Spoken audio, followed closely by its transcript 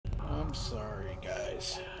I'm sorry,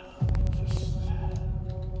 guys. Just...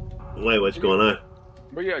 Wait, what's going on?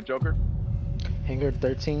 Where you at, Joker? Hangar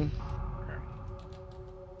 13. I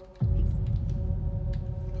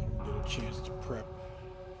don't get a chance to prep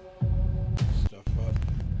stuff up.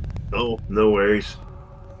 Oh, no worries.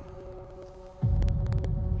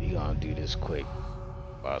 We gonna do this quick,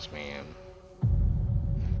 boss man.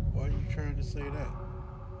 Why are you trying to say that?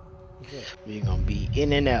 What's up? We gonna be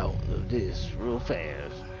in and out of this real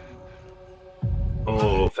fast.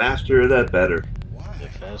 Oh, faster the better. Why? The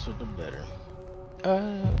faster the better.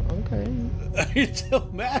 Okay. It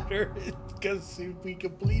don't matter. Because if we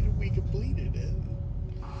completed it.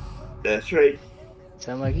 That's right.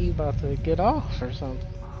 Sound like he about to get off or something.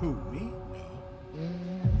 Who, me?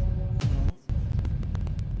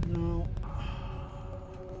 No.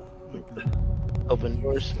 Open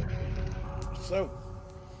doors. So,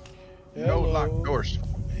 No hello, locked doors.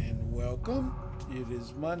 and welcome. It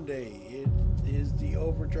is Monday. It is the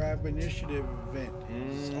Overdrive Initiative event.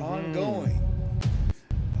 It's ongoing.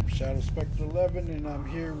 I'm Shadow Spectre 11, and I'm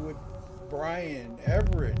here with Brian,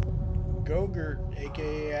 Everett, Gogurt,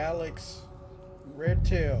 aka Alex,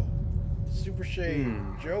 Redtail, Super Shade,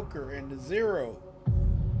 Joker, and the Zero.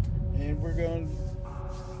 And we're going to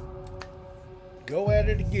go at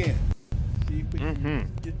it again. See if we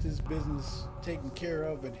can get this business taken care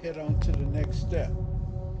of and head on to the next step.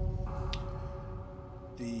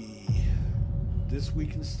 This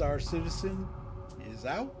Week in Star Citizen is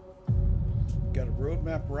out. Got a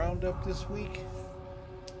roadmap roundup this week.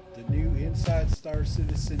 The new Inside Star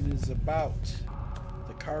Citizen is about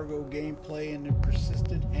the cargo gameplay and the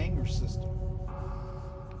persistent hangar system.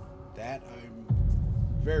 That I'm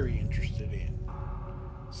very interested in.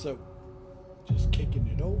 So, just kicking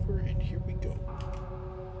it over, and here we go.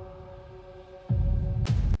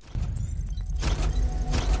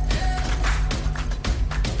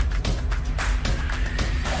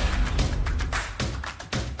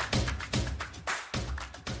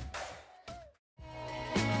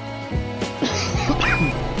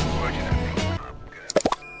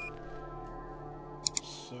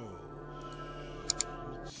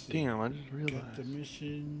 Damn, I just realized. Got the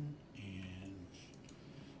mission and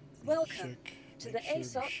welcome to the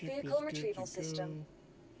ASOP ship vehicle is good retrieval to system.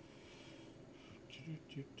 go.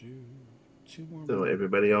 Two more So minutes.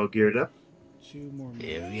 everybody all geared up? 2 more minutes.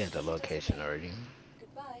 Yeah, we got the location already.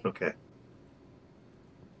 Goodbye. Okay.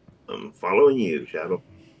 I'm following you, Shadow.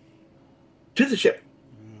 To the ship.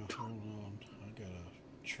 Hold on. I gotta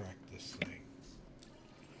track this thing.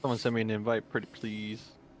 Someone send me an invite, pretty please.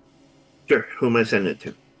 Sure. Who am I sending it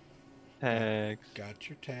to? Tags. Got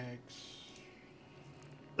your tags.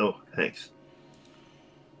 Oh, thanks.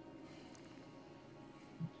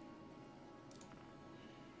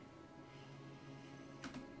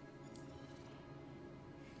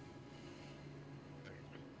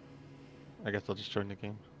 I guess I'll just join the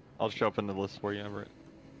game. I'll show up in the list for you, Everett.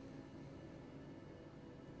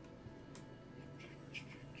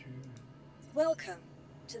 Welcome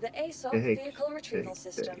to the ASOP Hey, vehicle retrieval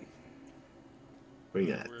system. hey. Where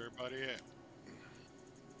you at? Where everybody at?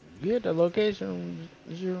 You get the location,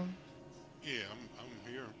 Zero? Yeah,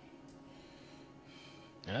 I'm here.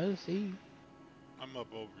 I see you. I'm up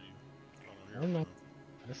over you. I I don't know. hear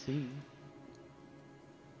I see you.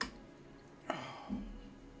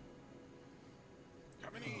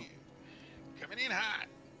 coming in hot.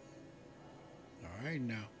 All right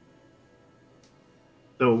now.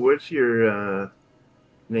 So what's your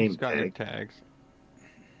name Just got your tag? tags.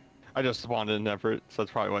 I just spawned in Everett, so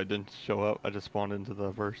that's probably why I didn't show up. I just spawned into the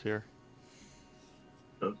verse here.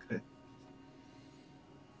 Okay.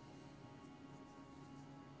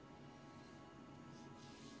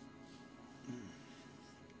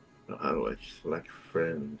 How do I select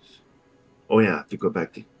friends? Oh yeah, I have to go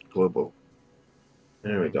back to global.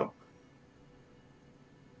 There we go.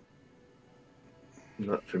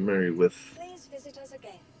 Not familiar with. Please visit us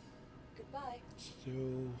again. Goodbye.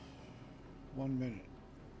 Still 1 minute.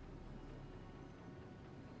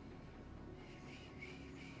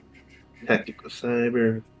 Tactical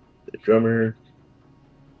Cyber, the drummer,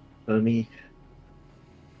 Tommy.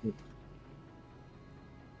 I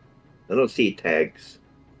don't see tags.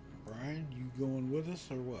 Brian, you going with us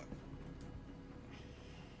or what?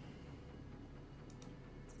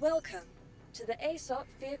 Welcome to the ASOP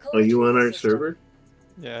vehicle Are you on retrieval our system. server?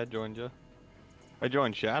 Yeah, I joined you. I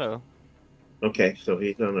joined Shadow. Okay, so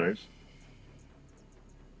he's on ours.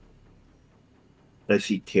 I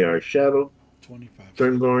see TR Shadow, 25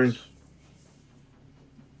 Turnborn, seconds.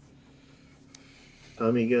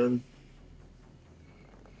 Tommy Gun,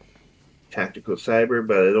 Tactical Cyber,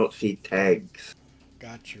 but I don't see tags.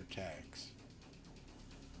 Got your tags.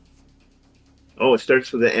 Oh, it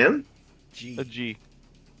starts with an N? G. A G.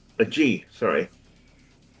 A G, sorry.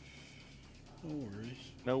 No worries.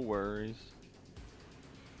 No worries.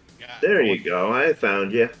 Got There you go. I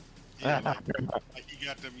found you. Yeah, like you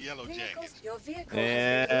got them yellow Vehicles, jackets. your vehicle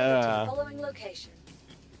has been delivered to the following location.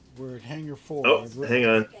 We're at Hangar 4. Oh, Everett. hang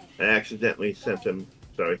on. I accidentally sent him.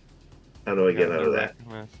 Sorry. How do I get out of that?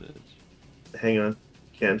 Message. Hang on.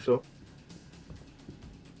 Cancel.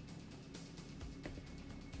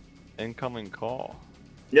 Incoming call.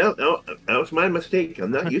 No, that was my mistake. I'm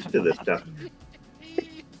not used to this stuff.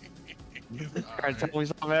 Trying to tell me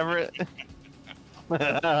something, Everett?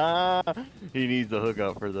 He needs the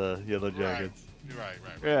hookup for the yellow jackets. Right.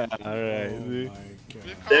 Yeah, Oh alright. my Just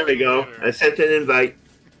God. call There we me go. later. I sent an invite.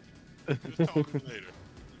 Just talk to me later.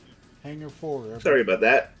 Hangar 4. Everett. Sorry about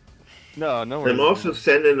that. No, no worries. I'm also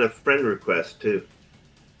sending a friend request too.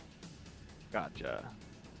 Gotcha.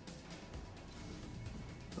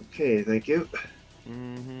 Okay, thank you.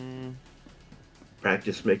 Mm-hmm.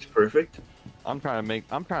 Practice makes perfect. I'm trying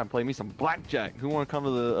to play me some blackjack. Who want to come to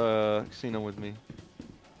the casino with me?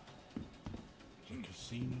 The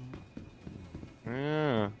casino.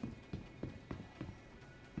 Yeah.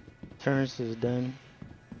 Turns is done.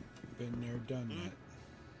 Been there, done that.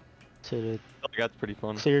 To the That's pretty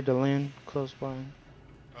fun. clear the land close by.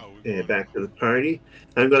 Oh, we Okay, going back to the party.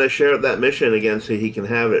 I'm going to share up that mission again so he can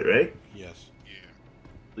have it, right? Yes. Yeah.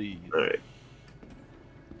 Please. All right.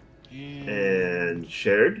 And And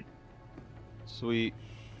shared. Sweet.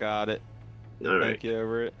 Got it. All right. Thank you,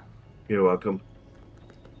 Everett. You're welcome.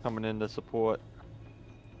 Coming in to support.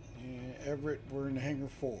 Everett, we're in the Hangar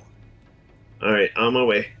 4. All right, on my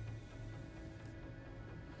way.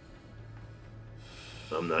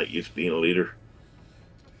 I'm not used to being a leader.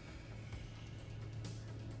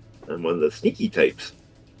 I'm one of the sneaky types.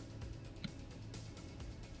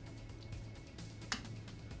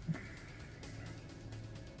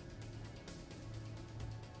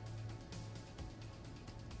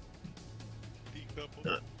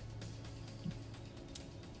 Decouple.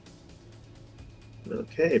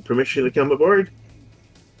 Okay, permission to come aboard?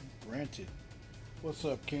 Granted. What's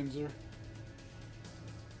up, Kinzer?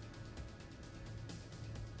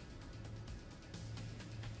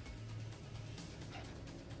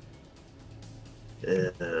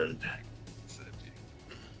 And Subject.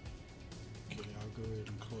 Okay, I'll go ahead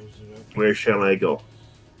and close it up. where shall I go?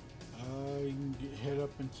 You can head up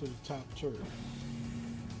into the top turret.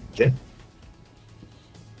 Okay.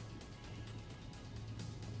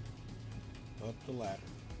 Up the ladder.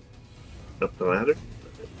 Up the ladder?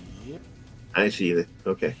 Yep. I see that.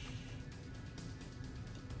 Okay.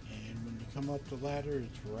 And when you come up the ladder,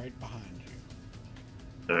 it's right behind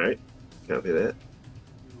you. All right. Copy that.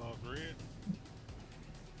 You lost red?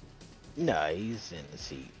 Nah, he's in the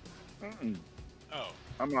seat. Oh.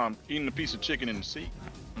 I'm eating a piece of chicken in the seat.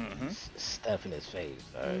 Mm-hmm. Stuffing his face.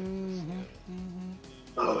 Alright.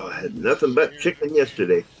 Oh, I had nothing but chicken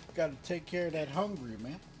yesterday. Got to take care of that hungry,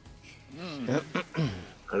 man.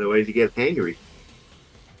 Otherwise, you get hangry.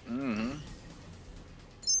 Mm-hmm.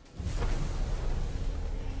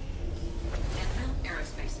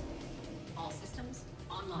 Aerospace. All systems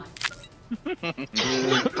online.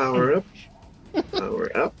 Power up.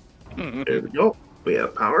 Power up. There we go. We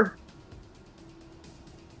have power.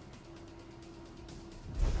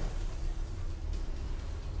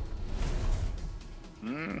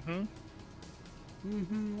 Mm-hmm.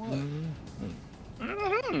 What?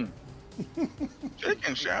 Mm-hmm.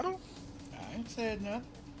 Chicken Shadow. I ain't said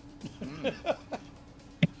nothing.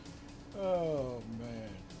 Oh, man.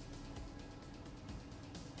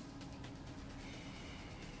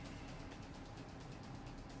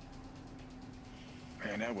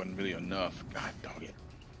 Man, that wasn't really enough. God dog it.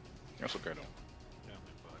 That's okay though. Tell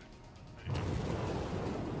me, buddy.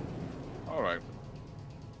 All right.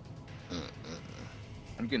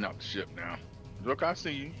 I'm getting out the ship now. Look, I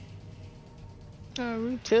see you.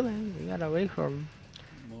 We chilling. We gotta wait for him.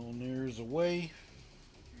 Mjolnir's away.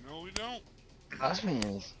 No, we don't.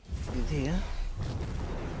 Osman's is here.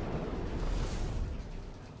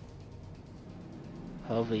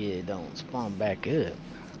 Hopefully it don't spawn back up.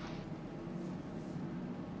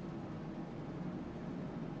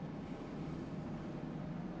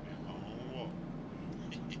 I'm on walk.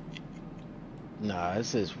 Nah,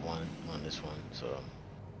 it's just one on this one, so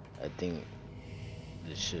I think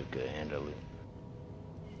this ship could handle it.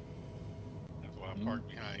 That's why I parked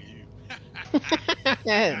behind you.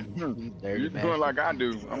 You dirty You're bastard. doing like I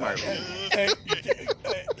do. I'm like, Hey,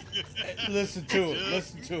 listen to it.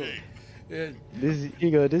 Listen to it. This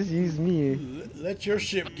this use me. Let your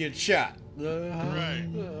ship get shot. Right.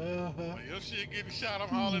 When your shit getting shot, I'm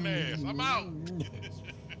hauling ass. I'm out.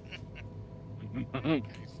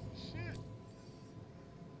 Shit.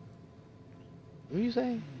 What you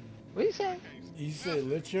saying? What you saying? He said,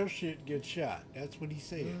 "Let your shit get shot." That's what he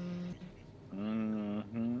said.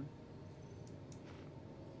 Mm-hmm.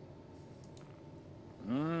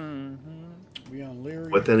 Mm-hmm. We on Leary.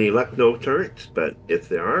 With any luck, no turrets, but if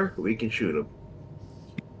there are, we can shoot them.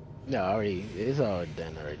 No, already. It's all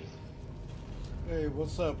done already. Hey,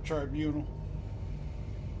 what's up, Tribunal?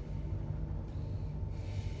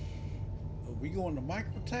 Are we going to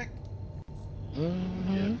Microtech?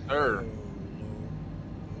 Mm-hmm. Sir. Lord.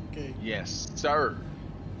 Okay. Yes, sir.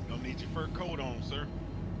 Don't need your fur coat on, sir.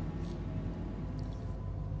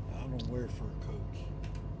 I don't wear fur coats.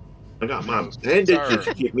 I got my Yes, bandages sir.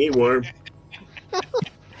 to keep me warm.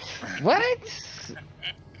 What?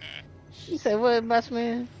 You said what, boss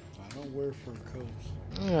man? I don't wear fur coats.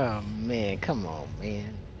 Oh man, come on,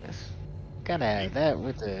 man. Gotta have that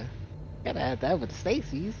with the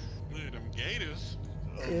Stacy's. Look at them gators.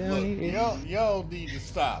 Yeah, Look, yeah. y'all need to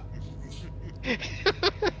stop.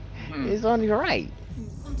 It's only right.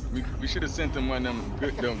 We should have sent them one of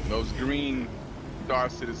those green Star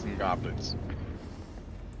Citizen goblets.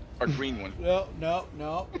 Or green one.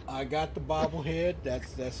 No. I got the bobblehead.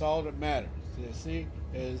 That's all that matters. See,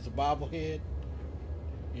 there's the bobblehead.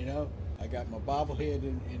 You know, I got my bobblehead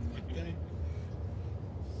in my thing.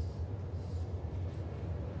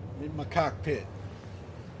 In my cockpit.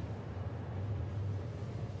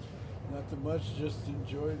 Nothing much, just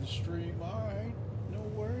enjoy the stream. All right, no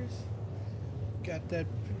worries. Got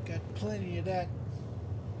plenty of that.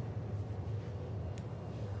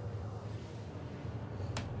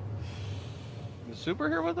 Is Super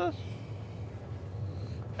here with us?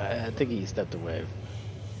 I think he stepped away,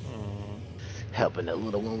 helping that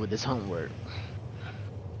little one with his homework.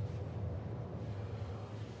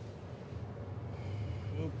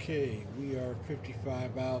 Okay, we are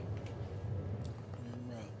 55 out.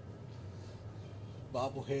 And,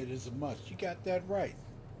 bobblehead is a must. You got that right.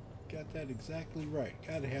 Got that exactly right.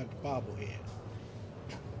 Gotta have the bobblehead.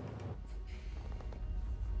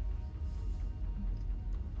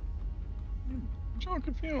 John,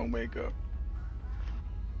 if you don't wake up.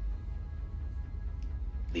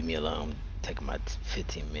 Leave me alone. Taking my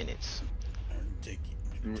 15 minutes. Take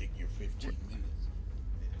your 15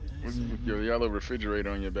 minutes. With your yellow refrigerator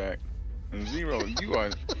on your back. And Zero, you are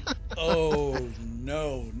Oh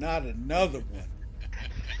no, not another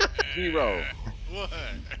one. Zero. What?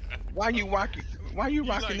 Why you rocking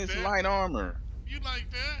like this that? light armor? You like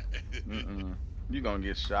that? Mm-mm. You gonna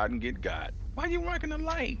get shot and get got. Why you rocking the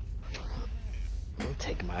light? I'm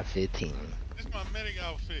taking my 15. This my medic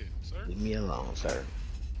outfit, sir. Leave me alone, sir.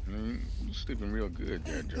 You sleeping real good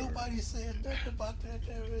there, Joe. Nobody said nothing about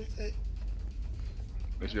that.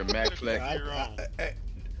 That's your Mac Flex.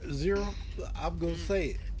 Zero, I'm gonna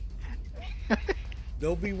say it.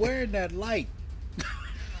 Don't be wearing that light. My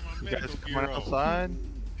You guys medical coming gear on. outside?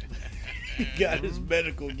 He got his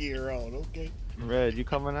medical gear on, okay? Red, you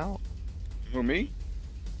coming out? For me?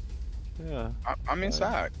 Yeah. I'm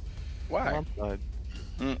inside. Why? I'm outside.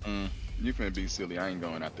 You finna be silly. I ain't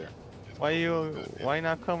going out there. Why you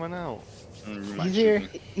not coming out? You might He's shoot here. me.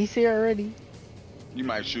 He's here already. You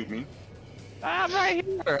might shoot me. I'm right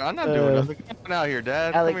here. I'm not doing nothing. Come out here,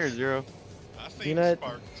 Dad. Alex. Come here, Zero. I You seen know-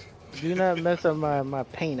 sparks. Do not mess up my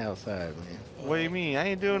paint outside, man. What do you mean? I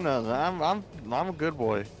ain't doing nothing. I'm a good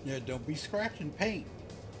boy. Yeah, don't be scratching paint.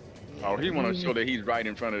 Oh, he wanna show that he's right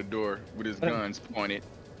in front of the door with his guns pointed.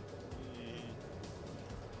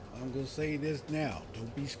 I'm gonna say this now.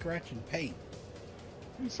 Don't be scratching paint.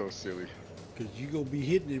 He's so silly. Cause you gonna be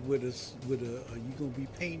hitting it with you gonna be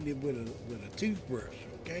painting it with a toothbrush,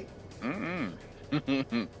 okay? Mm-mm.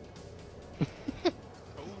 Cold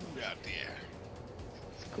out there.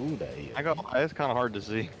 It's cool out here. I go. It's kind of hard to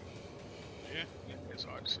see. Yeah. It's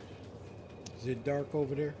hard to see. Is it dark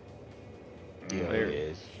over there? Yeah, There. it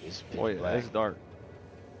is. It's pitch Oh yeah, black. it's dark.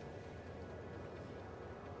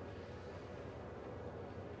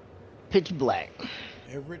 Pitch black.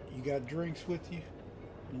 Everett, you got drinks with you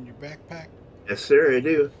in your backpack? Yes, sir, I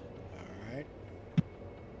do. All right.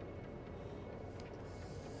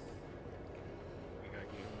 We gotta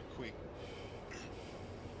give him a quick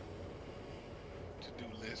to-do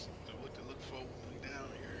list of what to look for when we down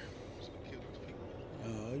here. So we kill these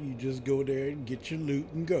people. You just go there and get your loot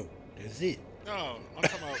and go. That's it. No, I'm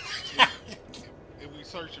talking about if we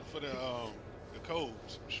searching for the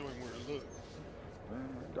codes, show him where to look.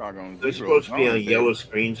 Doggone. They're Zero. supposed to be on yellow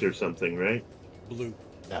screens or something, right? Blue.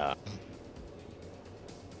 Nah.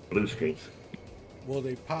 Blue screens. Well,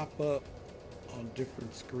 they pop up on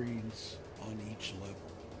different screens on each level.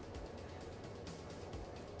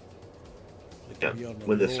 It Yeah. could be on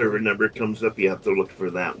When the lower- server number comes up, you have to look for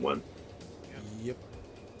that one. Yep.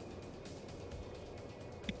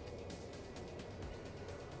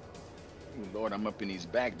 Ooh, Lord, I'm up in these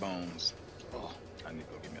backbones. Oh, I need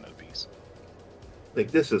to go get me another piece.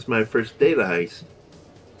 Like, this is my first data heist.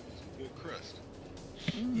 Some good crust.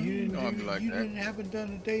 You didn't. No, I'd be like you that. haven't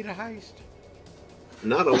done a data heist.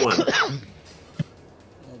 Not a one.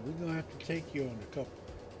 We're gonna have to take you on a couple.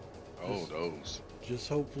 Oh, those. Just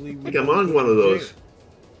hopefully we. Like, I'm don't on go one to of those.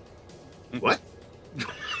 jail. What?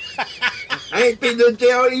 I ain't been to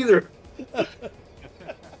jail either. Ain't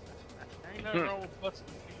nothing wrong with busting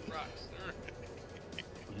a few rocks, sir.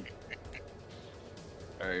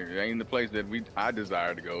 Hey, it ain't the place that I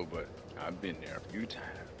desire to go, but I've been there a few times.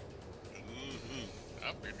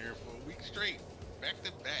 I've been there for a week straight, back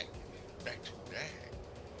to back, back to back.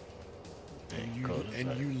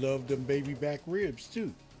 And you love them baby back ribs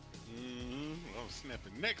too. I'm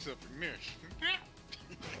snapping necks up in there.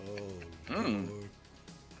 Oh, Mm. Lord.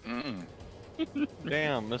 Mm.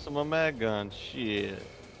 Damn, missing my mag gun. Shit.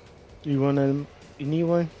 You need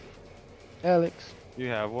one, Alex? You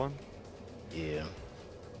have one? Yeah.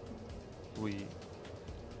 Sweet.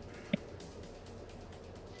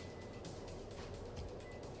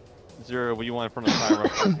 Zero, what you want from the Thai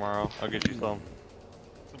restaurant tomorrow? I'll get you some.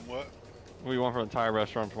 Some what? What you want from the Thai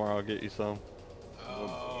restaurant tomorrow? I'll get you some.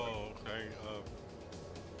 Oh, okay.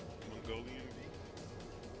 Mongolian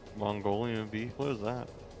beef. Mongolian beef? What is that?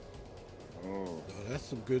 Oh. Oh, that's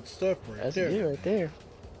some good stuff right That's there. it right there.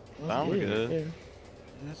 Sounds Yeah, good. yeah.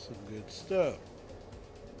 That's some good stuff.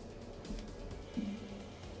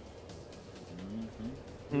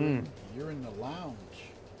 Mm. You're in the lounge.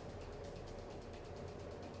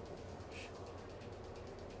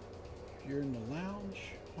 You're in the lounge.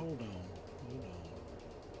 Hold on.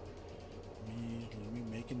 Let me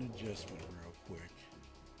make an adjustment real quick.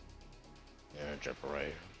 Yeah, jump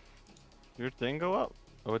right. Your thing go up?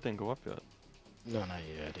 Oh, it didn't go up yet. No, not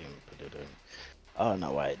yet. I didn't put it in. I don't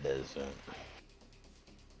know why it does that.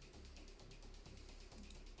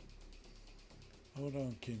 Hold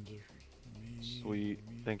on, Kinder. Sweet.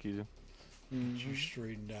 Thank you. Get you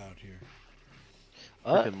straightened out here.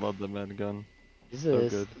 I freaking love the med gun. Is So a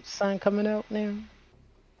good. Let sign coming out now?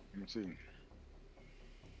 me see.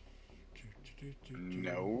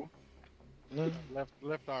 No. No.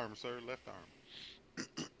 Left arm, sir. Left arm.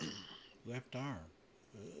 Left arm.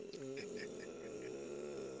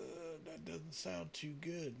 That doesn't sound too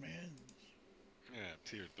good, man. Yeah,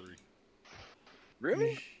 tier 3.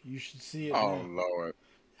 Really? You should see it Oh, now. Lord.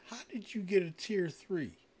 How did you get a tier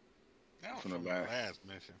 3? That was From the from the last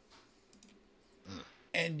mission.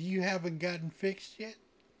 And you haven't gotten fixed yet?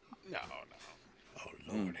 No. Oh,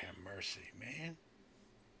 Lord have mercy, man.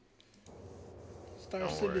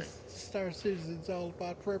 Don't worry. Star Citizen's all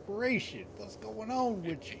about preparation. What's going on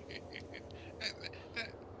with you?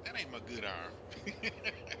 that ain't my good arm.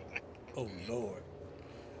 Oh, Lord.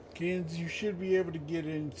 Kins, you should be able to get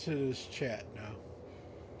into this chat now.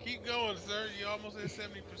 Keep going, sir. You almost at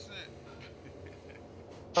 70%.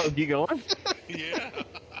 Oh, keep going? Yeah.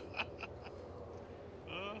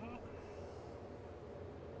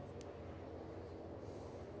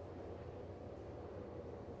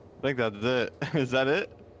 I think that's it. Is that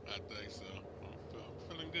it? I think so.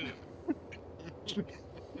 I'm feeling good.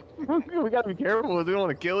 We gotta be careful. We don't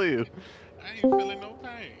want to kill you. I ain't feeling no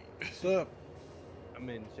pain. What's up? I'm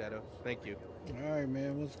in, Shadow. Thank you. All right,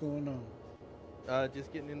 man. What's going on?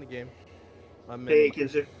 Just getting in the game. I'm Hey, in.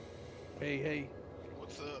 Kinzer. Hey.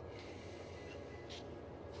 What's up?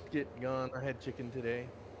 Get gone. I had chicken today.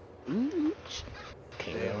 Ooh.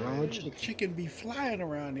 Can't Yeah, go wrong with The chicken. chicken be flying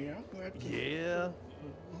around here. I'm going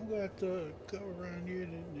to have to go around here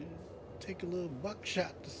and take a little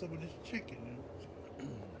buckshot to some of this chicken.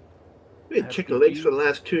 We had chicken legs for the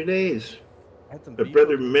last 2 days. Had some My beef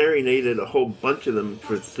brother over- marinated a whole bunch of them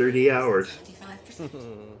for 30 hours. 25%.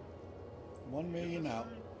 1 million out.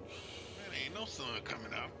 Man, ain't no sun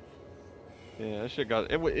coming out. Yeah, that shit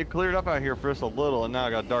got it cleared up out here for us a little, and now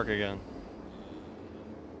it got dark again.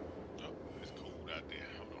 Oh, it's cold out there.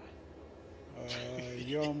 Hold on.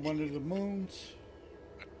 You're on one of the moons,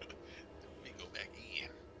 Let me go back in.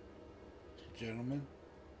 gentlemen.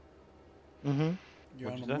 Mm-hmm.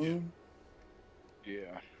 You're What'd on you the say? moon.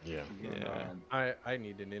 Yeah. Yeah. Yeah. I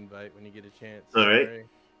need an invite when you get a chance. All right. Sorry.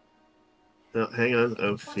 No, hang on.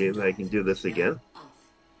 I'll see if I can do this again. Off.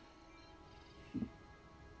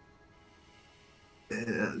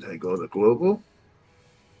 And I go to global.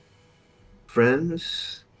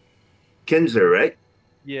 Friends. Kinzer, right?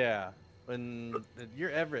 Yeah. When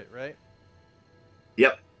you're Everett, right?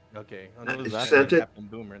 Yep. Okay. That I is was sent it. Captain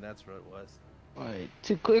Boomer. That's what it was. Alright,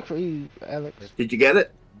 too quick for you, Alex. Did you get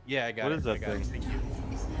it? Yeah, I got What it. is that I got it. thing? Thank you.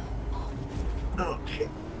 Okay.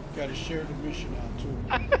 Got to share the mission out too.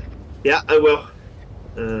 Yeah, I will.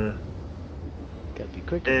 Gotta be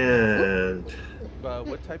quick. And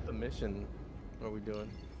What type of mission are we doing?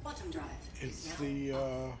 Bottom drive. It's the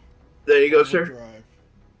there you go, sir. Overdrive.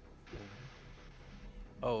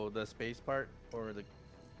 Oh, the space part or the?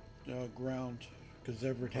 Ground, because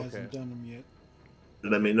Everett hasn't Okay. done them yet.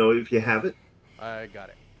 Let me know if you have it. I got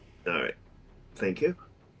it. All right. Thank you.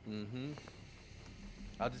 Mm-hmm.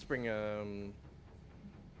 I'll just bring Where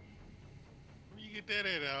you get that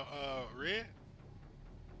at, Red?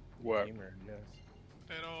 What? gamer, yes.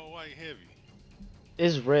 That all white heavy.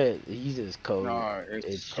 It's red. He uses code. Nah, It's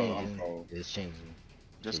it's cold. I'm changing. cold. It's changing.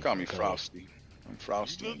 Just call me Cold. Frosty. I'm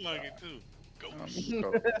Frosty. You look like it too. I'm Ghost.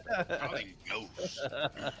 cold. Probably ghost.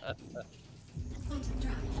 Bottom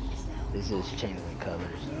drive is now. This is changing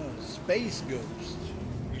colors. No, Space Ghost.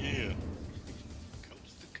 Yeah.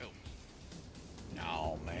 Coast to coast.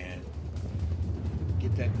 No, man.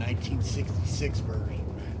 Get that 1966 version,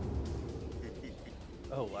 man.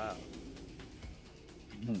 Oh wow.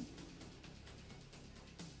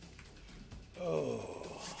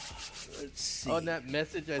 Oh, let's see. On that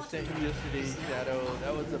message I sent you yesterday, Shadow,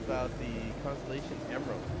 that was about the constellation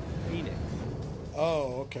Emerald, Phoenix.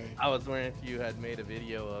 Oh, okay. I was wondering if you had made a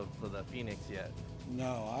video of the Phoenix yet.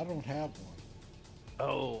 No, I don't have one.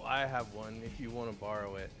 Oh, I have one. If you want to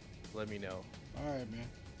borrow it, let me know. All right, man.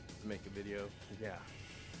 Make a video. Yeah.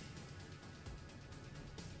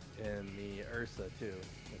 And the Ursa too,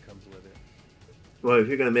 that comes with it. Well, if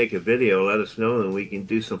you're gonna make a video, let us know, and we can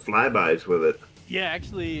do some flybys with it. Yeah,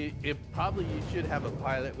 actually, you should have a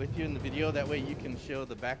pilot with you in the video. That way you can show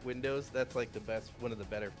the back windows. That's like one of the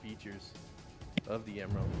better features of the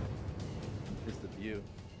Emerald. Is the view.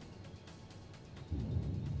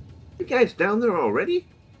 You guys down there already?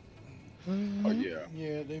 Oh yeah.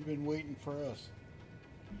 Yeah, they've been waiting for us.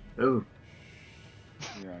 Oh,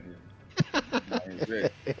 We out here. Down here ready.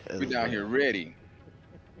 We down here ready.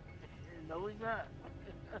 No, we not.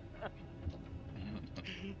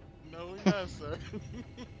 No, we're not, sir.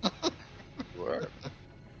 What?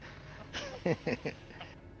 I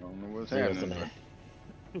don't know what's Zero's happening.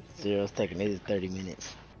 gonna. Zero's taking his 30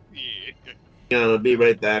 minutes. Yeah. yeah, I'll be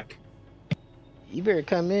right back. You better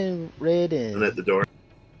come in, Red, I'm at and the door.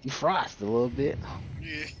 defrost a little bit.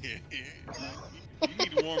 Yeah. You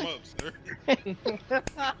need to warm up, sir.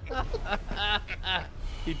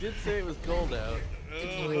 He did say it was cold out.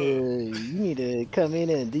 You need to come in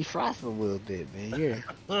and defrost a little bit, man.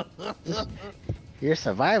 Your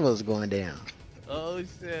survival's going down. Oh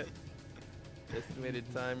shit. Estimated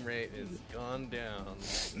time rate is gone down.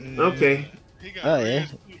 Okay. He got Oh, red yeah.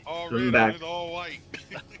 suit, all I'm red, back. and all white.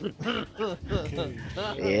 Okay.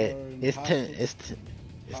 Yeah, it's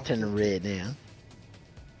turning red now.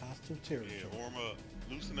 Hostile territory. Yeah, warm up.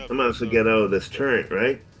 Loosen up. I'm gonna have to get out of this turret,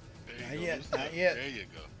 right? There Not you go, yet, loosen not up. yet. There you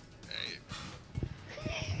go.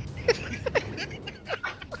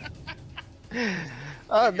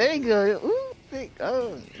 Oh, there you go. Ooh,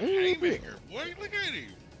 oh, Haymaker, boy, look at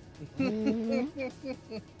him.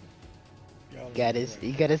 Y'all got ain't his, right.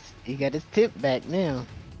 he got his tip back now.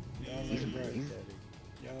 Y'all ain't right. He's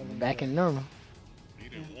Y'all ain't back right. in normal. He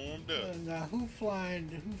done warmed up. Now who flying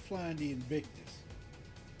the Invictus?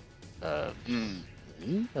 Of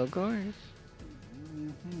course.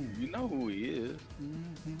 Mm-hmm. You know who he is.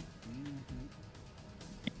 Mm-hmm.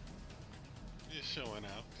 Just showing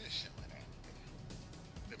out. Just showing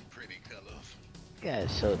out. Them pretty colors. You gotta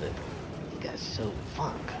show the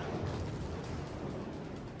funk.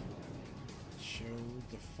 Show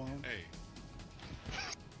the funk. Hey.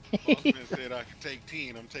 Bossman said I could take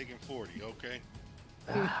 10. I'm taking 40, okay?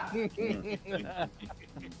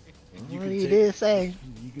 What you did say?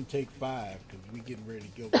 You can take 5 because we getting ready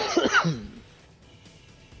to go.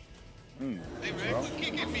 Hey, man, quit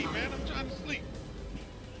kicking me, man. I'm trying to sleep.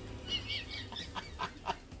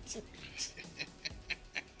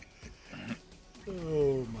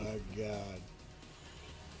 Oh my God.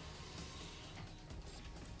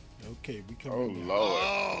 Okay, we Oh coming down. Lord.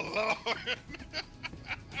 Oh, Lord.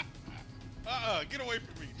 Get away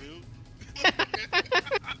from me, dude.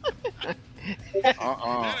 That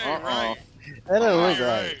ain't right. That don't look Ain't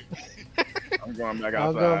right. I'm going back I'm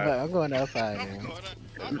outside. going back. I'm going outside I'm now. going up.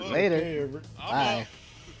 I'm up. Later. Okay, Everett. Bye.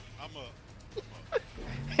 I'm up.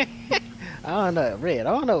 I don't know, Red.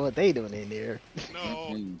 I don't know what they doing in there. No,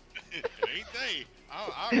 Mm. it ain't they.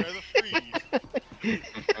 I'd rather freeze.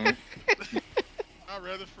 I'd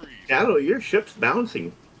rather freeze. Shadow, your ship's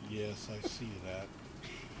bouncing. Yes, I see that.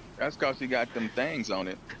 That's cause he got them things on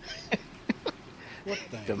it. What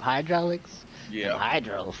thing? Them hydraulics. Yeah.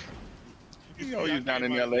 Hydros. You know he's not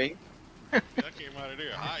in L.A. I came out of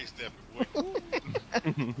there high stepping,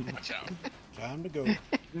 boy. Watch out. Time to go. You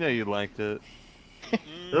know you liked it.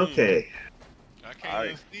 Okay. I can't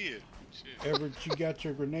even see it. Shit. Everett, you got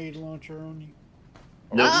your grenade launcher on you?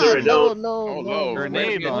 No, sir, I don't. no.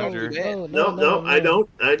 Grenade launcher. No, I don't.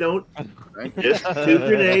 Just 2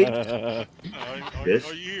 grenades. All Yes,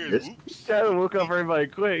 you hear is yes. whoops. Gotta woke up everybody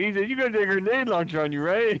quick. He said, "You got a grenade launcher on you,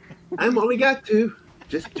 right?" I'm only got 2.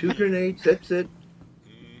 Just 2 grenades. That's it.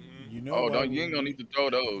 You know Oh, why you ain't gonna need to throw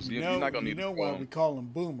those. You're not gonna need to know throw why them. we call him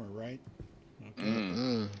Boomer, right?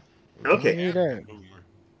 Okay. Need that. Boomer.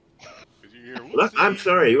 'Cause you hear Look, I'm whoopsie.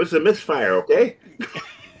 sorry. It was a misfire, okay?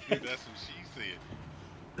 That's what she said.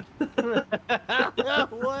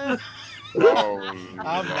 What? Oh,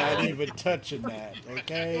 I'm not even touching that,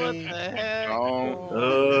 okay? What the heck?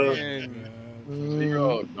 Oh,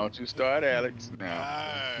 Mm. don't you start, Alex. Now.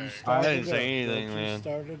 You Nice. started I didn't say up. anything, Don't man. You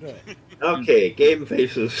started up. Okay, game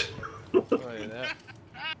faces. Boy, that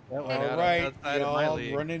went All out right, outside of my y'all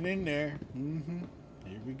league. running in there.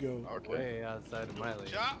 Here we go. Okay. Way outside of my league.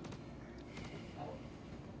 Chop.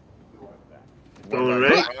 All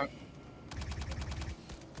right.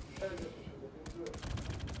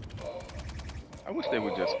 I wish they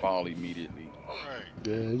would just fall immediately. Right.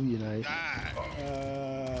 Yeah, it'd be nice.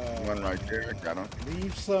 Die. One right there, got him.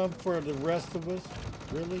 Leave some for the rest of us.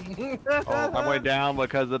 Really? Oh, I'm way down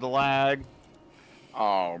because of the lag.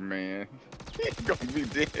 Oh man, he's gonna be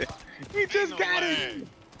dead. We just no got lag. it.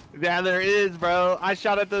 Yeah, there is, bro. I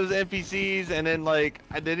shot at those NPCs and then like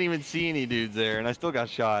I didn't even see any dudes there, and I still got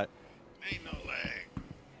shot. Ain't no lag.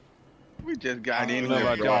 We just I got don't in know here,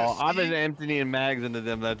 about bro. y'all. I've been emptying mags into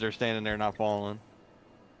them that they're standing there not falling.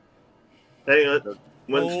 Hang on.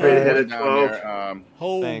 One Oh, straight ahead of Down 12. there,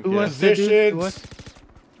 Hold Thank Who you. wants to do? Who positions. wants,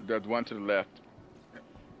 there's one to the left.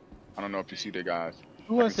 I don't know if you see the guys.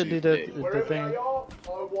 who wants to see do it. the thing?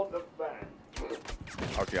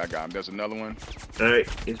 Okay, I got him. There's another one. All right,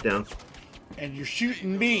 he's down. And you're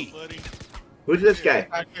shooting me. Buddy. Who's this guy?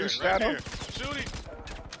 I Here, just right shot him. here. Shoot him.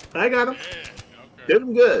 I got him. Yeah. Okay. Did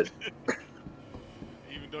him good.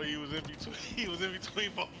 Even though he was in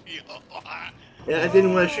between, both of y'all. Yeah, I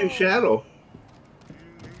didn't want to shoot Shadow.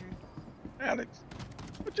 Alex,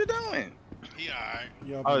 what you doing? He alright.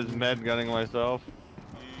 Y'all I was be- med gunning myself.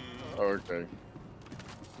 Okay.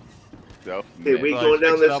 Self. Hey, we So I going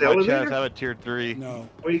down fixed this up my chest. I elevator? have a tier 3. No.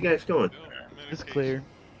 Where you guys going? It's clear.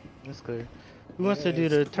 It's clear. Who wants to do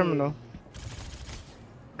the terminal?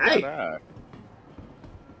 Hey,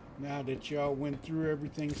 Now that y'all went through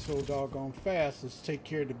everything so doggone fast, let's take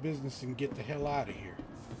care of the business and get the hell out of here.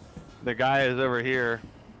 The guy is over here.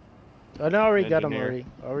 Oh, no, I already got him Engineer. already.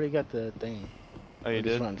 I already got the thing. Oh, you I'm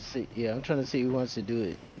just did? trying to see. Yeah, I'm trying to see who wants to do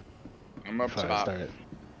it. I'm up Before I top. start.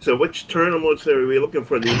 so which tournaments are we looking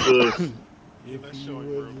for these little... If Let's you show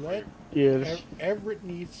him would real let Yeah, Everett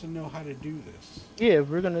needs to know how to do this. yeah,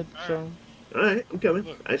 we're gonna show him. All right, I'm coming.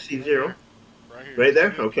 Look, I see right 0. here. Right here. Right You see there?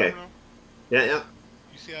 that Okay. terminal? Yeah, yeah.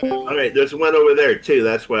 You see how that All right, there's one over there too.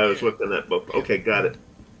 That's why I was Yeah. looking at both. Okay, got it.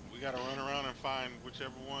 We gotta run around and find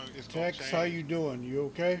whichever one is gonna Tex, change. how you doing? You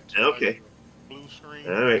okay? Okay. Blue screen.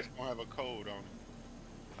 All right. It's gonna have a code on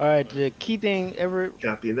it. All right, the key thing, Everett,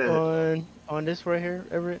 Copy that. on this right here,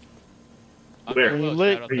 Everett, Where? when you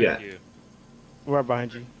look, Where you at? right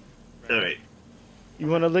behind you. All right. You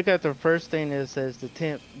want to look at the first thing that says the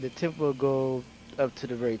temp. The temp will go up to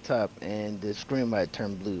the very top, and the screen might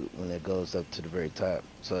turn blue when it goes up to the very top.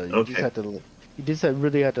 So you just Okay. have to look. You just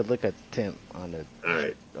really have to look at the temp on the All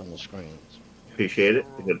right. screens. Appreciate it.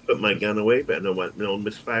 I'm gonna put my gun away, but I don't want no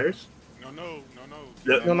misfires. No.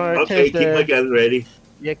 No, Okay, because keep my gun ready.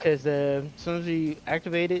 Yeah, because as soon as you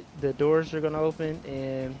activate it, the doors are gonna open,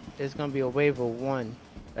 and it's gonna be a wave of 1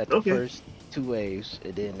 at the Okay. first 2 waves,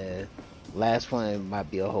 and then the last one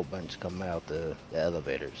might be a whole bunch coming out the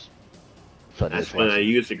elevators. So That's just when watch I it.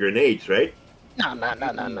 use the grenades, right? No.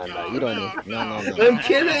 You don't need. No. I'm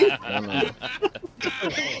kidding. No.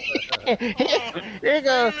 There you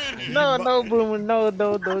go. No, Boomer.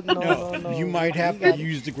 No. You might have to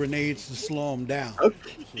use the grenades to slow them down.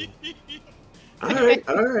 Okay.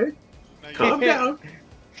 All right. Now, Calm down.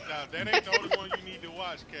 Now, that ain't the only one you need to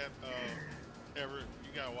watch, Cap. Everett, you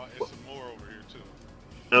gotta watch. There's some more over here too.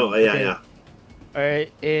 Oh yeah. All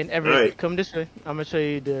right, and Everett, All right. come this way. I'm gonna show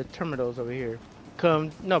you the terminals over here.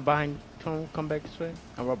 Behind. Come back this way.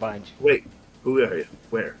 I'm right behind you. Wait, who are you?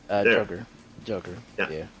 Where? There. Joker.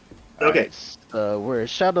 Yeah. All Okay. right, where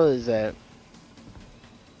Shadow is at?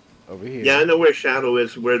 Over here. Yeah, I know where Shadow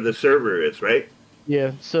is, where the server is, right?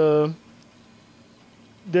 Yeah. So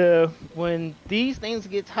when these things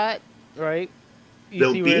gets hot, right? You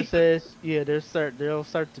They'll see where it beep. says, yeah, they'll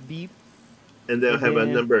start to beep. And they'll And have a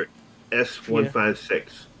then- number S156.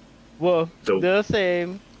 Well, So it'll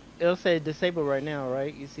say disable right now,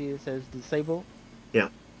 right? You see it says disable. yeah,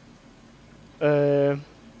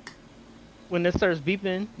 When it starts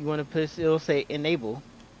beeping, you want to push. It'll say enable,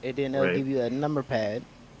 and then it'll Right. give you a number pad.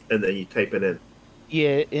 and then you type it in.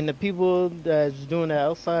 Yeah, and the people that's doing it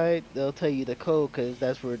outside, they'll tell you the code because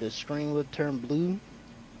that's where the screen will turn blue,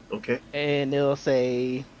 Okay. and it'll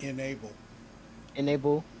say Enable.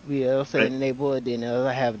 enable. Yeah, it'll say Right. enable, and then it'll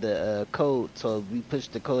have the code. So if we push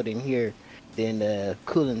the code in here, then the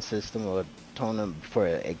cooling system will tone them before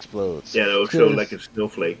it explodes. Yeah, it'll show like a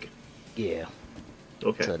snowflake. Yeah.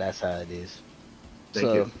 Okay. So that's how it is. Thank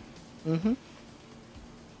so, you. Mhm.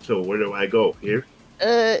 So where do I go? Here?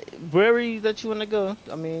 Wherever that you want to go.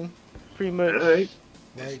 I mean, pretty much. All right.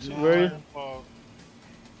 Right Where- now,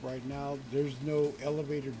 right now, there's no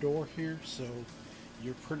elevator door here, so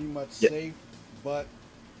you're pretty much Yep. safe. But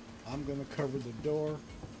I'm gonna cover the door.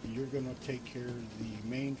 You're gonna take care of the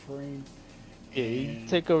mainframe. Yeah, you and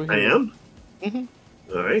take over I here. am? Mhm.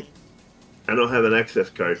 All right. I don't have an access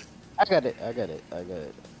card. I got it.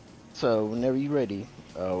 So whenever you're ready,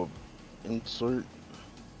 insert.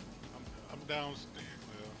 I'm downstairs.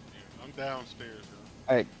 Well, yeah, I'm downstairs.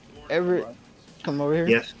 Alright, Everett, come over here.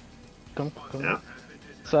 Yes. Come. Yeah.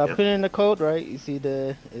 So I Yeah. put in the code, right? You see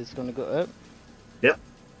it's gonna go up. Yep.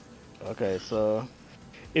 Okay, so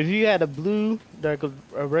if you had a blue, like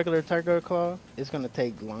a regular tiger claw, it's gonna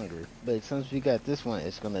take longer. But since we got this one,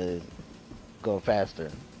 it's gonna go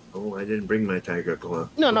faster. Oh, I didn't bring my tiger claw.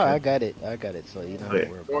 No, okay. I got it. So you don't have Okay.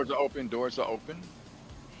 to worry about Doors are open. Doors are open.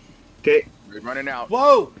 Okay. We're running out.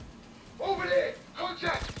 Whoa! Over there!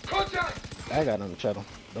 Contact! Contact! it. I got him, Shadow.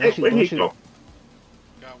 Don't Hey, shoot, where'd don't he shoot. go?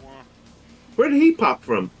 Got one. Where did he pop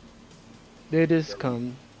from? They just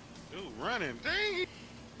come. Dude, running. Dang!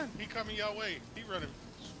 He coming your way. He running.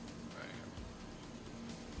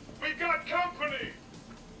 We got company!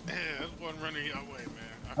 Man, there's one running your way,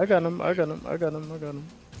 man. I got him.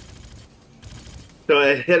 So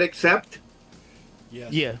I hit accept.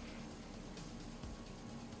 Yes. Yeah.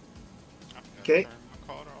 Okay. I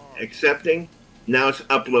called her off. Accepting. Now it's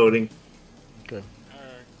uploading. Alright.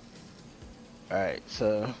 Alright,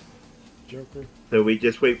 so Joker, So we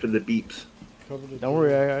just wait for the beeps. cover the don't door.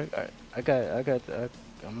 worry.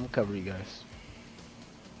 I'm gonna cover you guys.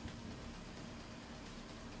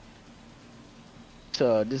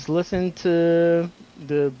 So just listen to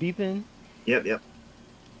the beeping. Yep.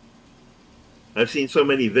 I've seen so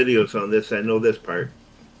many videos on this. I know this part.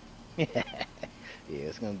 Yeah,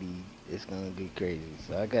 it's gonna be crazy.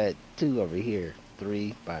 So I got 2 over here,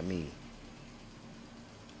 3 by me.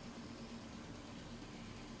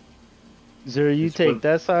 Zero, you It's take one-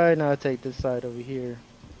 that side, and I'll take this side over here.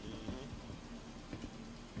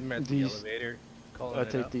 I'm at the These- elevator. Calling I'll it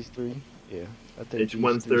take up. these 3. Yeah, I'll take It's these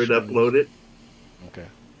 1/3 3 strings. uploaded. Okay.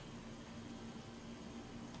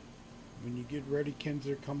 When you get ready,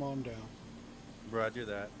 Kinzer, come on down. Roger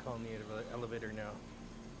that. Calling the elevator now.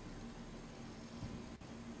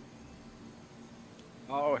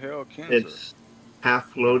 Oh hell, Kinzer. It's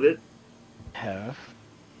half loaded. Half.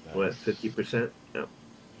 What, Nice. 50%? Yep.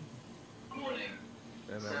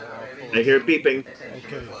 And then I'll pull I hear beeping.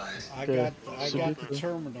 Okay, I Okay, got so the good.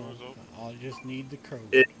 terminal. I just need the code.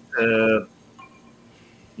 It,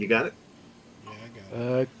 you got it? Yeah, I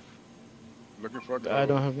got it. Looking for a I code.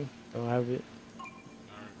 don't have it.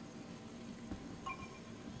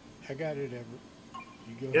 I got it, Everett.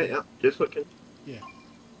 You go Yeah, ahead. yeah. Just looking. Yeah.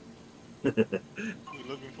 We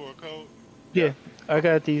looking for a code? Yeah, I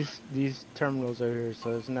got these terminals over here,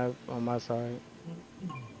 so it's not on my side.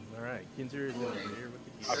 All right, Kinzer is in here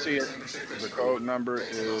with the I key. see it. The code number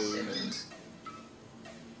is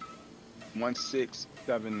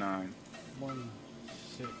 1679 1,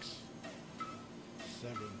 6,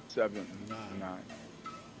 7. 79.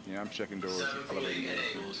 Yeah, I'm checking doors. Elevator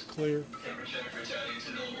doors. Clear.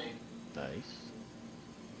 Nice.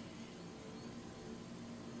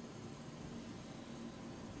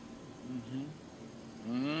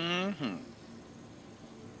 Mm-hmm.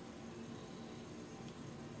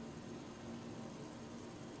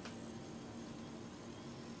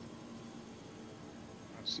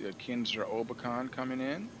 I see a Kinzer Obacon coming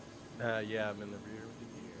in. Yeah, I'm in the rear with the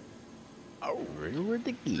gear. Oh, Rear with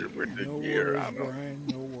the gear. with the No gear. worries, I know. Brian.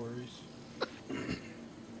 No worries.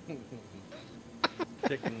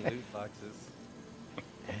 Checking loot boxes.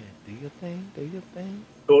 Do your thing.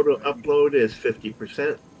 Total upload is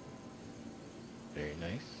 50%. Very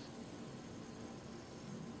nice.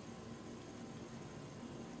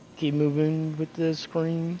 Keep moving with the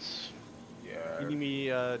screens. You Yeah. need me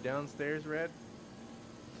downstairs, Red?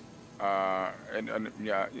 And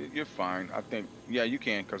yeah, you're fine. I think yeah, you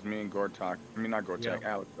can, cause me and Gortak, I mean not Gortak,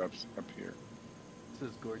 Yeah. Alex up here. This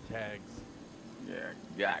is Gore tags. Yeah,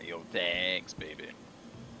 got your tags, baby.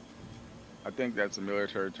 I think that's a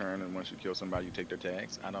military term, and once you kill somebody, you take their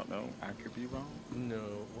tags. I don't know. I could be wrong. No,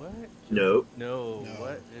 what? No. No, No.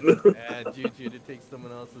 what? It's bad juju to take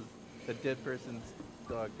someone else's, a dead person's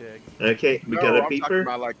dog tags. Okay, we No, got a I'm talking beeper.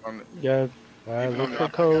 about like on the. Yeah. Look for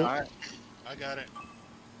code. I- I got it.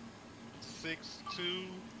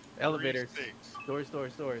 6236. Elevators. Doors.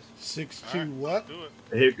 6-2 Alright, what? Do it.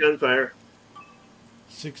 Here, gunfire.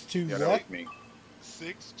 6-2 Yeah, that what? was me.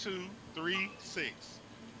 6236.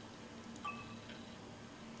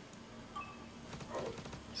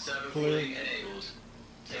 Clear.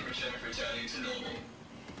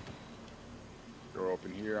 Door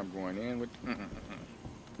open here. I'm going in with.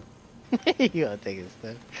 You gotta take his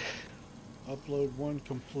stuff. Upload 1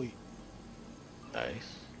 complete.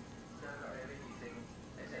 Nice.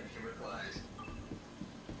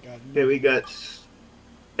 Got it. Okay, we got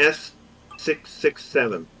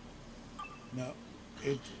S667. No.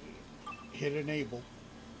 It hit enable.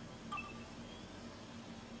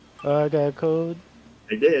 I got a code.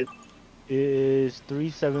 I did. It is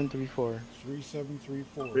 3734.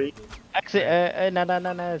 3734. Three. Actually, no,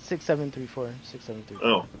 6734. 6734.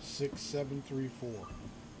 Oh, 6734.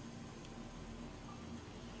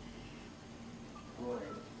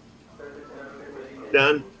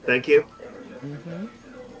 done. Thank you. Mm-hmm.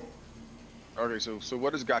 Okay, so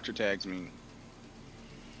what does got your tags mean?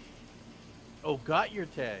 Oh, got your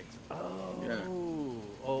tags. Oh. Yeah.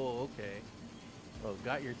 Oh, okay. Oh,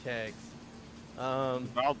 got your tags.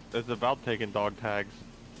 It's about taking dog tags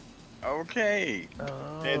Okay,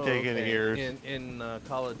 and taking okay. ears. In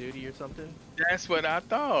Call of Duty or something. that's what I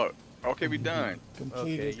thought. Okay, we done.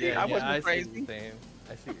 Completed. Okay, yeah, I wasn't I see crazy. what you're saying.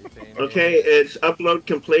 I see what you're saying. Okay, it's upload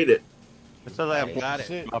completed. It says I have Got That's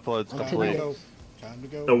it. it. uploads Time to complete. go. Time to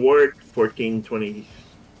go. Award 1420.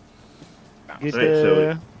 Get Alright, so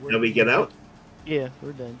the. Where now do we you get out. Yeah,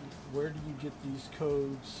 we're done. Where do you get these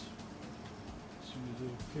codes? As soon as they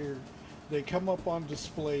appear, they come up on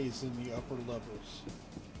displays in the upper levels.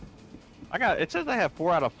 It says I have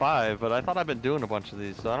 4 out of 5, but I thought I've been doing a bunch of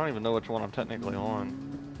these, so I don't even know which one I'm technically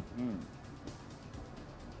on.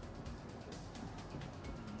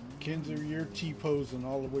 Kinzer, you're T-posing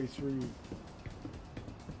all the way through.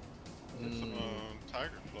 Some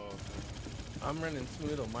tiger claws. I'm running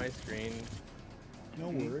smooth on my screen. No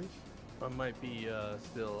worries. I might be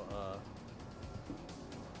still.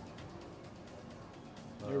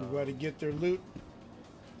 Everybody get their loot.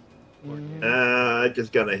 I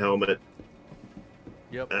just got a helmet.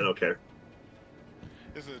 Yep. I don't care.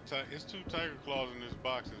 It's 2 tiger claws in this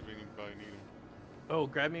box if anybody need them. Oh,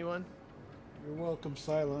 grab me one. You're welcome,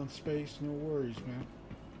 Silent Space. No worries, man.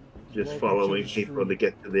 Just Welcome following to the people stream. to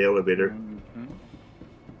get to the elevator. Mm-hmm.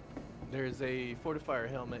 There's a fortifier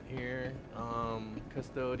helmet here,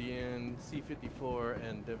 custodian, C54,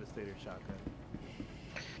 and devastator shotgun.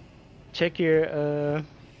 Check your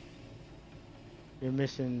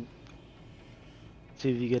mission. See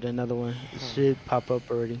if you get another one. It should pop up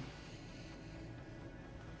already.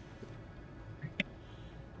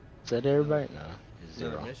 Is that everybody? No. It's Is there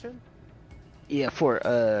a 0. mission? Yeah, for You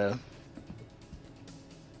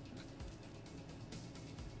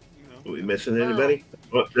know, Are we missing anybody?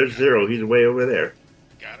 Oh, there's 0. He's way over there.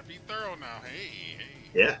 gotta be thorough now. Hey.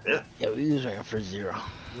 Yeah, yeah. yeah, we was waiting for 0.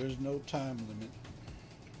 There's no time limit.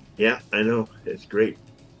 Yeah, I know. It's great.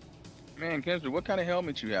 Man, Kenzer, what kind of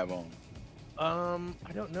helmet you have on? I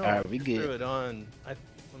don't know. Alright, we Just good. threw it on. Let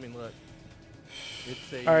me look.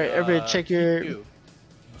 It's a. Alright, everybody check your-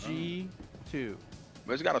 G2.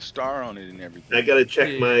 But it's got a star on it and everything. I gotta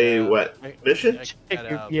check my Yeah, what mission? I Check got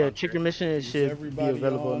your, out yeah, bunker. check your mission. It Is should be everybody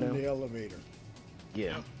available on now. the elevator?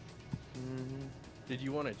 Yeah. Did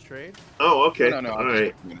you want to trade? Oh, okay. No, All I'm just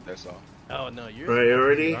right. checking it, that's all. Oh no, you're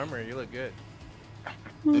Priority. armor. You look good.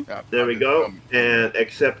 Yeah, There we go. um, And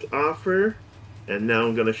accept offer. And now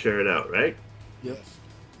I'm gonna share it out, right? Yes.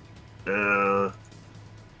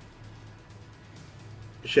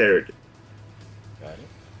 Shared. Got it.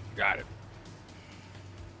 Got it.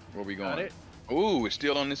 Where we Got going? it. Ooh, it's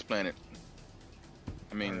still on this planet.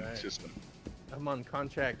 I mean, Alright. system. I'm on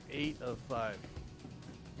contract 8 of 5.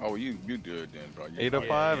 Oh, you good then, bro. You 8 of Yeah,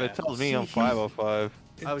 5? yeah. It tells me I'm See, 5 of 5.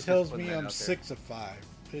 It I was just tells putting me that I'm out there. 6 of 5.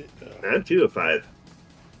 And 2 of 5.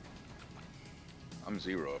 I'm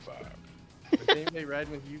 0 of 5. Is anybody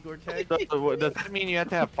riding with you, Gore-Tag? Does that mean you have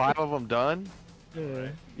to have 5 of them done?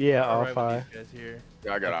 Yeah, I'll all ride with 5. these guys here.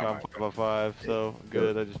 Yeah, I got Okay, all I'm right. 5 of 5, so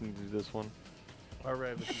good. I just need to do this one. I'll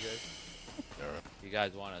ride with you guys. You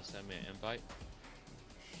guys want to send me an invite?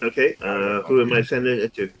 Okay. Who am I sending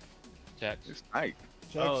it to? Text. It's tight.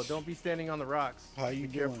 Oh, don't be standing on the rocks. How you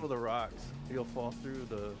be careful doing? of the rocks. You'll fall through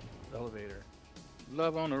the elevator.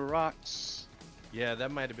 Love on the rocks. Yeah,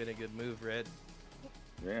 that might have been a good move, Red.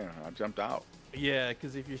 Yeah, I jumped out. Yeah,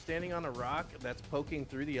 because if you're standing on a rock that's poking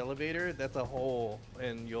through the elevator, that's a hole,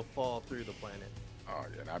 and you'll fall through the planet. Oh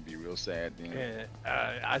yeah, that'd be real sad then.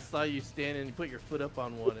 Yeah, I saw you standing and put your foot up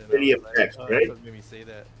on one, and Video I was text, like, right? that's what made me say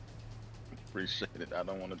that. Appreciate it. I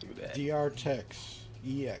don't want to do that. DR text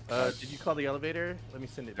EX. Did you call the elevator? Let me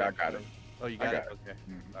send it Yeah, I back. got to it. you. Oh, you I got got it? it. Okay.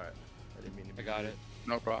 Mhm. All right. I didn't mean to be I got rude. it.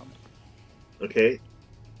 No problem. Okay.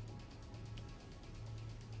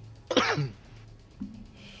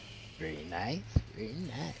 Very nice. Very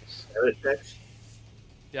nice. Have it text.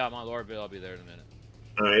 Yeah, I'm on Orbit. I'll be there in a minute.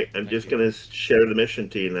 All right. I'm Thank just you. gonna share the mission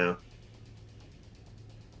to you now.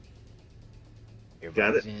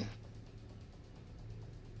 Got it. Everybody's in.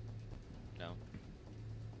 No.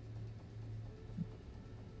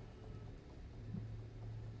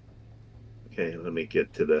 Okay. Let me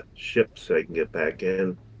get to the ship so I can get back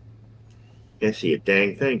in. Can't see a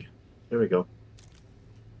dang thing. There we go.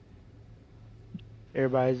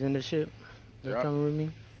 Everybody's in the ship. They're Yep. coming with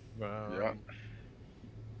me. Yeah.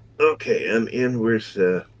 Okay. I'm in. Where's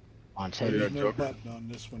the? On Yeah, There's Teddy. no Joker. button on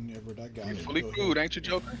this one, Everett. I got You it. fully Go ahead. crewed, ain't you,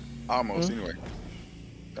 Joker? Almost, anyway.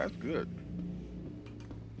 That's good.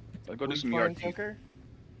 Let's go do We some flying, ERT. Joker?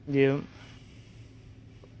 Yeah.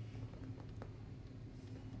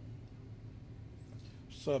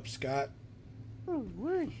 What's up, Scott?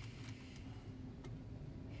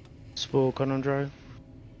 Spool Conundrum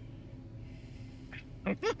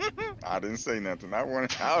Drive. I didn't say nothing. I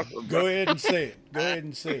wanted out. Go ahead and say it. Go ahead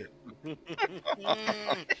and say it. Good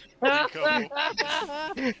couple.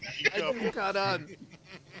 I just caught on.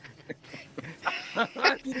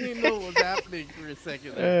 I didn't even know what was happening for a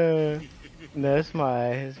second there. That's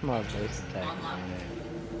my voice attack.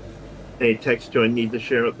 Hey, text. Do I need to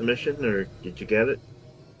share out the mission, or did you get it?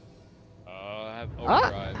 I have Ah!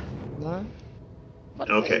 Overdrive. No? What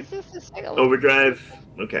Okay. is this? It's like a- Overdrive.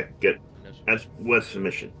 Okay. Good. Initial. That's what's the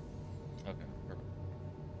mission. Okay, perfect.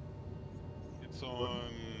 It's on.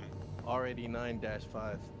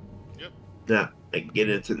 R89-5. Now I can get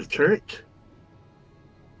into the turret.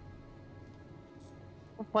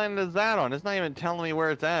 What planet is that on? It's not even telling me where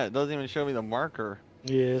it's at. It doesn't even show me the marker.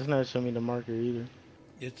 Yeah, it's not showing me the marker either.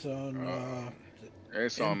 It's on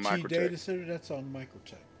It's on MT Data Microtech. Center. That's on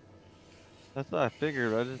Microtech. That's what I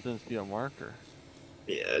figured. I just didn't see a marker.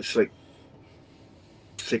 Yeah, it's like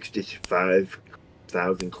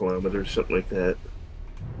 65,000 kilometers, something like that.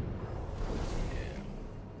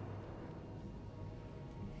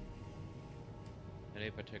 Any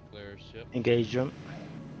particular ship? Engage jump.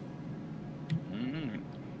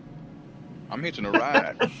 I'm hitching a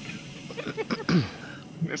ride.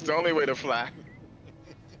 It's the only way to fly.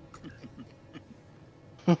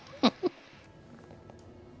 Let's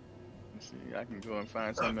see, I can go and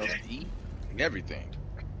find something else to eat and everything.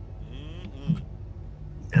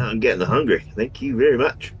 Now I'm getting hungry. Thank you very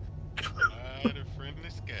much. Light of friendly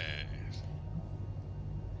skies.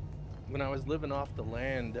 When I was living off the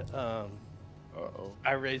land, Uh-oh.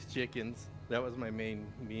 I raised chickens. That was my main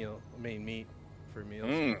meat for meals.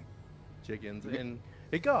 Mm. Chickens, and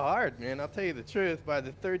it got hard, man. I'll tell you the truth. By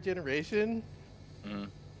the third generation,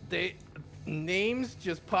 names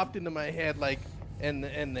just popped into my head, like, and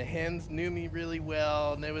the hens knew me really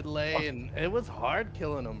well, and they would lay, and it was hard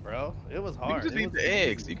killing them, bro. It was You hard. can just It eat was the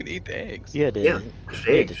eggs. You can eat the eggs. Yeah, Yeah,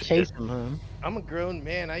 you had to chase them, huh? I'm a grown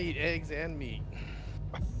man. I eat eggs and meat.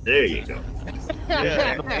 There you go.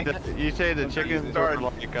 You say the chickens are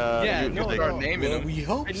like Yeah, you- no, they- Start naming Well, them. we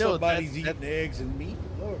hope I know, somebody's that's- eating eggs and meat.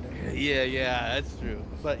 Lord. Yeah, that's true.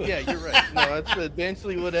 But yeah, you're right. No, that's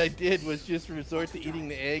eventually what I did was just resort to eating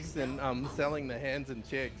the eggs and selling the hens and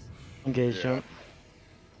chicks. Engage Yeah. jump.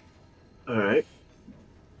 All right.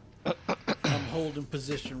 I'm holding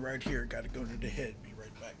position right here. Got to go to the head. Be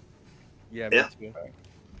right back. Yeah, Yeah. me too.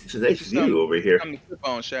 It's a nice view over here. I'm the flip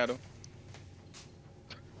on Shadow.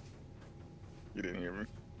 You didn't hear me.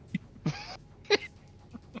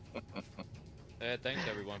 Thanks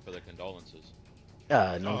everyone for the condolences. No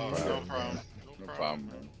Oh, problem. no man. problem. No problem,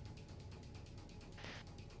 man.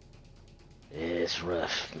 It's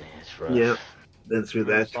rough, man. It's rough. Yeah. Been through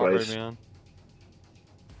that Sorry, twice. man.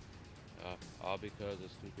 All because a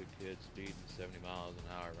stupid kid speeding 70 miles an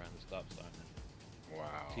hour around the stop sign Wow.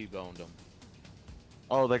 and T-boned him.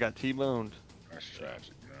 Oh, they got T-boned. That's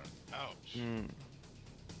tragic, man. Ouch. Hmm.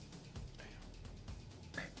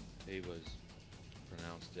 He was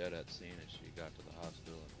pronounced dead at scene as she got to the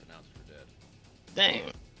hospital and pronounced her dead.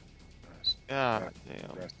 Damn. That's, God That's-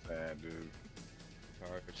 damn. that's sad, dude.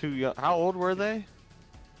 cars. Too young. How old were they?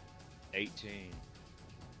 18.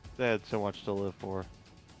 They had so much to live for.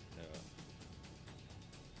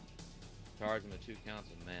 Charged him with 2 counts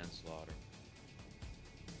of manslaughter.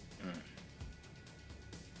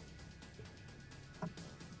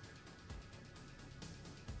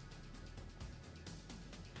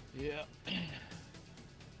 Yeah.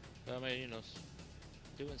 I mean, you know,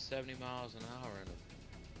 doing 70 miles an hour in a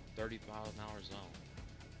 30 mile an hour zone.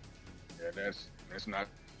 Yeah, that's not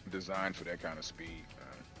designed for that kind of speed.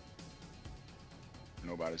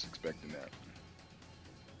 Nobody's expecting that.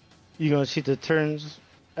 You gonna see the turns,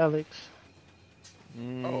 Alex?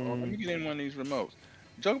 Oh, let me get in one of these remotes.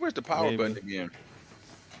 Joe, where's the power button again?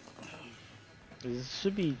 It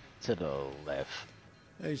should be to the left.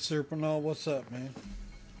 Hey, Serpinol, what's up, man?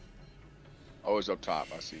 Oh, it's up top.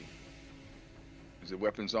 I see. Is it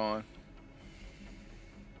weapons on?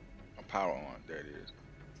 Or power on? There it is.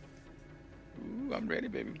 Ooh, I'm ready,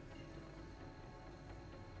 baby.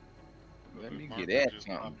 Let me get at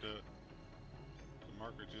something. The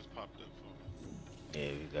marker just popped up for me.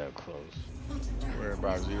 Yeah, we got close. Don't worry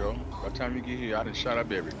about Zero. By the time you get here, I done shot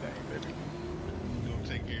up everything, baby. We're gonna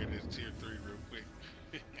take care of this tier 3 real quick.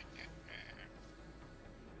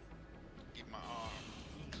 Get my arm.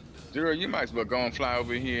 Zero, you might as well go and fly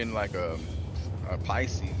over here in like a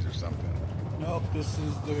Pisces or something. Nope, this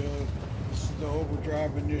is the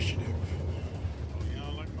Overdrive initiative. Oh, you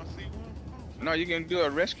don't like my C1? No, you can do a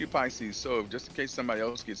rescue Pisces, so just in case somebody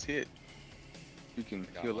else gets hit, you can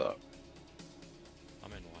heal up.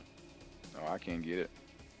 I'm in one. Oh, I can't get it.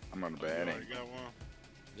 I'm on a bad You angle. got one?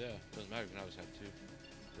 Yeah, doesn't matter. You can always have 2,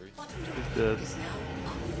 3. Bottom Good. door is now up.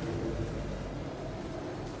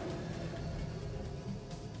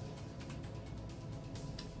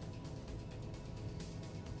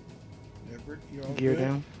 Everett, you all Gear good?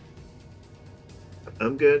 down.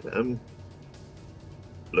 I'm good. I'm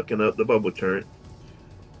looking up the bubble chart.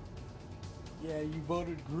 Yeah, you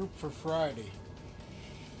voted group for Friday.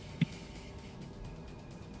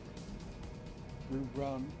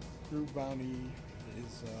 Group bounty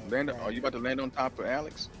is. Land, Friday. are you about to land on top of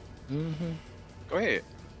Alex? Mm-hmm. Go ahead.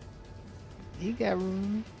 You got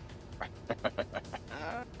room. I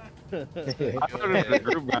thought it was the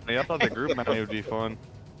group bounty. I thought the group bounty would be fun.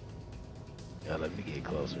 Yeah, let me get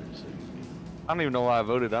closer. So. I don't even know why I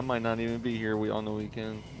voted. I might not even be here on the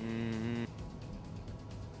weekend. You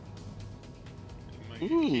might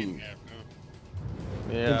get Ooh. kidnapped, huh?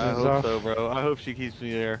 Yeah, I Engines hope off. so, bro. I hope she keeps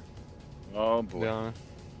me there. Oh boy.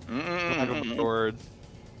 Yeah. Words.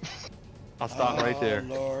 I'll stop right there.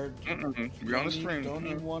 Lord. We're on the stream. Don't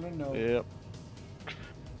even want to know. Yep.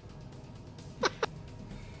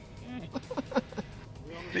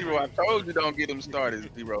 Zero, I told you don't get him started,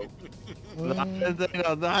 Zero. I didn't say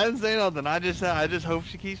nothing. I didn't say nothing. I just hope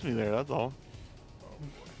she keeps me there. That's all.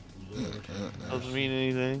 Doesn't mean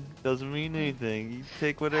anything. Doesn't mean anything. You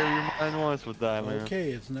take whatever your mind wants with that, man.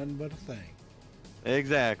 Okay, it's nothing but a thing.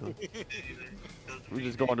 Exactly. We're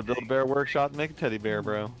just going to build a bear workshop and make a teddy bear,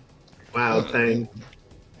 bro. Wow, thing.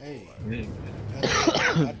 Hey,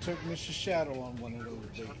 I took Mrs. Shadow on one of those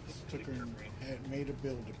days. Took her and made a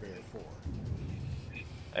Build-A-Bear for her.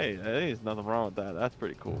 Hey, there's nothing wrong with that. That's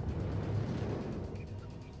pretty cool.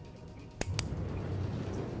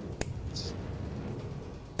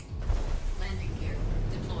 Landing gear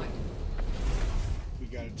deployed. We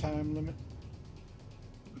got a time limit.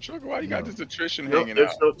 Sugar, why you got this attrition No, hanging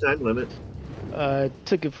there's out? no time limit.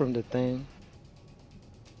 Took it from the thing.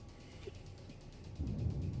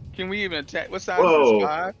 Can we even attack? What size Whoa. is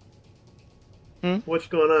 5? What's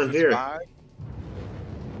going on Is this here? 5?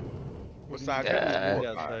 What size is Yeah,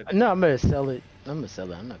 it? 5? No, I'm gonna sell it. I'm gonna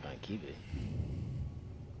sell it. I'm not gonna keep it.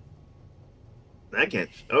 I can't.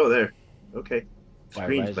 Oh, there. Okay. Why,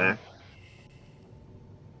 Screen's Ryzen? back.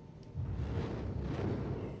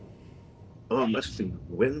 Oh, it must be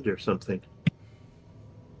wind or something.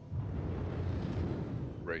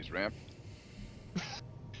 Raise ramp.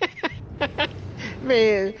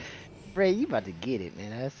 Man, Ray, you about to get it,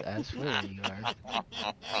 man. I swear you are.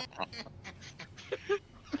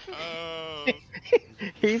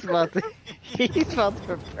 He's about to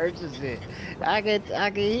purchase it. I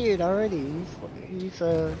can hear it already.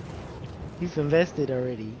 He's invested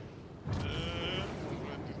already.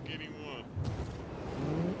 Just getting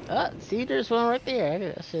one. See, there's one right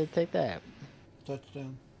there. I should take that.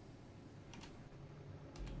 Touchdown.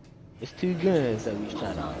 It's 2 guns that we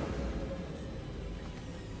shot off.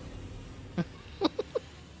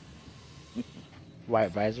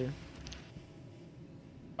 White visor.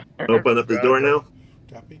 Open up the door now.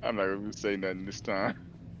 Copy. I'm not gonna say nothing this time.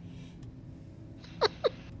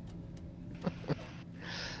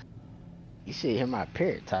 You should hear my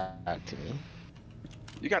parrot talk to me.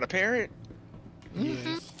 You got a parrot?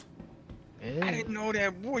 Yes. Yeah. I didn't know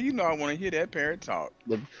that. Boy, you know I want to hear that parrot talk.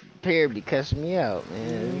 The parrot be cussing me out,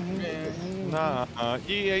 man. Man. Nah,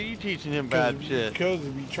 yeah, you teaching him bad shit. Because we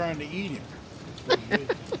be trying to eat him. That's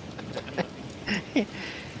what it is.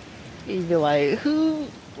 He'd be like, who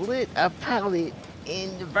lit a pilot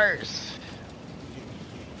in the verse?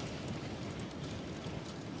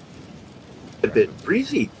 A bit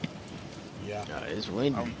breezy. Yeah. No, it's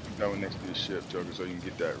windy. I'm going next to the ship, Joker, so you can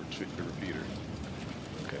get that the repeater.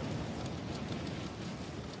 Okay.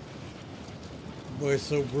 Boy's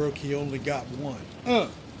so broke he only got one.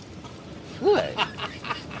 What?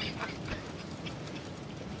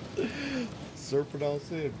 Serpent all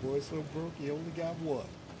said, boy's so broke he only got one.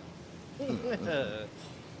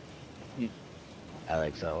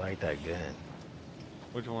 Alex, I like that gun.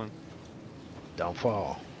 Which one? Don't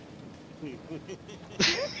fall.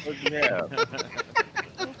 What you have?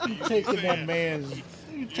 You taking that man's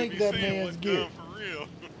take that man's gift. For real.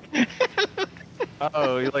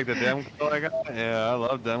 Oh, you like the Demco I got? Yeah, I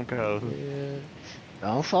love Demco. Yeah.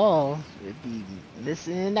 Don't fall. It be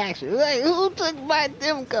missing in action. Like, who took my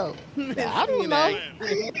Demco? I don't know.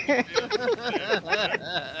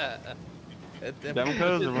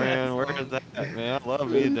 Demco's, man, where is that, man? I love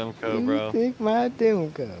me a Demco, bro. Who took my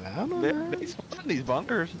Demco? I don't know. They spawn these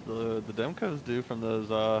bunkers, the Demcos do from those,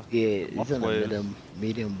 Yeah, it's in the waves.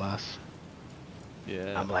 medium boss.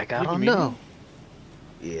 Yeah. I'm like, I Look at don't me. know.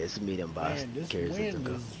 Yeah, it's a medium boss. Man, this Carries the wind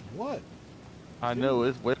Demco. is what? I know,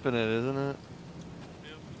 it's whipping it, isn't it?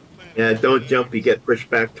 Yeah, don't jump. You get pushed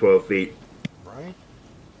back 12 feet. Right?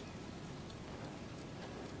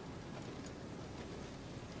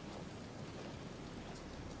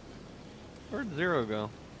 Where'd Zero go?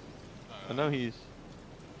 I know he's...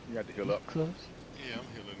 You got to heal up. Close. Yeah, I'm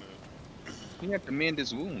healing up. You have to mend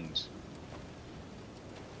his wounds.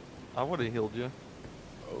 I would've healed you.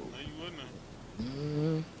 Oh. No, you wouldn't have.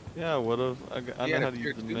 Mm, Yeah, I would've. I He know had how a to tier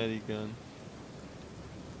use the 2. medi gun.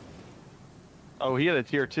 Oh, he had a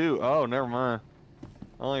tier 2. Oh, never mind.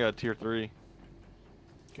 I only got tier 3.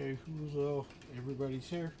 Okay, who's everybody's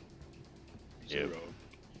here? Zero.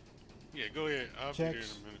 Yeah, go ahead. I'll be here in a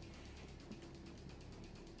Text. minute.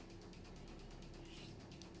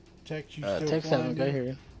 Text, you still text flying haven't got in?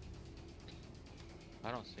 here.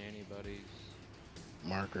 I don't see anybody's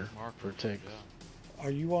Marker marker. for text. Yeah.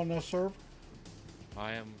 Are you on that server?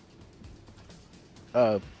 I am.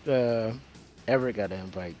 Everett got to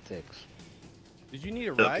invite text. Did you need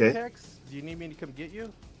a ride, Okay. Tex? Do you need me to come get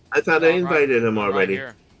you? I thought No, I I'm right- invited him I'm right already.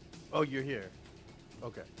 here. Oh, you're here.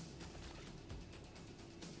 Okay.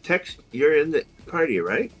 Text, you're in the party,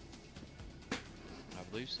 right? I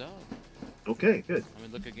believe so. Okay, good. Let me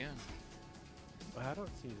look again. I don't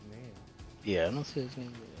see his name. Yeah, I don't see his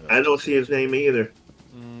name. I don't see his name either.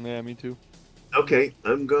 Yeah, me too. Okay,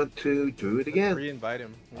 I'm going to do it again. Re-invite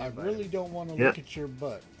him. I Re-invite really him. don't want to Yeah. look at your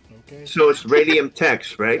butt, okay? So it's Radium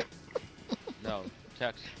Text, right? No,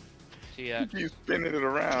 text. You TX. keep spinning it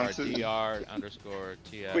around. too. DR underscore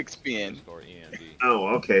TX. Quick spin. Underscore END. Oh,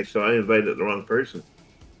 okay, so I invited the wrong person.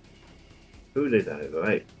 Who did I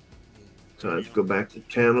invite? So let's go back to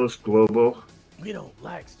channels, global. We don't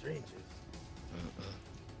like strangers.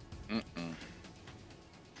 Mm-mm.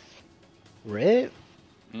 Red?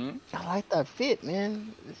 Hmm? I like that fit,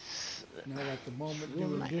 man. It's, Not at the moment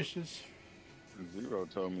doing Nice. dishes. Zero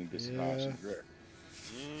told me this Yeah. option great.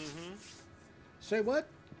 Mm-hmm. Say what?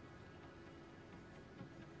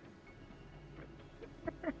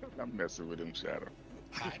 I'm messing with him, Shadow.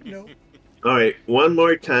 I know. All right, one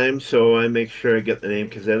more time so I make sure I get the name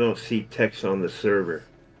because I don't see text on the server.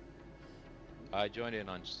 I joined in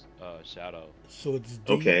on Shadow. So it's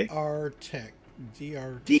Okay. DR Tech.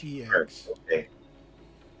 DRTX. Okay.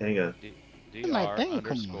 Hang on. My DR thing come on.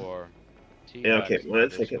 underscore TX. Yeah, okay, one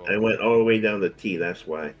second. I underscore- went all the way down to T, that's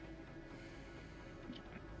why.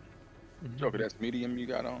 Joker, that's medium you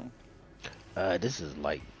got on? this is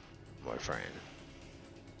light, my friend.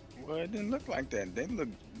 Well, it didn't look like that. They look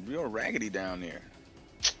real raggedy down there.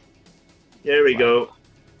 There we go.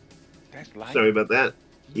 That's light. Sorry about that.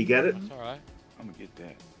 You got it? That's alright. I'm gonna get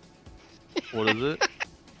that. What is it?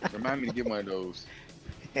 Remind me to get one of those.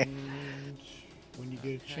 And when you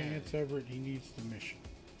get a chance, Everett, he needs the mission.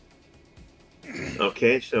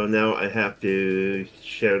 Okay, so now I have to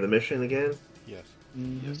share the mission again. Yes.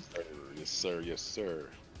 Mm-hmm. Yes, sir. Yes, sir. Yes, sir.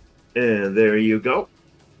 And there you go.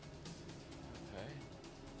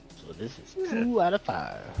 Okay. So this is 2 out of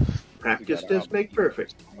 5. Practice does make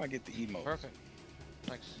perfect. How do I get the emotes? Perfect.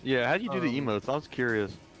 Thanks. Yeah, how'd you do the Um, emotes? I was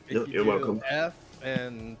curious. If No, you you're do welcome. F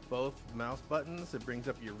and both mouse buttons, it brings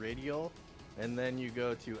up your radial, and then you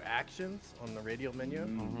go to actions on the radio menu,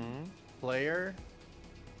 Mm-hmm. player,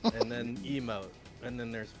 and then emote. And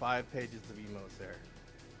then there's 5 pages of emotes there.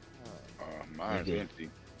 Mine's Okay. empty.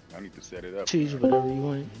 I need to set it up. Choose whatever you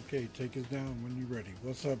want. Okay, take us down when you're ready.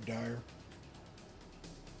 What's up, Dyer?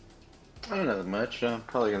 Oh, nothing much. I'm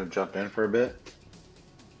probably gonna jump in for a bit.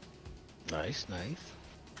 Nice, nice.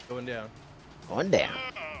 Going down. Going down.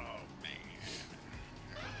 Oh, man.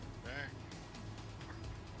 Back.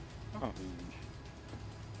 Oh.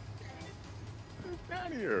 Get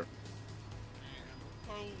down here.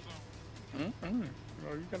 Clothes on.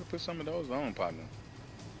 Oh, you gotta put some of those on, partner.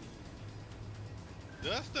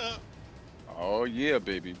 Dust up. Oh yeah,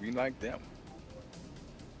 baby, we like that one.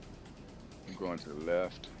 I'm going to the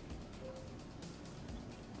left.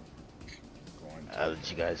 Going to I'll let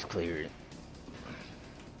you guys clear it.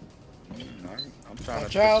 I'm trying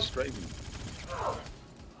Watch to out. straighten.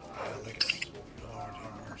 Alex, Lord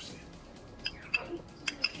have mercy.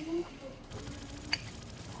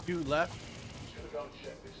 2 left.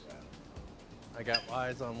 I got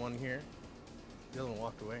eyes on one here. The other one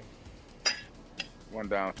walked away. One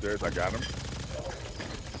downstairs, I got him.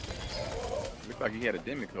 Looked like he had a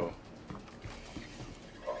demico.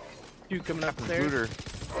 2 coming up the stairs. Computer.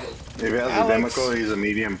 If he has a Alex. demico, he's a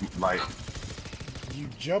medium light. You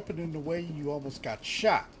jumping in the way, you almost got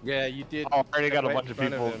shot. Yeah, you did. Oh, I already got a right bunch in of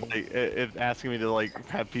front people him. like, asking me to like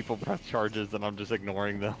have people press charges, and I'm just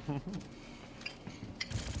ignoring them.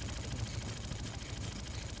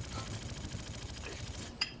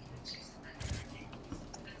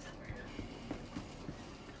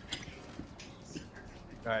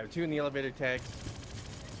 Alright, 2 in the elevator tags.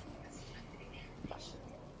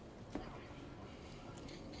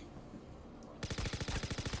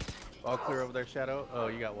 All clear over there, Shadow. Oh,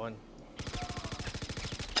 you got 1.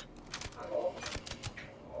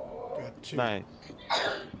 Got 2. Nice.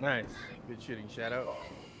 Nice. Good shooting, Shadow.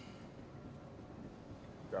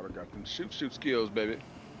 Got them shoot skills, baby.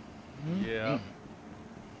 Yeah.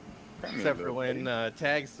 Come here, Except for little when buddy.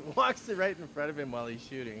 Tags walks right in front of him while he's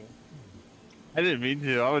shooting. I didn't mean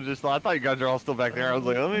to. I thought you guys are all still back there. I was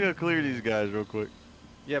like, let me go clear these guys real quick.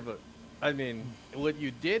 Yeah, but I mean, what you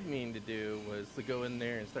did mean to do was to go in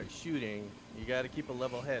there and start shooting. You got to keep a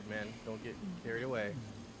level head, man. Don't get carried away.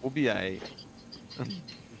 We'll be alright.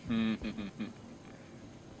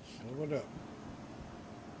 What up?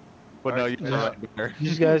 But no, Alright, you're right there. Did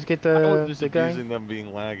you guys get I was the just guy? accusing them being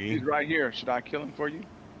He's laggy. right here. Should I kill him for you?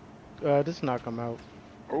 Just knock him out.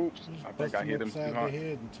 Oops, Just I think bust I him hit him upside too the hard.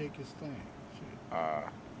 head and take his thing. Shit. I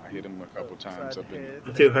hit him a couple times Upside up the in.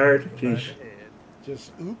 head, Too hard? upside Jeez. the head,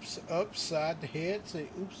 Just oops upside the head. Say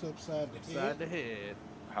oops upside the upside head. the head.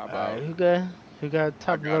 How about? Alright, who got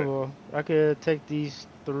top got it. level? I could take these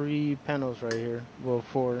 3 panels right here. Well,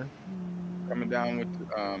 4. Coming down with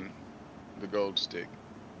the gold stick.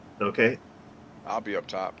 Okay. I'll be up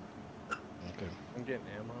top. Okay. I'm getting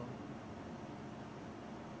ammo.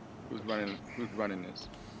 Who's running this?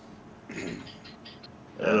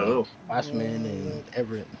 I don't know. Bossman and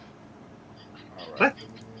Everett. All right. What?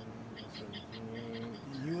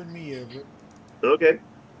 You and me, Everett. Okay.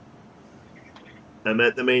 I'm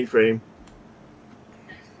at the mainframe.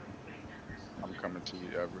 I'm coming to you,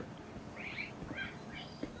 Everett.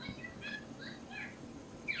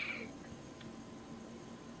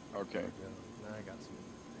 Okay. Now I got some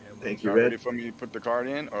ammo. Thank you, Y'all ready Red. for me to put the card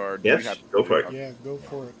in, or do Yes, we have to go for it. Yeah, go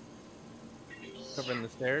for it. Covering the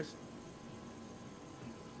stairs.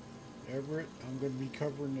 Everett, I'm going to be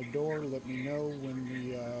covering the door. Let me know when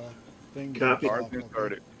the thing Copy. goes Card's off, been okay?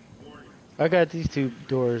 started. I got these 2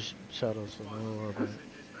 doors shuttled, so don't worry about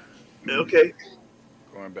it. Okay.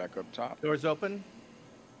 Going back up top. Doors open.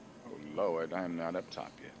 Oh Lord, I am not up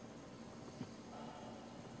top yet.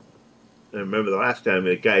 I remember the last time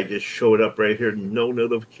a guy just showed up right here, no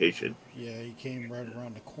notification. Yeah, he came right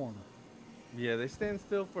around the corner. Yeah, they stand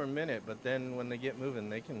still for a minute, but then when they get moving,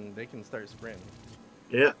 they can start sprinting.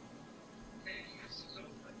 Yeah.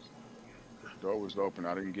 Door was open.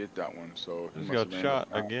 I didn't get that one, so he Just must got have shot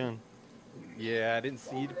ran up top. again. Yeah, I didn't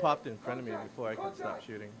see. He popped in front of me before I could stop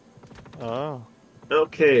shooting. Oh,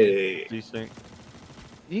 Okay. decent.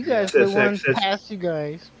 You guys Says the one access- past you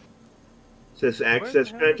guys. Says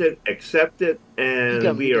access granted, accept it, You and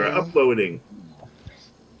got we me are down. uploading.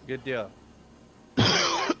 Good deal.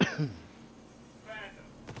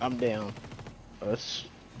 I'm down. I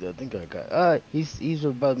think I got. He's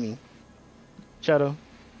above me. Shadow.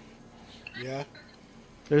 Yeah?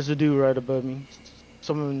 There's a dude right above me.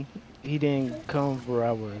 Someone he didn't come where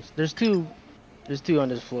I was. There's two on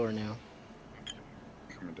this floor now.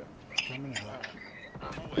 Coming down. Coming out. Oh,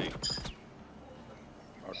 wait.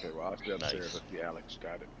 Okay, well, I'll stay upstairs. Nice. Let's see, Alex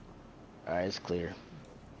got it. Alright, it's clear.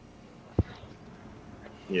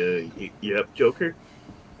 Yeah, you up, Joker?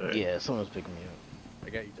 All right. Yeah, someone's picking me up. I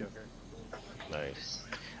got you, Joker. Nice.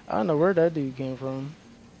 I don't know where that dude came from.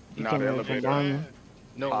 He Not came the in from elevator. behind me.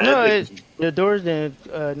 No, No, the doors didn't.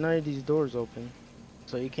 None of these doors open.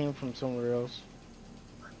 So he came from somewhere else.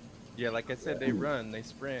 yeah, like I said, they run, they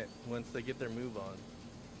sprint once they get their move on.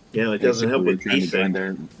 Yeah, it doesn't help with trying to join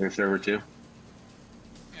desync. their server too.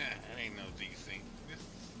 Yeah, it ain't no desync. This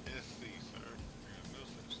is SC, sir. No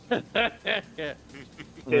such thing.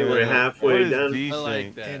 Okay, we're What halfway is done. I desync?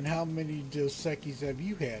 like that. And how many Dos Equis have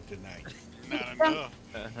you had tonight? Not enough.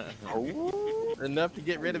 Enough to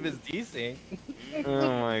get rid of his desync.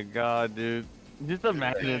 Oh my god, dude. Just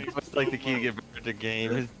imagine it. It's like the key to get better at the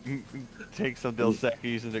game is take some Dos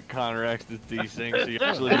Equis and it counteracts this desync so you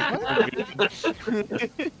actually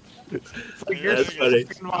it's like you're That's funny.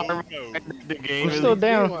 the game I'm is still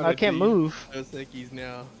down. I can't move. Dos Equis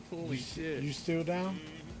now. Holy shit. You still down?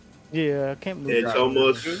 Yeah, I can't move. It's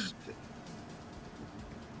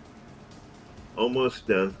almost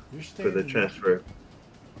done You're for the standing transfer.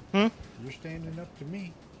 Up. You're standing up to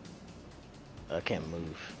me. I can't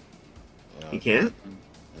move. No, You can't?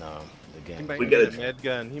 No, the He game. might We need gotta a med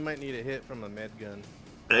gun. He might need a hit from a med gun.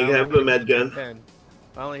 I only have hit a him med with gun. pen.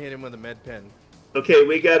 I only hit him with a med pen. Okay,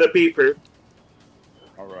 we got a beeper.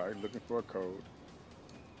 All right, looking for a code.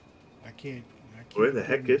 I can't. Where the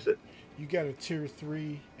heck is it? You got a tier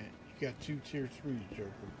 3, and you got 2 tier 3s, Joker.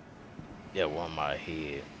 Yeah, one on my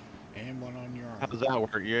head. And one on your arm. How does that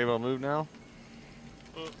work? You able to move now?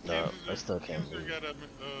 No, I still can't move.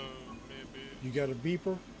 You got a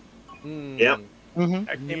beeper? Yep. Mm-hmm. I You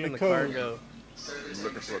came need in a the code. cargo.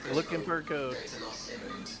 Looking for a code.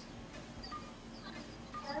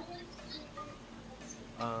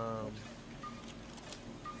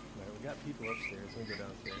 Right, we got people upstairs. We'll go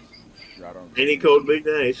downstairs. Any code would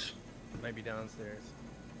be nice. Maybe downstairs.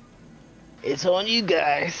 It's on you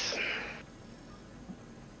guys.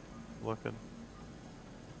 Looking.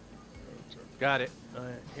 Got it.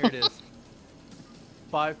 Alright, here it is.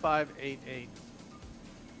 5588.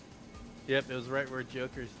 Yep, it was right where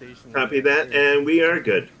Joker's station. Copy that, and we are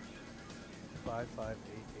good.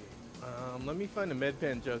 5588. Let me find a med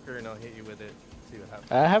pen, Joker, and I'll hit you with it. See what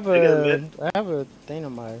happens. I have I got a I have a thing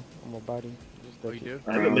on my body. Oh, you do?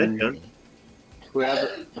 I have a med gun.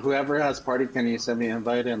 Whoever has party, can you send me an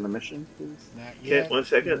invite in the mission, please? Not Okay, yet. 1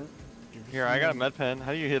 second. Here, I got a med pen.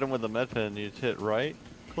 How do you hit him with a med pen? You just hit right?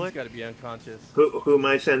 He's got to be unconscious. Who am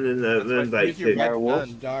I sending the That's why invite use your to? med Wolf.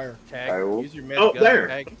 gun. Dire. Tag. Wolf. Use your med Oh, gun. there.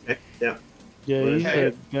 Tag. Okay, yeah. Yeah, Well, he's hey.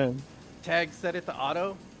 a gun. Tag set it to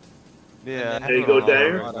auto. Yeah. And There you go,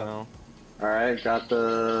 Dyer. All right, got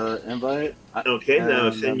the invite. Okay, now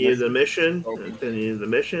And send the you the mission. mission. Send you the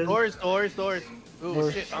mission. Doors.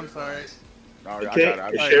 Ooh, shit, I'm sorry. Okay, I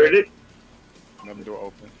you got it. shared it. Another door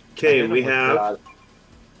open. Okay, we have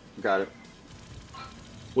Got it.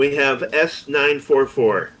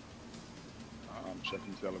 S944. I'm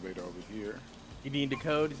checking this elevator over here. You need the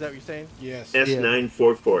code? Is that what you're saying? Yes.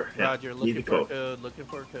 S944. Yeah, Roger. need Looking the for a code. code. Looking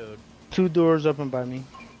for a code. 2 doors open by me.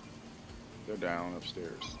 They're down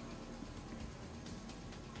upstairs.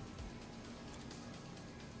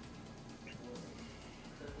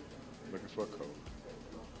 Looking for a code.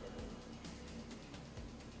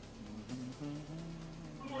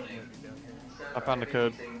 I found the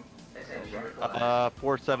code.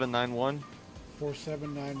 4791.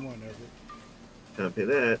 4791, Everett. Copy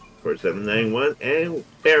that. 4791 and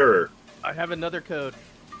error. I have another code.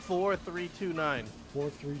 4329.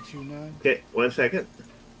 4329. Okay, 1 second.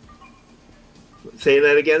 Say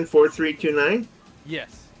that again. 4329.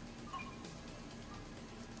 Yes.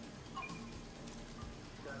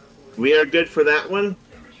 We are good for that one.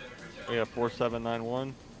 We got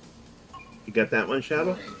 4791. You got that one,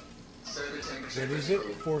 Shadow? What is it?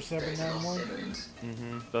 4791?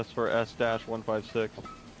 Mm-hmm. That's for S-156.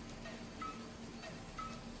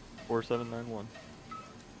 4791.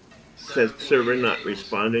 Says server not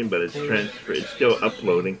responding, but it's transfer. It's still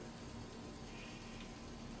uploading.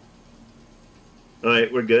 All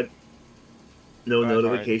right, we're good. No All right, all right.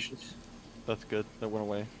 notifications. That's good. That went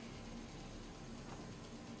away.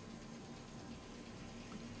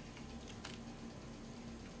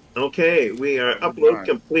 Okay, we are upload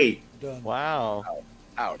complete. Done. Wow.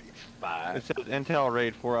 Audi 5. It says Intel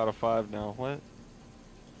Raid 4 out of 5 now. What?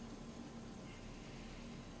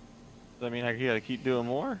 Does that mean I gotta keep doing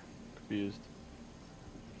more? Confused.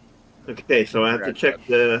 Okay, so I have to check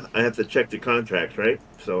the contract, right?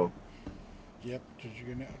 So Yep, because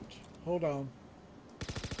you're gonna hold on.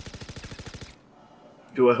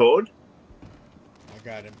 do I hold? I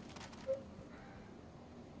got him.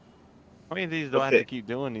 How many of these do I have Okay. to keep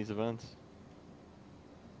doing these events?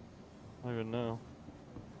 I don't even know.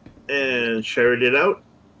 And shared it out.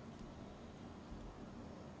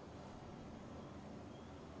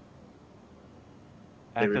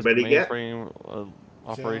 Active Everybody get? mainframe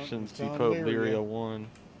operations it's on depot Lyria. Lyria 1.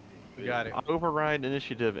 We got it. Override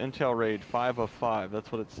initiative intel raid 5 of 5.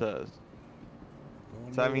 That's what it says.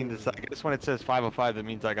 Going So I to mean, Lyria. I guess when it says 5 of 5, that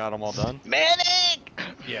means I got them all done. Medic!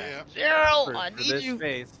 Yeah. Daryl, I For need this you.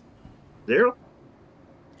 phase. Zero.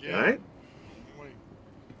 Yeah. All right. Wait.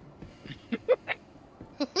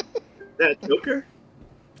 That Joker.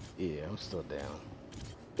 Yeah, I'm still down.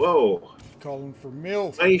 Whoa. Calling for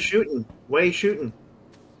MILF. Why are you shooting? Why are you shooting?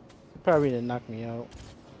 Probably didn't knock me out.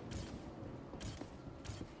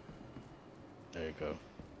 There you go.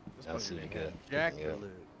 I'll see you good. Jack Yeah.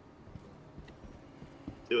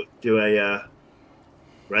 Do I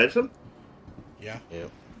ransom? Yeah.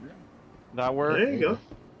 Yep. That work? There you go.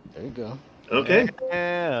 There you go. Okay.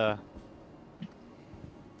 Yeah.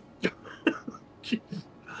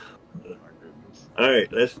 All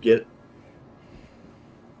right, let's get.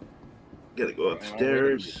 Gotta go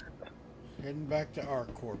upstairs. Heading back to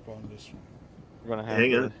ArcCorp on this one. We're gonna have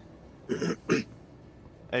Hang to. on.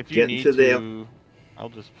 If you Get need into the- to, I'll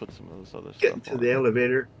just put some of this other Get stuff into on. the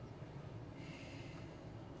elevator.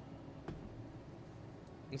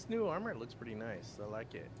 This new armor looks pretty nice. I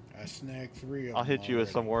like it. I snagged 3 of I'll them hit you with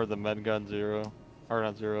already. some more of the med gun zero, or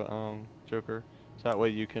not zero, Joker. So that way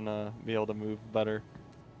you can be able to move better.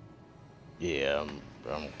 Yeah,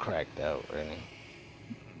 I'm cracked out right now.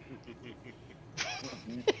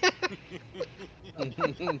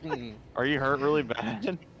 Are you hurt really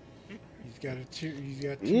bad? He's got a two. He's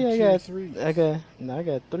got two Yeah, tier 3s. I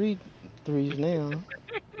got three threes now.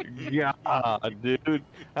 Yeah, dude.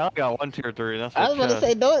 I only got 1 tier 3. That's I was my about to say,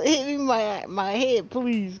 chest. don't hit me my head,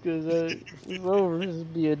 please, cause it's over. This will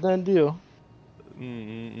be a done deal.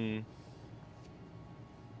 Mm-mm-mm.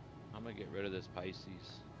 I'm gonna get rid of this Pisces.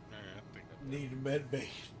 Need a med base.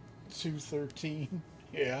 213.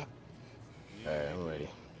 Yeah. All right, I'm ready.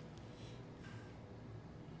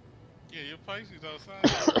 Yeah, your Pisces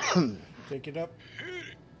outside. Take it up.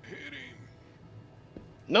 Hit him.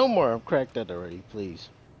 No more. I'm cracked out already, please.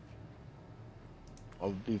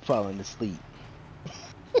 I'll be falling asleep.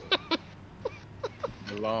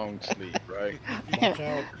 A long sleep, right? Watch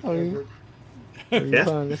out. Are you- Everett. Are you Yeah.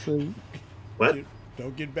 falling asleep? What?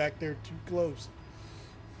 Don't get back there too close.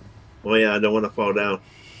 Oh yeah, I don't want to fall down.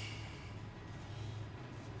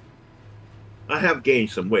 I have gained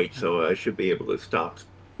some weight, so I should be able to stop.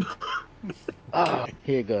 Oh,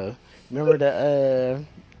 here you go. Remember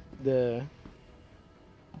the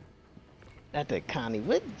not the Connie.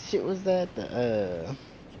 What shit was that? The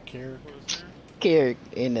Carrot. Carrick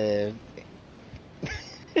in the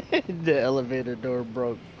the elevator door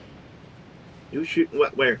broke. You shooting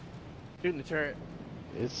what? Where? Shooting the turret.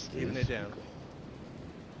 It's Keeping it down.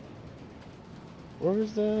 Where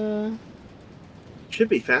was the? Should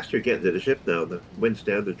be faster getting to the ship now. The wind's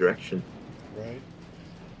the other direction. Right.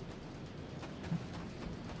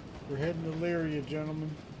 We're heading to Lyria, gentlemen.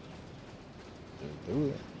 Do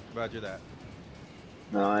it. Roger that.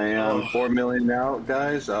 I am 4 million now,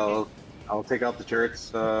 guys. I'll take out the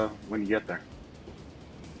turrets when you get there.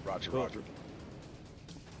 Roger, Roger.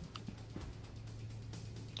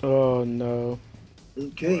 Oh no.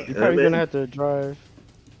 Okay. You're probably gonna have to drive,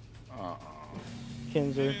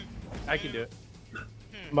 Kenzer. I can do it.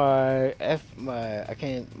 My F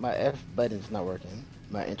button's not working.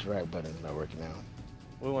 My interact button's not working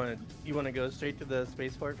now. You wanna go straight to the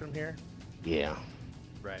spaceport from here? Yeah.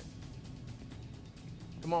 Right.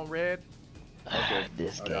 Come on, Red. Okay.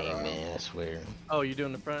 This game, man, I swear. Oh, you're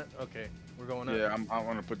doing the front? Okay. We're going up. Yeah, I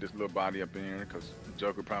want to put this little body up in here because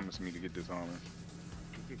Joker promised me to get this armor.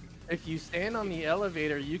 If you stand on the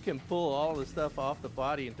elevator, you can pull all the stuff off the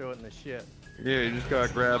body and throw it in the ship. Yeah, you just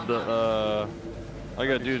gotta grab the, all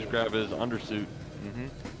you gotta do is grab his undersuit. Mm-hmm.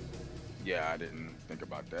 Yeah, I didn't think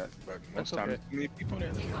about that, but most That's times okay. too many people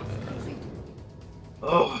there.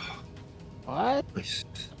 Oh. What? Nice.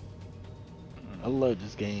 I love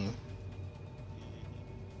this game.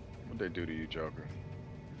 What they do to you, Joker?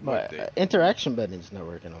 My What they, interaction button's not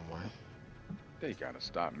working no more. they gotta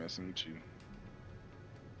stop messing with you.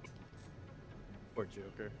 Poor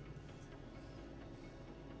Joker.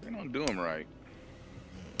 They don't do them right.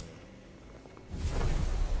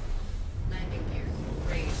 Landing gear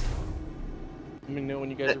raised. Let me know when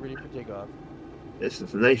you guys are ready for takeoff. This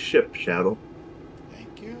is a nice ship, Shadow.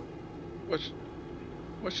 Thank you. What's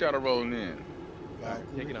Shadow rolling in?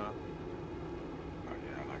 Taking off. Oh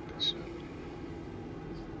yeah, I like that shit.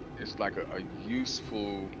 It's like a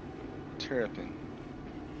useful terrapin.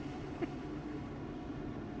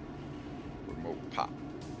 Pop.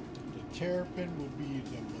 The Terrapin would be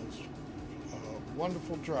the most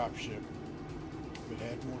wonderful dropship if it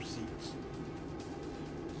had more seats.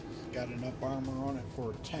 It's got enough armor on it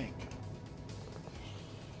for a tank.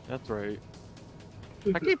 That's right.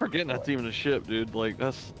 I keep forgetting that's even a ship, dude. Like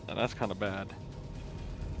that's kind of bad.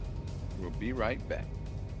 We'll be right back.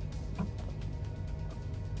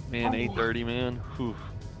 Man, 8:30, man. Whew.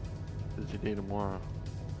 Busy day tomorrow.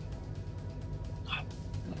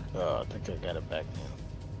 Oh, I think I got it back now.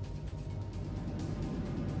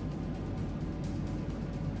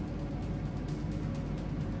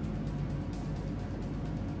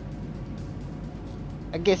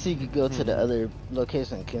 I guess you could go to the other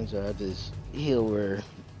location, Kenzo. I just heal where.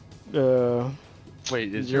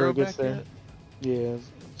 Wait, is Zero Zero gets back there. yet? Yeah,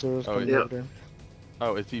 Zero's Oh, coming yeah. over there.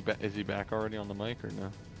 Oh, is he back already on the mic or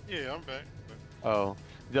no? Yeah, I'm back. Oh,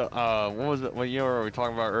 yeah. What was it? What you were we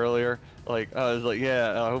talking about earlier? Like, I was like,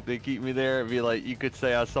 yeah. I hope they keep me there. It'd be like you could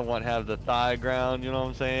say I somewhat have the thigh ground. You know what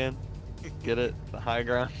I'm saying? Get it? The high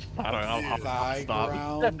ground. I don't know. Thigh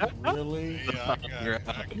ground, really? Yeah,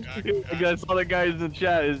 I guess all the guys in the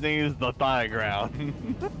chat. His name is the thigh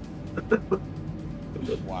ground.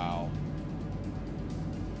 Wow.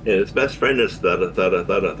 Yeah, his best friend is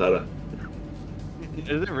Thada.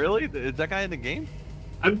 Is it really? Is that guy in the game?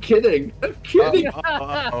 I'm kidding. I'm kidding.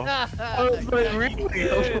 I was like,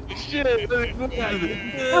 really? Oh, shit.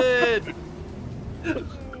 Good.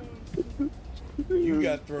 You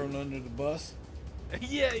got thrown under the bus.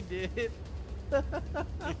 Yeah, he did. Is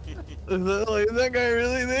that guy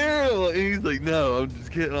really there? Like, he's like, no, I'm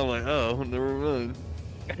just kidding. I'm like, oh, never mind.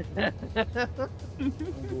 I'm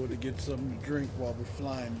going to get something to drink while we're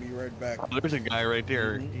flying. Be right back. Oh, there's a guy right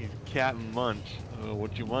there. He's Captain Munch.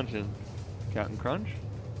 What you munching? Captain Crunch?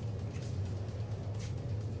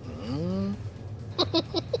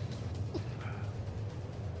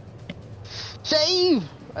 Shave!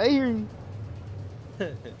 I hear you.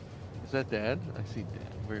 Is that Dad? I see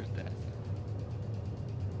Dad. Where's Dad?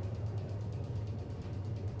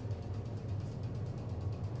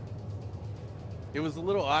 It was a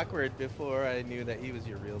little awkward before I knew that he was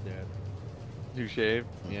your real dad. You shaved?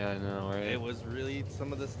 Yeah, I know, right? It was really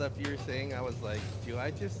some of the stuff you were saying. I was like, do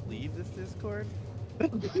I just leave this Discord?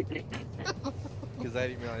 Because I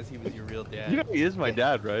didn't realize he was your real dad. You know he is my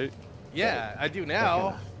dad, right? Yeah, I do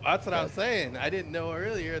now. That's what I'm saying. I didn't know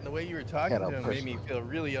earlier, and the way you were talking to him made me feel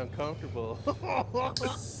really uncomfortable.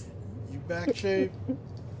 You back, Shave?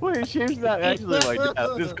 Wait, Shave's not actually my dad.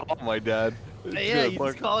 I just call him my dad. Yeah, you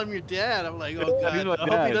just call him your dad. I'm like, oh god, He's my I hope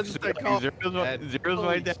dad. he doesn't start calling Zero's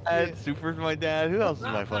my dad. Super's my dad. Who else is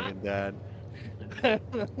my fucking dad? I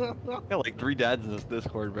got like 3 dads in this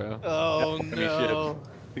Discord, bro. Oh Got me no. shipped.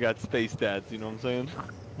 We got space dads, you know what I'm saying?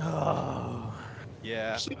 Oh.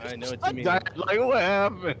 Yeah, I know what you mean. Like, what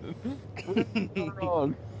happened? What's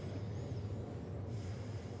wrong?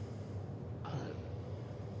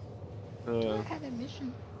 I had a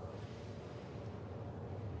mission.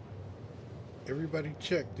 Everybody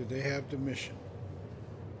check. Do they have the mission?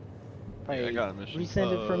 Yeah, I got a mission.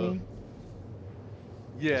 Resend it for me.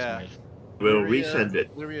 Yeah. We'll Lyria- resend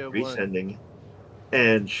it. Lyria won. Resending.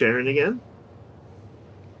 And Sharon again?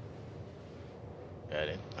 Got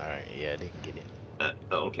it. Alright, yeah, I didn't get it.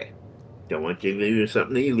 Okay. Don't want you to do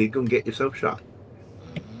something illegal and get yourself shot.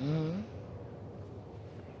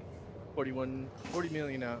 40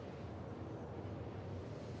 million out.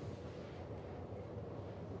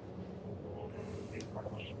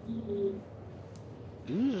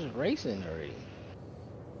 Dude's racing already.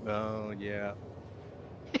 Oh yeah.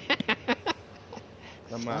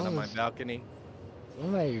 I'm out on my balcony.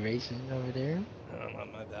 Somebody racing over there. I'm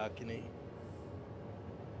on my balcony.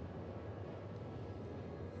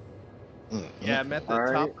 Yeah, I'm at the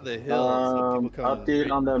top of the hill. So people come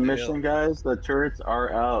update on the right mission, hill. guys. The turrets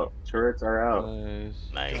are out. Turrets are out.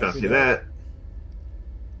 Nice. Copy that.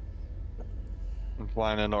 I'm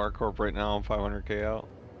flying into our corp right now. I'm 500k out.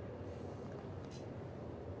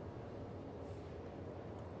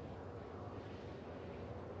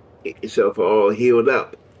 Get yourself all healed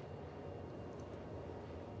up.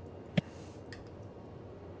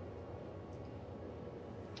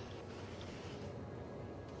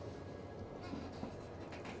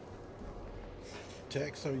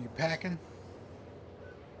 Tex, are you packing?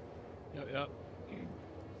 Yep.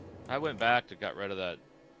 I went back to got rid of that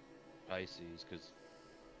Pisces because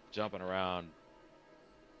jumping around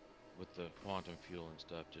with the quantum fuel and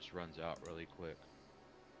stuff just runs out really quick.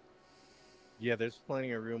 Yeah, there's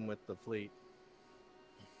plenty of room with the fleet.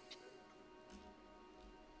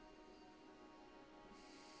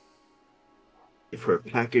 For a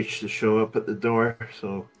package to show up at the door,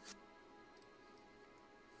 so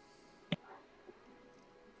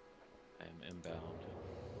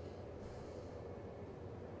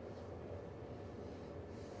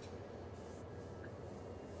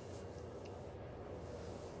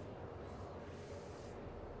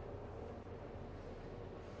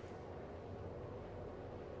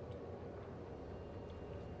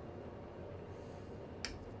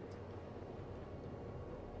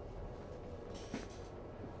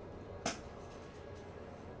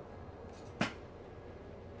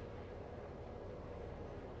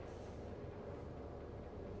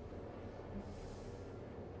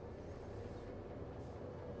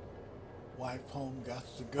wife home, got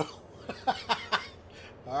to go.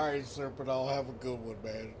 All right, Serpent, I'll have a good one,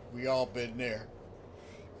 man. We all been there.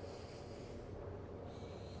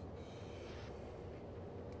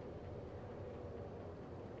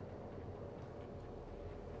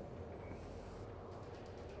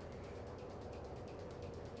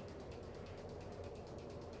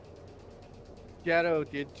 Shadow,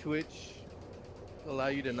 did Twitch allow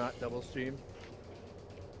you to not double stream?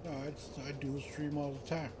 No, I do a stream all the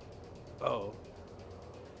time. Oh.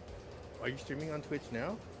 Are you streaming on Twitch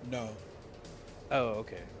now? No, Oh,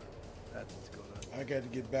 okay. That's what's going on. I got to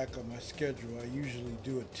get back on my schedule. I usually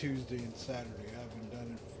do it Tuesday and Saturday. I haven't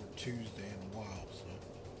done it for Tuesday in a while, so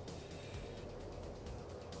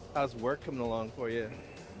How's work coming along for you?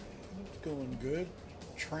 it's going good.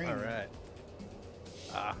 Training. All right.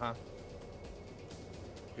 Uh-huh.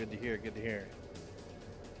 Good to hear, good to hear.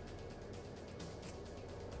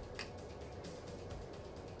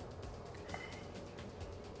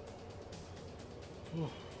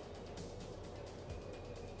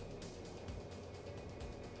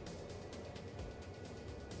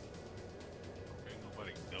 Ain't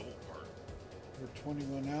nobody double park. We're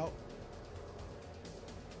 21 out.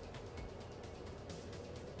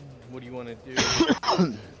 What do you want to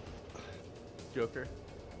do? Joker?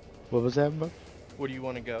 What was that, bro? Where do you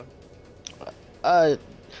want to go?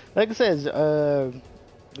 Like I said,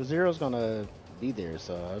 Zero's gonna be there,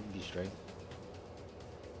 so I'll be straight.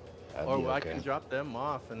 I'll Or be I okay. can drop them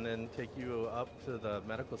off and then take you up to the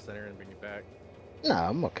medical center and bring you back. Nah,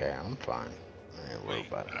 I'm okay. I'm fine. I ain't worried Wait,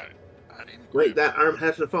 about it. I didn't. Wait, grab that arm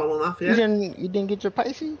hasn't fallen off You yet? didn't get your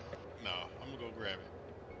Pisces? it. No, I'm gonna go grab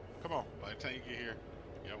it. Come on. By the time you get here,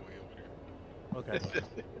 yeah, way over there. Okay.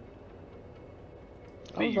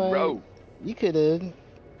 I was Zero. like, you could have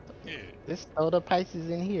Yeah, just throw the Pisces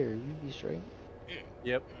in here. You'd be straight. yeah.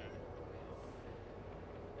 Yep.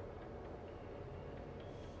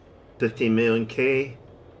 15 million K.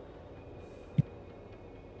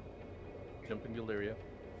 Jumping Deliria.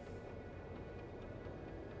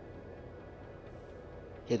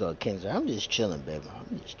 Here go Kenzer. I'm just chilling, baby.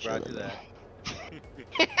 I'm just chilling. Roger that.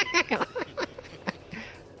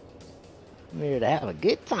 I'm here to have a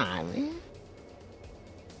good time, man.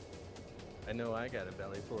 I know I got a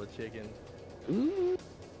belly full of chicken. Ooh.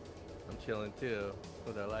 I'm chilling too,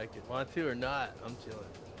 whether I like it. Want to or not, I'm chilling.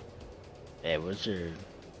 Hey, what's your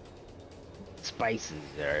spices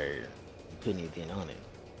or you put anything on it?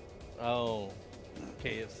 Oh,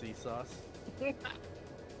 KFC sauce.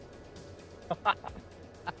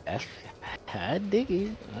 That's, I dig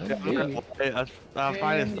it. I dig it. I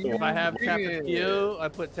find it. If I have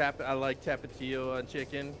tapatio, I like tapatio on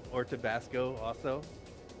chicken or Tabasco also.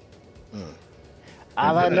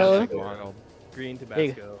 All I know, Green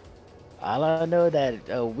Tabasco. all I know that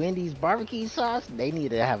Wendy's barbecue sauce, they need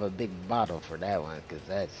to have a big bottle for that one, cause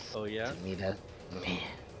that's Oh yeah. to me that's man.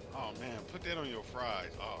 Oh man, put that on your fries.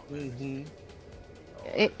 Oh man.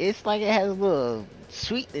 It's like it has a little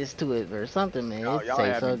sweetness to it or something, man. Y'all, It y'all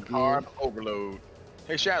tastes so having good. carb overload.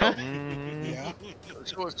 Hey Shadow, Yeah,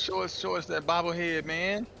 show us that bobblehead,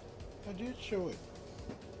 man. I did show it.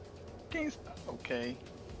 Can't- Okay.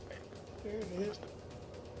 There it is.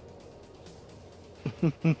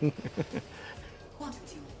 Quantum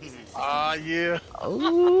fuel is at Ah, yeah.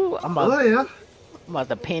 Oh, I'm about, Oh, yeah. I'm about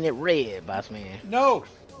to paint it red, boss man. No.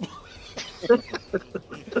 I'm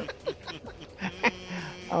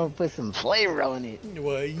gonna put some flavor on it.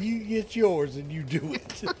 Well, you get yours and you do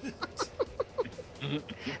it.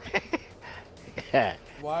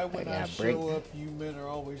 Why when I gotta break- show up, you men are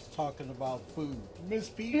always talking about food? Miss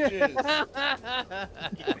Peaches.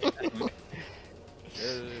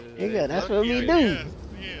 There you go, that's what we I do. guess.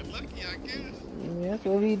 Yeah, lucky I guess. That's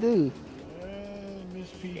what we do. Miss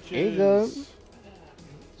Peaches. There you go.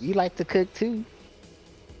 You like to cook too.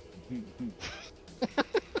 Man,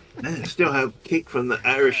 I still have cake from the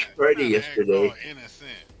Irish That party act yesterday. called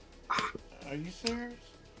innocent. Are you serious?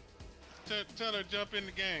 Tell her jump in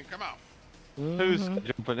the game. Come out. Who's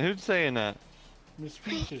jumping? Who's saying that? Miss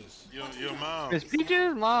Peaches. Your mom. Miss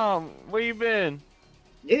Peaches, Mom, where you been?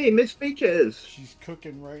 Yay, Miss Peaches. She's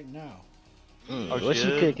cooking right now. What's she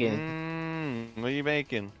is? cooking? What are you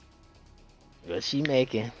making? What's she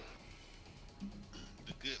making?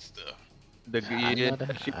 The good stuff. I know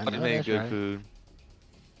that- She I probably know make that's good right. food.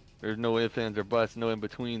 There's no ifs, ands, or buts, no in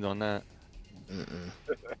betweens on that.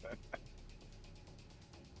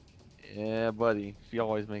 Yeah, buddy. She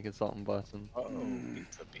always making something busting. Oh,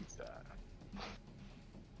 pizza.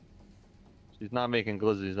 She's not making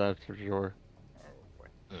glizzies, that's for sure.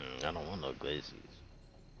 I don't want no glazes.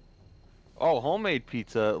 Oh, homemade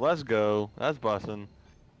pizza. Let's go. That's busting.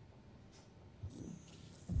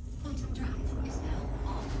 quantum drive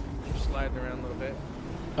driving around a little bit.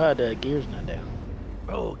 The gear's not down.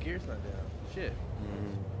 Oh, gear's not down. Shit.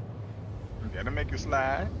 You gotta make it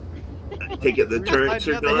slide. Take it the We were turns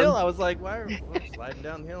sliding are down the hill. I gone. was like, why are we sliding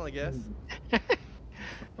down the hill, I guess.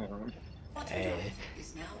 Hey,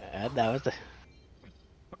 that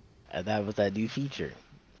was that new feature.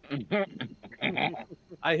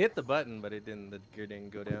 I hit the button, but it didn't. The gear didn't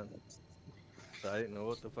go down. So I didn't know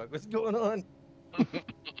what the fuck was going on.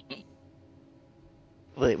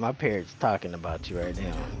 Look, my parents talking about you right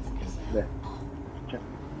now.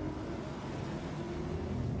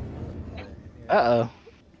 Uh-oh.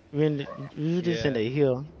 We're just in the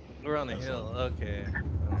hill. We're on the hill. Okay.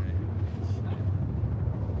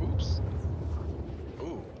 Oops.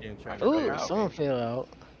 Ooh. Ooh, someone fell out.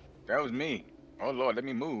 That was me. Oh Lord, let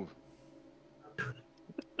me move.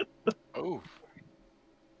 Ooh.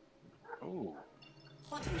 Ooh.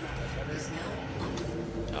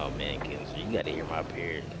 Oh man, Kenzie, you gotta hear my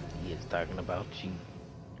parents. He is talking about you.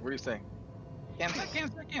 What do you say?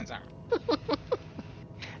 Cancer.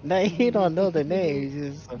 Now he don't know the name. It's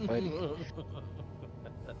just so funny.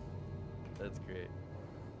 That's great.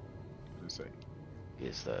 What do you say?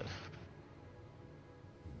 Good stuff.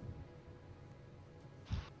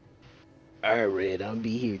 Alright, Red, I'll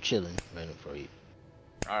be here chilling, waiting for you.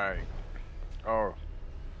 Alright. Oh.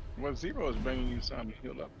 Well, Zero is bringing you something to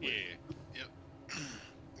heal up with. Yeah. Yep.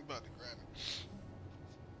 I'm about to grab it.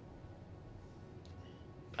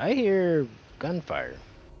 I hear gunfire.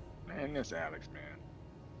 Man, that's Alex, man.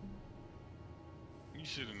 You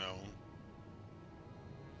should have known.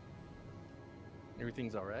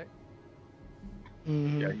 Everything's all right?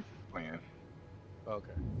 Yeah, he's playing.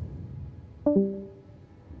 Okay.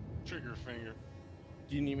 Trigger finger.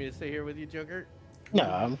 Do you need me to stay here with you, Joker? No,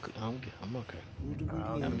 I'm okay.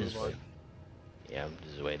 I'm just waiting. Yeah, I'm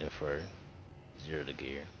just waiting for Zero to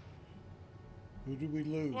gear. Who do we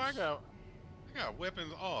lose? Well, I got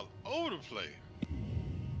weapons all over the place.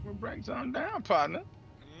 We'll bring some down, partner.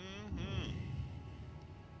 Mm-hmm.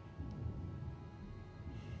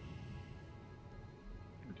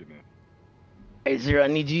 Hey Zero, I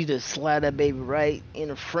need you to slide that baby right in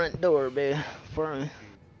the front door, baby. For me.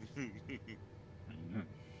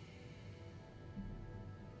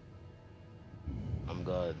 I'm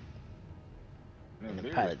good. In the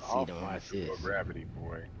pilot seat on my sis. Gravity,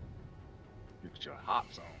 boy. Get your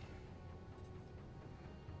hops on.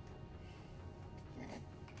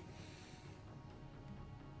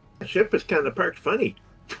 The ship is kind of parked funny.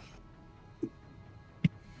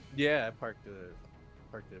 Yeah, I parked it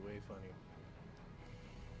way funny.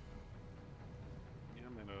 Yeah,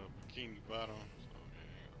 I'm in a bikini bottom.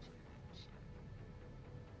 So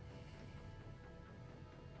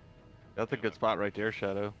That's a good spot right there,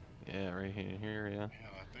 Shadow. Yeah, right here, yeah.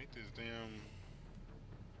 hell, I think this damn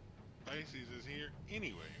Pisces is here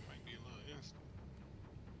anyway. It might be a little instant.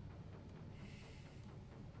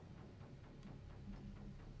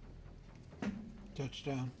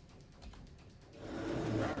 Touchdown.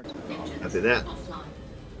 After that.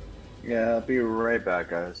 Yeah, I'll be right back,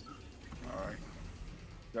 guys. Alright.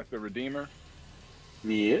 Got the Redeemer?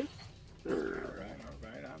 Yes. Alright.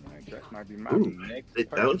 That might be my Ooh, next it's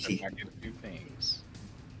purchase. bouncy. I get a few things.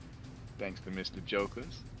 Thanks to Mr.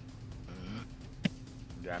 Jokers.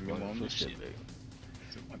 Got me on the ship.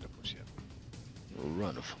 It's a wonderful ship.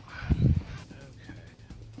 Wonderful.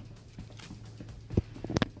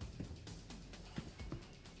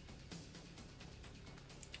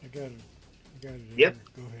 I got it. Yep.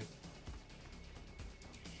 Go ahead.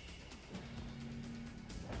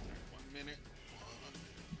 1 minute.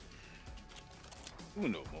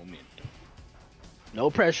 Uno momento. No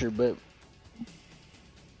pressure, but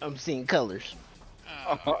I'm seeing colors.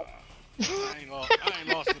 I ain't lost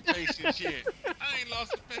the patience yet. I ain't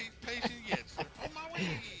lost the patience yet, sir. On my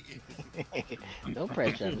way. No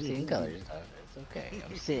pressure. I'm seeing colors. It's okay.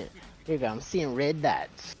 Here you go. I'm seeing red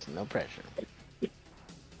dots. No pressure.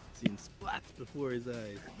 Seeing splats before his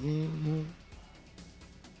eyes.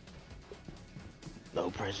 No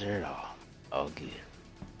pressure at all. All good.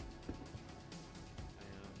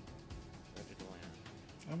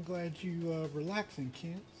 I'm glad you relaxing,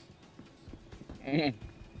 Kent.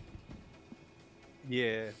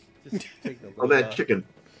 Yeah, just taking a little. All that chicken.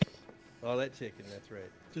 All that chicken. That's right.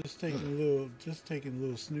 Just taking a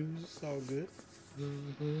little snooze. It's all good.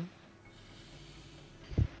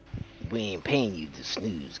 We ain't paying you to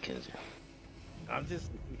snooze, Kenzie. I'm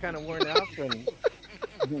just kind of worn out from.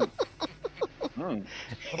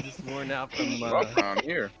 Just worn out from Welcome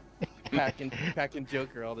here. packing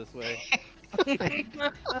Joker all this way.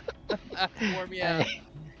 Wore me out.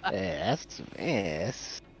 Yeah, that's what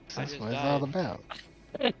it's all about.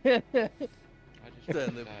 That's what I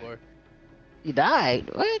live for. You died?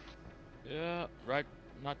 What? Yeah, right,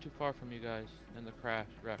 not too far from you guys in the crash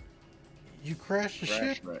wreck. You crashed the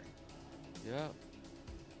Crash ship? wreck. Yeah.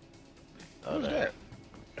 Oh, Who's that?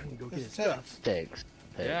 Go get his It's stuff. Tex. Text.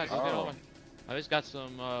 Yeah, go get all Oh. my. I just got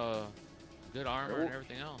some good armor and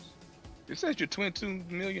everything else. It says you're 22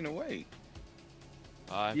 million away.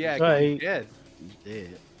 Yeah, 'cause Right. he's dead. He's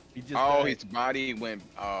dead. He just Oh, died. his body went.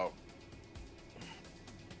 Oh.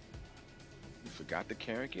 You forgot to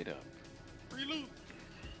carry it up. Free loot.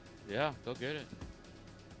 Yeah, go get it.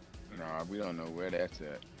 Nah, we don't know where that's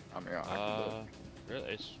at. I mean, I can look.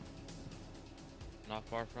 Really, it's not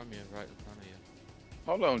far from you, right in front of you.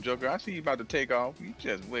 Hold on, Joker. I see you about to take off. You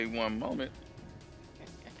just wait one moment.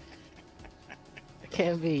 It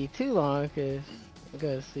can't be too long because I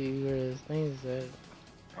gotta see where this thing's at.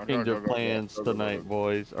 Okay, Change of Joker, plans Joker, tonight, Joker.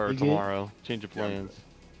 boys, or You good? tomorrow. Change of plans.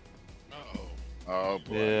 Uh-oh. Oh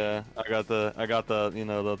boy. Yeah, I got the, you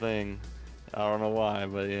know, the thing. I don't know why,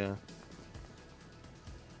 but yeah.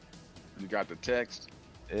 You got the text.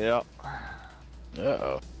 Yep.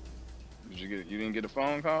 Uh-oh. Did you get? You didn't get a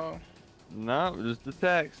phone call? No, just the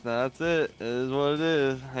text. That's it. It is what it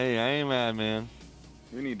is. Hey, I ain't mad, man.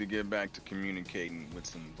 We need to get back to communicating with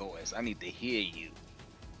some voice. I need to hear you.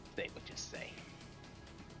 Say what you say.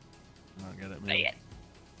 I get it, Say man. it.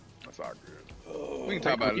 That's all good. Oh, We can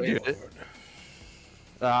talk about it we can later. do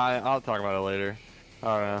it. I'll talk about it later. I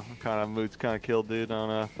don't know. Kind of mood's kind of killed, dude. I don't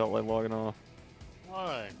know. Felt like logging off.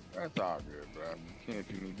 Why? That's all good, bro. You can't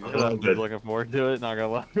keep me I doing was looking forward to it. Not gonna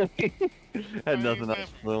lie. Had nothing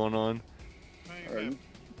else going on.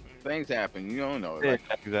 Things happen. You don't know. Yeah, Like,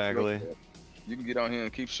 exactly. you can get on here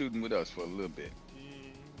and keep shooting with us for a little bit.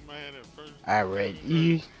 Man, at first. I read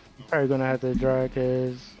you. Probably gonna have to draw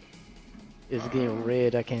because it's getting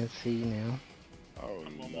red. I can't see now. Oh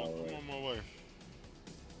I'm no. on my way.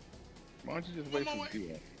 Why don't you just wait for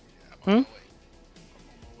zero? Hmm?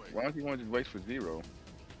 Why don't you just wait for zero?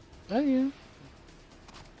 Oh yeah.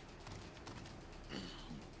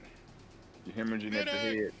 You're hemorrhaging at the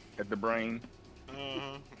head, at the brain.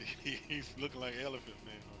 Uh-huh. He's looking like elephant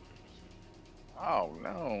man. Oh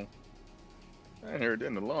no. I ain't heard that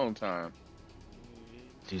in a long time.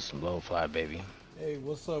 Do some low fly, baby. Hey,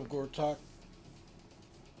 what's up, Gortok?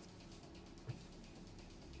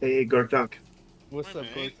 Hey, Gortok. What's up,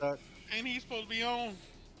 Wait a minute, Gortok? Ain't he supposed to be on?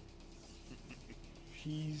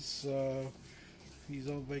 He's on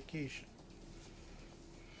vacation.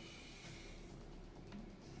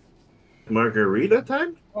 Margarita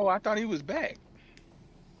time? Oh, I thought he was back.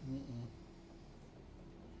 Mm-mm.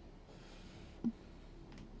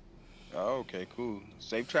 Oh, okay, cool.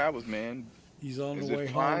 Safe travels, man. He's on Is the it way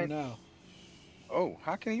home flying? now. Oh,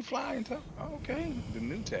 how can he fly into? Oh, okay, the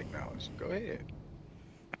new technology. Go ahead.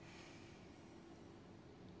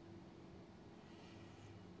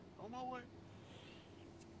 On my way.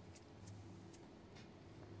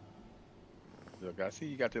 Look, I see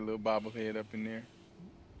you got that little bobblehead up in there.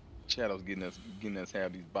 Shadow's getting us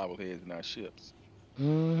have these bobbleheads in our ships.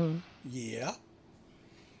 Mm-hmm. Yeah.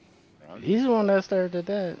 He's the one that started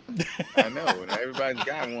that. I know, and everybody's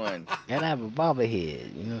got one. Gotta have a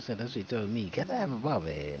bobblehead. You know what I'm saying? That's what he told me. Gotta have a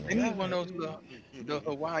bobblehead. They need one of those the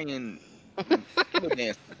Hawaiian hula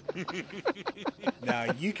dancers.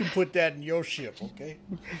 Now you can put that in your ship, okay?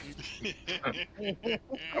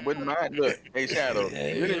 I wouldn't mind. Look, hey Shadow,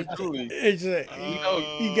 really and truly,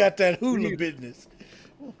 He got that hula need- business.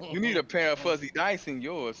 you need a pair of fuzzy dice in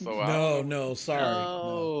yours. So No, sorry.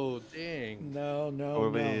 Oh, dang. No, What are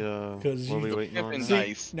we, Because what are we waiting on? Pimpin' see,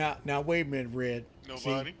 dice. now wait a minute, Red.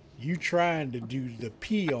 Nobody. See, you trying to do the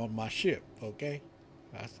P on my ship, okay?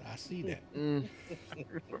 I see that.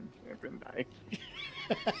 Pimpin' dice.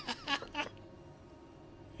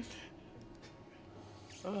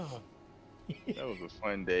 Oh, That was a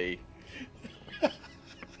fun day.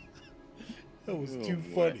 that was Oh, too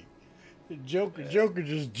boy. funny. The Joker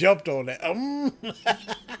just jumped on that. I'm like,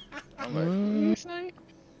 what did you say?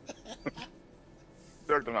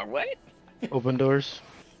 Doctor, like, what? Open doors.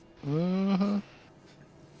 Mm-hmm.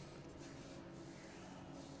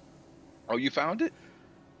 Oh, you found it?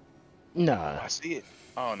 Nah, I see it.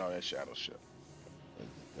 Oh no, that's Shadow ship.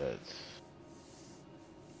 that's.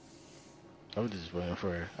 I'm just waiting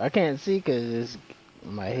for her. I can't see because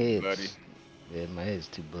my head's Bloody. Yeah, my head's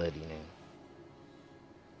too bloody now.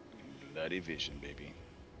 Bloody vision, baby.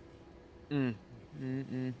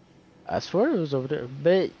 I swear it was over there,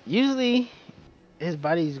 but usually his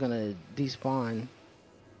body's gonna despawn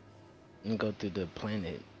and go through the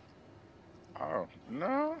planet. Oh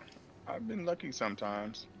no, I've been lucky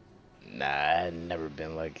sometimes. Nah, I've never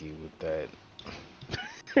been lucky with that.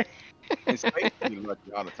 In space, you're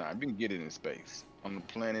lucky all the time. You can get it in space. On the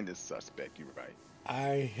planet, it's suspect. You're right.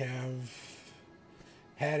 I have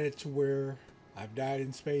had it to where I've died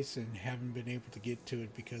in space and haven't been able to get to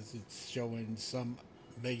it because it's showing some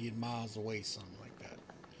million miles away, something like that.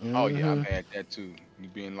 Oh yeah, I've had that too. You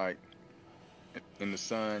being like in the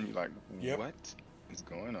sun, you're like, Yep. what is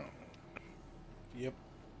going on? Yep.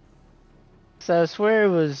 So I swear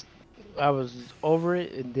I was over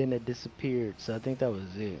it and then it disappeared. So I think that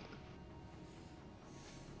was it.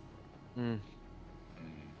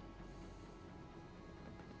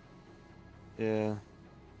 Yeah.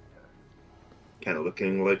 Kind of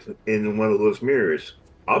looking like in one of those mirrors.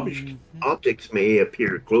 Objects may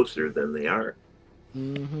appear closer than they are.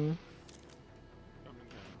 Mm-hmm.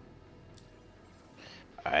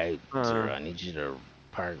 Alright, Zero, I need you to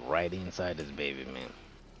park right inside this baby, man.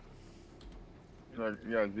 Like,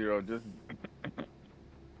 yeah, Zero, just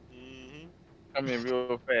come in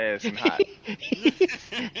real fast and hot.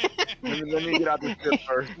 let me get out the strip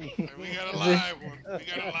first. We got a live one. We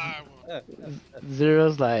got a live one.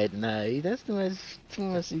 Zero's like, nah, that's too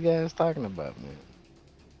much you guys talking about, man.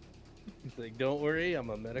 He's like, don't worry,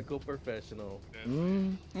 I'm a medical professional.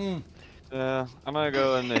 Yeah, I'm gonna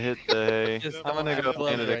go in and hit the hay. Just I'm don't gonna have go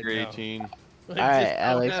gloves into the right green now. team. Alright,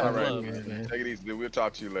 Alex, have all right, gloves. man. Take it easy, dude. We'll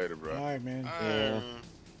talk to you later, bro. All right, man. Yeah.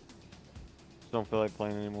 Don't feel like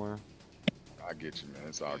playing anymore. I get you, man.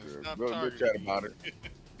 It's all good. Stop We'll targeting chat me. about it.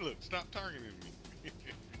 Look, stop targeting me.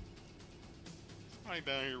 Somebody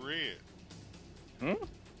down here red.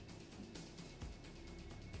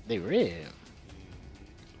 They red.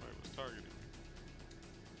 Somebody was targeting me.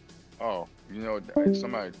 Oh, you know, if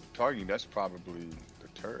somebody targeting, that's probably the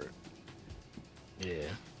turd. Yeah,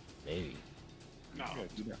 maybe. No, Yeah,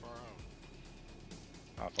 too yeah. far out.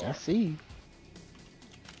 How I far? see you.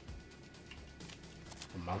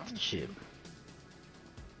 I'm off the ship.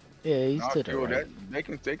 Yeah, he's Not to the sure right. they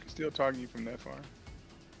can still target you from that far.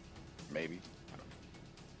 Maybe. I don't know.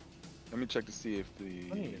 Let me check to see if the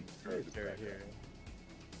turd is back here.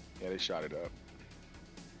 up. Yeah, they shot it up.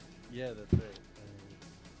 Yeah, that's right.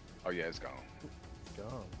 Oh yeah, it's gone. It's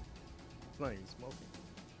gone. It's not even smoking.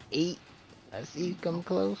 8. I see you come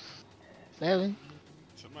close. 7.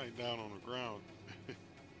 Somebody down on the ground.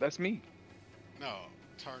 That's me. No,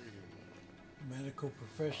 targeting. Medical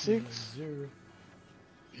professional 6. 0.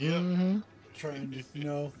 Mm-hmm. Trying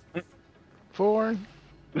to, 4.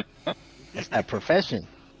 That's that profession.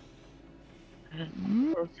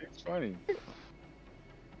 It's funny.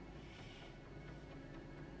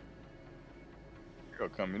 Girl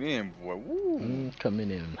coming in, boy. Woo.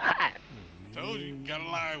 Coming in hot. Told you, got a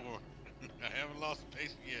live one. I haven't lost a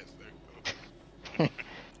patient yet, sir.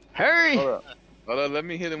 Hurry! Hold up, let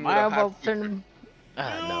me hit him with Why a am high I turning?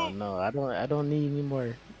 No, I don't need any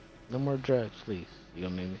more. No more drugs, please. You're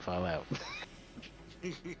gonna make me fall out.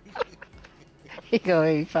 You gonna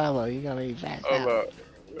make me follow. You gonna make me pass Hold out. up.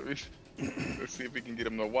 Let's see if we can get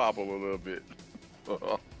him to wobble a little bit.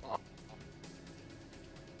 Ooh,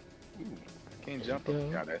 can't jump up.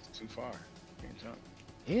 Yeah, that's too far. Can't jump.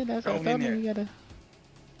 Yeah, that's Go what I in thought there. you gotta.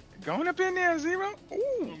 Going up in there, Zero. Ooh.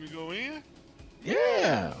 Want me to go in?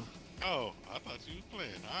 Yeah. Oh, I thought you was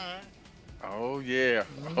playing. All right. Oh yeah.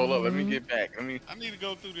 Hold up, let me get back. I need to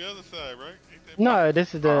go through the other side, right? Ain't that No,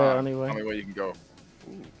 this is the only way. Only way you can go.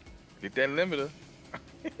 Ooh. Get that limiter.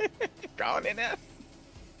 Going in there.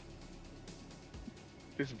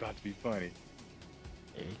 This is about to be funny.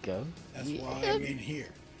 There you go. That's why I'm in here.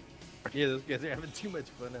 Yeah, those guys are having too much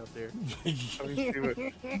fun out there.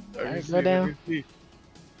 Alright, go down.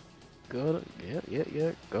 Go.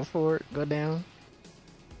 Yep. Go for it. Go down.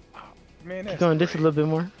 Man, Keep that's going just a great. little bit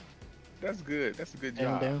more. That's good. That's a good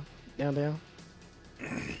Down, job. down.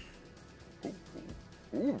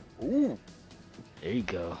 Ooh. There you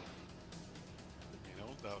go. You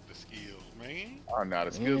don't doubt the skills, man. Oh, no,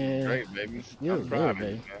 the skills Yeah. are great, baby. Skills I'm proud of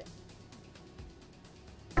good, you, baby.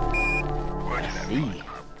 man. See.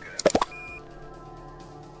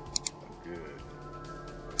 Good.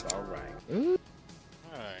 That's all right. Ooh.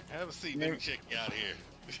 All right, have a seat. Let me check you out here.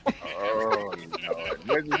 Oh,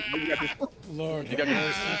 Lord. Lord, You got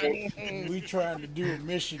have mercy. We trying to do a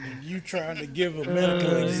mission and you trying to give a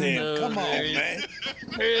medical exam. Come on, man.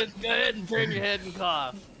 Go ahead and turn your head and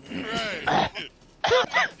cough. Right.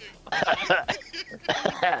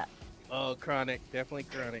 Oh, chronic. Definitely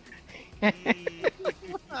chronic. I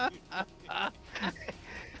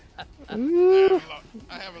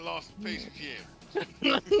haven't lost a patient yet.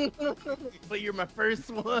 But you're my first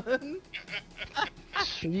one.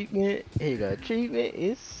 Treatment. Here you go. Treatment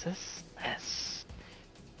is success.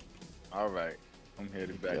 All right. I'm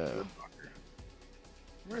headed back to the bunker.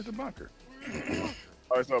 Where's the bunker?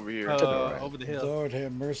 Oh, it's over here. Over the hill. Lord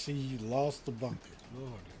have mercy, you lost the bunker.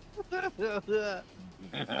 Lord.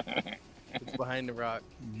 It's behind the rock.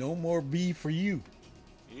 No more B for you.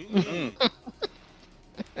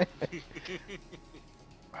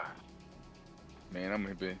 Man,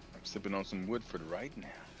 I'm sipping on some Woodford right now.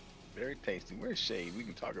 Very tasty. Where's Shade? We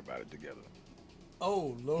can talk about it together.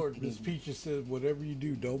 Oh, Lord, Miss Peaches says, whatever you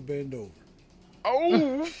do, don't bend over.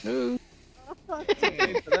 Oh! Into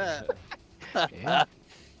that. Yeah.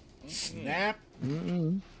 Snap.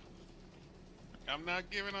 I'm not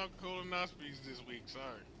giving out colonoscopies this week. Sorry.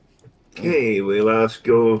 Okay, we lost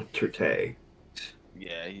go to tag.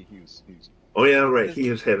 Yeah, he was. Oh yeah, right. He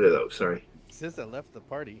is head of those. Sorry. Says I left the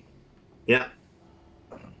party. Yeah.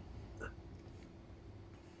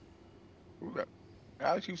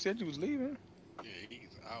 Alex, you said you was leaving. Yeah,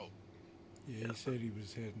 he's out. Yeah, he said he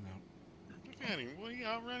was heading out. Look at him. What he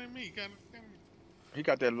outrunning me? He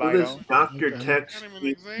got that Well, light this on. Dr. Okay. Tex. Got him an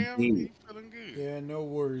exam. He's feeling good. Yeah, no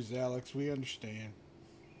worries, Alex. We understand.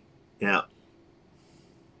 Yeah.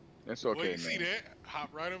 That's Well, okay, you see man. that? Hop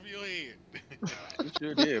right over your head. You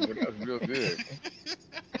sure did, but that was real good.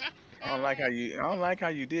 I don't like how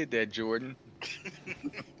you did that, Jordan.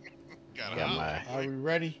 Gotta Got hop. my Are we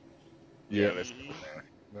ready? Yeah, let's go,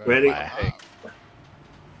 man. Ready? my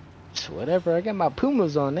whatever. I got my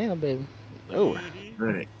Pumas on now, baby. Oh, All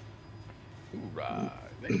right. Hoorah.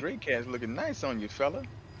 That gray cat's looking nice on you, fella. You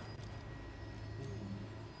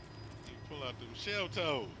pull out them shell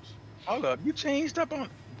toes. Hold up, you changed up on.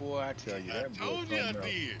 Boy, I tell you, I that boy told you I something else.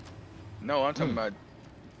 did. No, I'm talking about.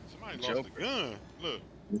 Somebody Joker. lost the gun. Look.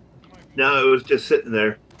 No, it was just sitting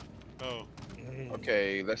there. Oh.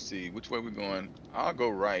 Okay, let's see. Which way we going? I'll go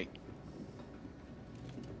right.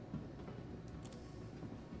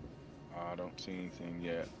 I don't see anything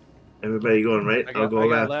yet. Everybody going right? I'll go I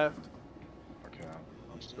got left. left. Okay,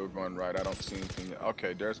 I'm still going right. I don't see anything yet.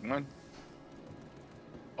 Okay, there's one.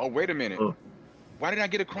 Oh, wait a minute. Oh. Why did I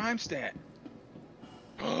get a crime stat?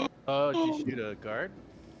 Oh, did you shoot a guard?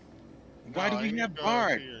 Why do No, we ain't have no guard?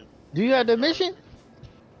 guards here. do you have the mission?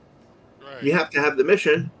 Right. You have to have the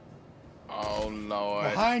mission. Oh, Lord.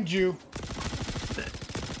 Behind you.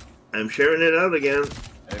 I'm sharing it out again.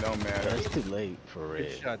 It don't matter. It's too late for Good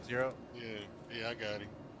red. shot, Zero. Yeah, I got him.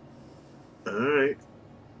 All right.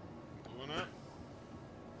 Moving up.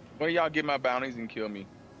 One of y'all get my bounties and kill me.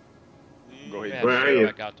 Go ahead. Yeah, Where are straight you?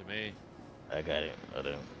 back out to me. I got it. I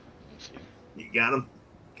don't. Let's see. You got him?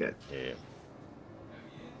 Okay. Yeah.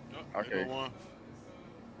 Oh, Okay. there go one.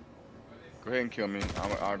 Go ahead and kill me.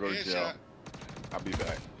 I'll go to jail. Headshot. I'll be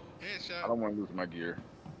back. Headshot. I don't want to lose my gear.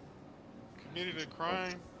 Committed a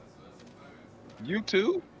crime. You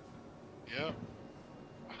too? Yep.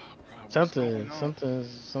 Something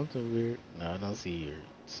weird. No, I don't see it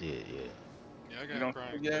yet. Yeah, I You got a don't crime.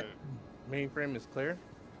 see it yet? stat. Mainframe is clear.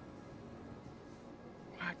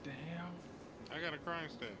 What the hell? I got a crime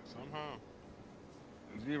stat somehow.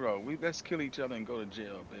 Zero. Let's kill each other and go to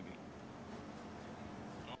jail, baby.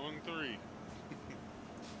 On 3.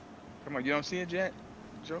 Come on, you don't see it yet,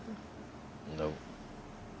 Joker? No.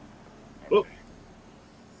 Oh.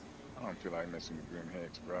 I don't feel like messing with Grim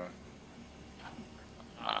Hex, bro.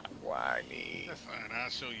 Why me? That's fine. I'll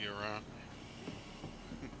show you around.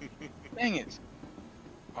 Dang it!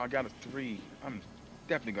 Oh, I got a 3. I'm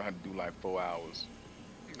definitely gonna have to do like 4 hours.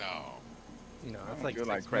 No. No, I it's don't like feel 6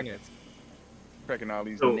 like cracking. minutes. Cracking all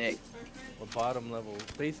these Oh. necks. Well, bottom level,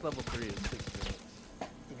 base level 3 is 6 minutes.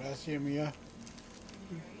 Gracias, mia.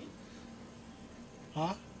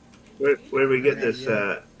 Huh? Where do we get Yeah, this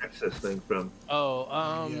yeah. access thing from?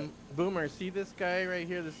 Oh, Yeah. Boomer, see this guy right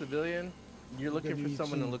here, the civilian? You're looking for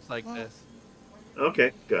someone that looks like this.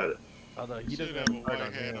 Okay, got it. Although he He doesn't should have have a a card white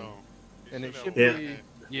on hat him. on. He And it should should have a be, white hat.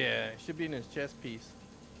 yeah, it should be in his chest piece.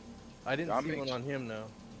 I didn't I'll see make one sure. on him though.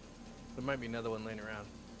 There might be another one laying around.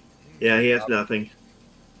 Yeah, he has nothing.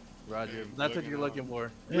 Roger. Yeah, That's what looking you're on. looking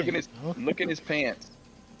for. Look in his pants.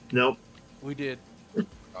 Nope. We did.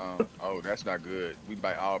 Oh, that's not good. We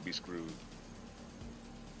might all be screwed.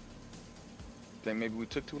 Think maybe we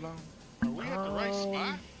took too long? Are we at the right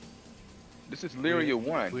spot? This is Lyria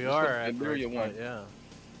 1. We This are looks at like the right Lyria 1. spot, yeah.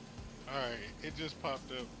 Alright, it just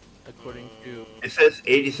popped up. According to It says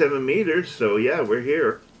 87 meters, so yeah, we're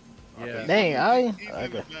here. yeah. Dang, He's I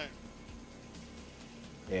in the got. back.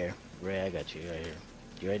 Yeah, Ray, I got you right here.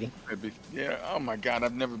 You ready? Maybe. Yeah. Oh my God,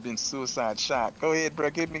 I've never been suicide shot. Go ahead, bro.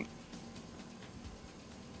 Get me.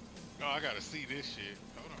 Oh, I gotta see this shit.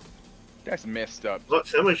 Hold on. That's messed up. Look,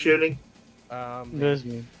 someone's shooting. That's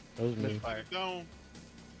me. That was me. Misfire. Don't.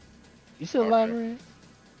 You still alive, Ray?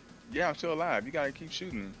 Yeah, I'm still alive. You gotta keep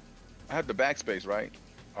shooting. I have the backspace, right?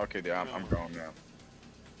 Okay, there. I'm gone now.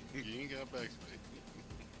 You ain't got backspace.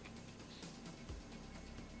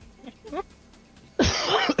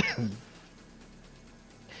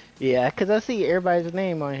 Yeah, cause I see everybody's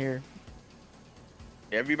name on here.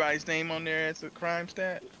 Everybody's name on there as a crime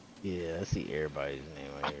stat. Yeah, I see everybody's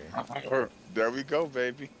name on here. There we go,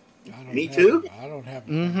 baby. Me too? I don't have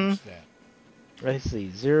a Mm-hmm. crime stat. I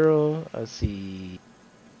see 0. I see.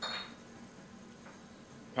 I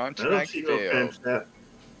don't Contract see no crime failed. stat.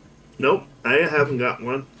 Nope, I haven't got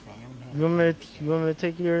one. You want me to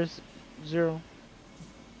take yours, 0?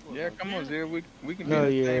 Yeah, come on, Zero. We can be No, in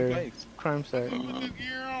the same your place. crime stat. Put the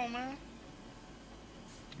gear on, man.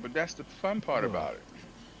 But that's the fun part about it.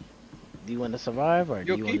 Do you want to survive or do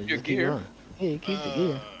You'll you want to keep your just keep gear. going? Yeah, you keep the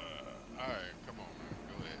gear. All right, come on, man.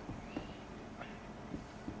 Go ahead.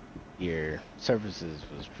 Your services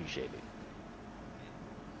was appreciated.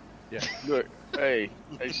 Yeah. Look, hey,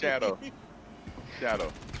 Shadow.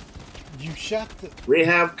 Shadow. You shot the. We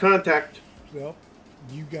have contact. Well,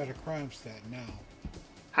 you got a crime stat now.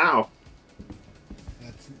 How?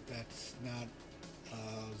 That's not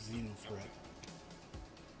Xeno threat.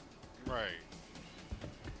 Right.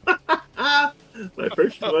 My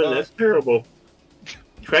first one, that's terrible.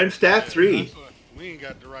 Crime stat 3. We ain't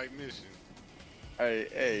got the right mission.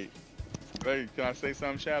 Hey, can I say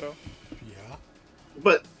something, Shadow? Yeah.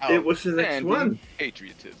 But it was the next Outstanding one.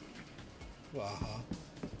 Patriotism. Uh-huh.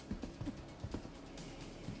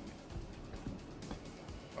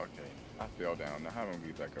 Okay, I fell down. Now how do I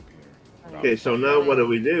get back up here? Okay, so now what do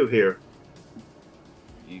we do here?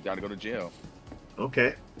 You gotta go to jail.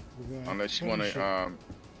 Okay. Unless you wanna, if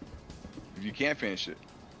you can't finish it.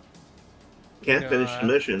 Can't finish the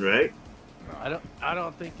mission, right? I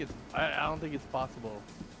don't think it's possible.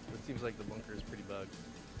 It seems like the bunker is pretty bugged.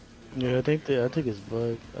 Yeah, I think it's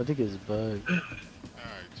bugged. I think it's bugged. All right,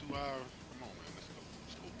 2 hours. Come on, man.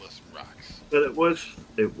 Let's go bust some rocks. But it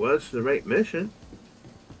was the right mission.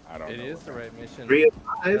 I don't know. It is the right mission. 3 of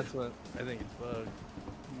 5. That's what I think it's bugged.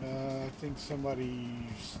 I think somebody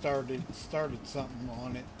started something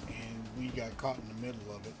on it, and we got caught in the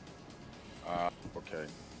middle of it. Okay.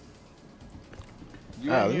 You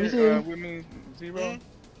let in me here see. with me, Zero?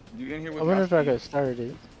 You in here with I wonder if I could start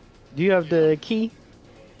it. Do you have the key?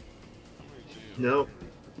 No.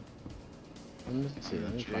 Let me see.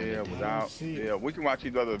 Let me find Yeah, it. without. Yeah, we can watch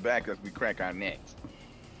each other back as we crack our necks.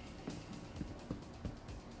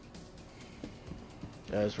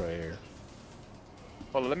 That's right here.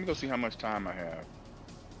 Hold on, let me go see how much time I have.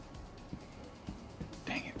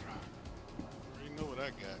 Dang it, bro. I already know what I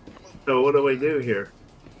got. Come on. So what do we do here?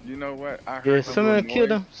 You know what? I heard Yeah, some someone little killed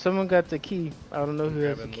noise. him. Someone got the key. I don't know who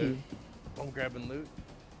has the Grabbing key. I'm grabbing loot.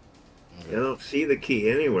 I don't see the key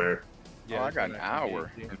anywhere. Oh, I it's got an not hour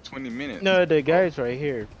gonna be and 20 minutes. No, the guy's right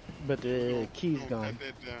here, but the key's Cut gone.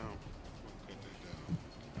 that down. Cut that down.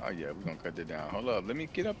 Oh yeah, we're gonna cut that down. Hold up, let me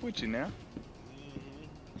get up with you now. I'm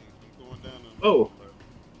going down. Oh.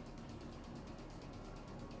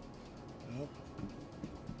 Nope.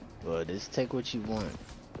 Well, just take what you want.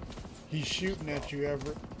 He's shooting at you,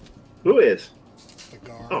 Everett. Who is? The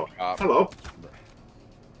guard. Oh, hello.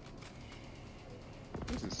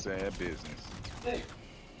 This is sad business. I can't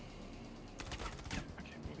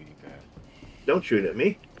believe that. Don't shoot at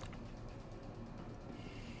me.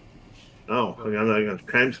 Oh, I'm not going to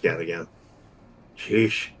crime scat again.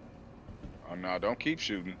 Sheesh. Oh no, don't keep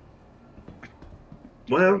shooting.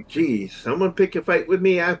 Well, geez, someone pick a fight with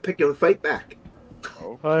me, I pick a fight back.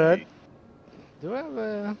 Okay. Do I have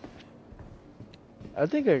a... I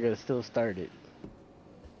think I can still start it.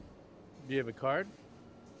 Do you have a card?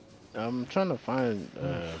 I'm trying to find Go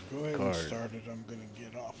ahead card. and start it. I'm going to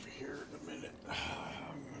get off of here in a minute.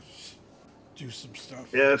 I'm going to do some stuff.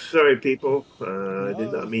 Yeah, sorry, people. I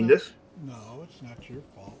did not mean this. No, it's not your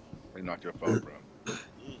fault. It's not your fault, bro.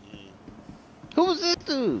 Who's this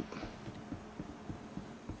dude?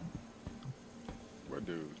 What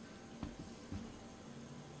dude?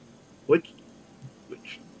 Which?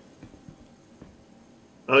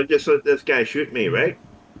 Oh, just let this guy shoot me, right?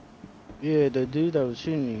 Yeah, the dude that was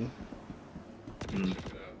shooting you. Hmm.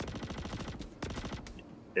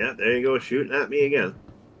 Yeah, there you go, shooting at me again.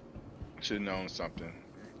 Should have known something.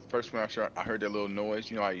 First when I heard that little noise,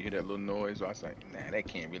 you know how you hear that little noise? I was like, nah, that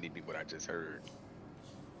can't really be what I just heard.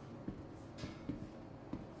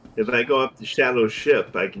 If I go up the Shadow's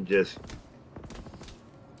ship, I can just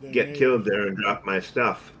get killed there and drop my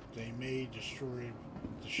stuff. They may destroy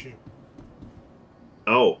the ship.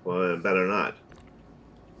 Oh, well, better not.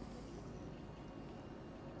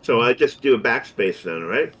 So I just do a backspace then,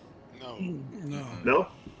 right? No. No. No?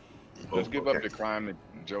 Just Oh, give okay. up the crime to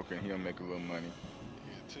Joker and he'll make a little money.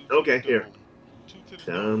 Okay, here.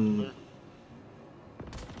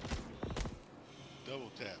 Double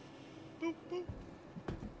tap. Boop, boop.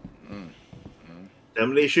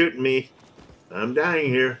 Somebody's shooting me. I'm dying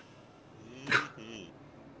here.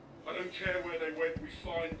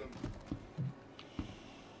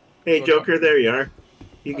 Hey, Joker, there you are.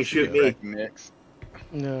 You can shoot me. Next.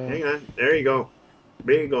 No. Hang on. There you go.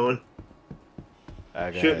 Where you going?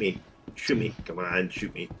 I Shoot got. me. Shoot me. Come on,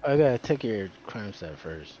 shoot me. I gotta take your crime stat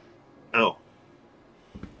first. Oh.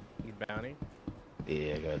 Your bounty?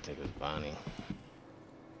 Yeah, I gotta take his bounty.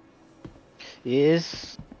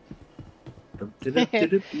 Yes.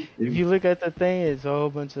 If you look at the thing, it's a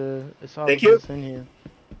whole bunch of. It's all Thank you. in here.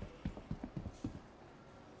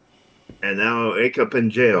 And now I wake up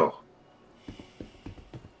in jail.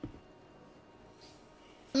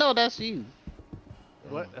 No, that's you.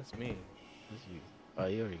 What? That's me. That's you. Oh,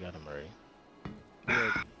 you already got him already.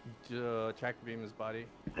 Yeah, tractor beam his body.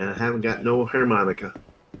 And I haven't got no harmonica.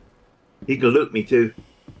 He could loot me too.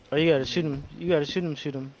 Oh, you gotta shoot him. You gotta shoot him.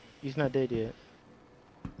 Shoot him. He's not dead yet.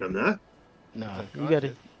 I'm not? Nah, you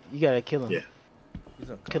gotta kill him. Yeah.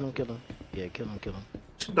 Kill him. Kill him. Yeah, kill him. Kill him.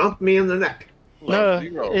 Stomp me in the neck. No,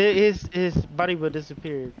 his body will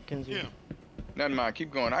disappear, Kenzie. Yeah. Never mind.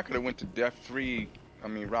 Keep going. I could have went to Def 3. I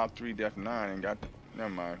mean Route 3, Def 9, and got. Never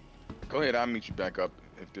mind. Go ahead. I'll meet you back up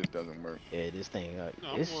if this doesn't work. Yeah, this thing. No,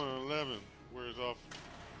 I'm It's... going to 11. Where's off?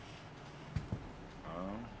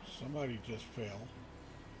 Somebody just fell.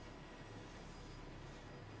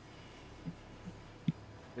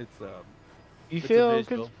 It's You it's feel? a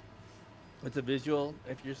visual. It's a visual.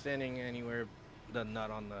 If you're standing anywhere,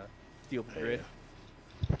 not on the steel grid.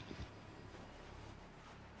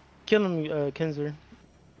 Kill him, Kenzer.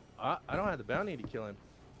 I don't have the bounty to kill him.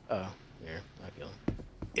 Oh, here, I kill him.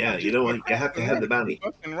 Yeah, you know what? You have to have the bounty.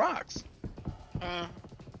 Fucking rocks. I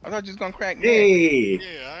thought you was gonna crack. Hey.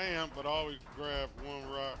 Yeah, I am, but I always grab one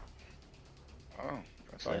rock. Oh,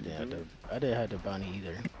 that's I didn't have the bounty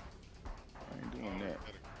either. I ain't doing that.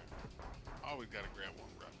 Always gotta grab one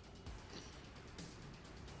rock.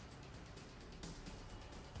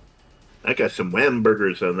 I got some wham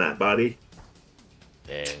burgers on that body.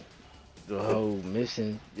 Dang. The whole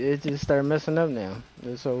mission, it just started messing up now.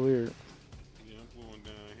 It's so weird. Yeah, I'm going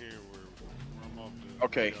down here where I'm off the.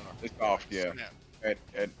 Okay, it's off. Yeah. Snap. At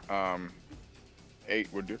 8,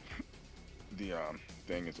 we're the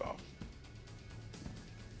thing is off.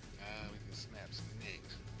 We can snap some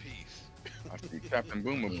necks. Peace. I see Captain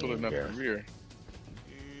Boomer pulling up the rear.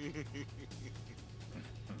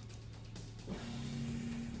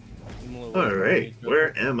 All right,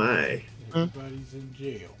 where am I? Everybody's in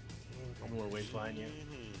jail. I'm more ways behind you.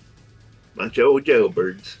 Bunch of old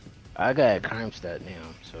jailbirds. I got a crime stat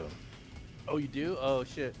now, so. Oh, you do? Oh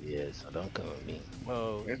shit. Yeah, so don't come with me.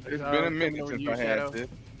 Oh, It's been a minute since I had this.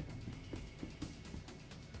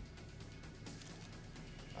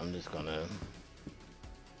 I'm just gonna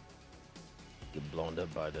get blown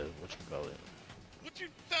up by the what you call it.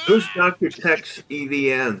 Who's Dr. Tex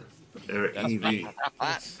EVN? Or EV?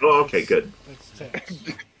 Oh, okay, good. That's Tex.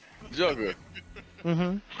 Joker.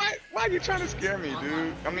 Mm-hmm. Why are you trying to scare me,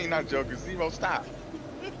 dude? I mean, not Joker. Zero, stop.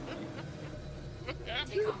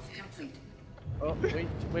 Takeoff complete. Oh,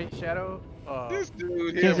 wait, Shadow. This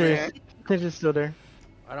dude here, man. Kendra's still there.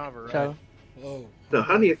 I don't have a ride. Shadow. Whoa. So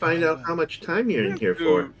how do you find out how much time you're in here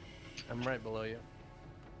for? I'm right below you.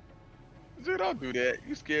 Dude, don't do that.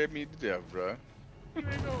 You scared me to death, bro. Talk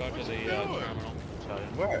to the terminal.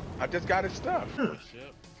 What? I just got his stuff. Huh.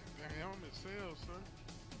 Yep. The helmet sells, sir.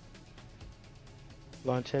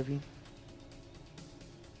 Launch heavy.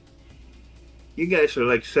 You guys are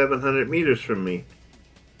like 700 meters from me.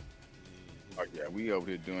 Oh yeah, we over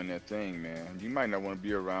here doing that thing, man. You might not want to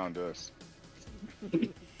be around us.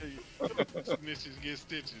 Snitches get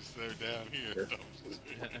stitches, sir, down here.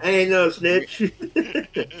 I ain't no snitch.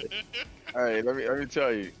 Hey, let me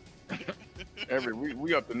tell you.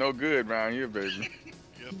 We up to no good around here, baby.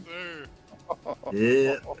 Yes, sir.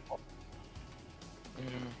 Yeah.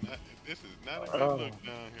 This is not a good look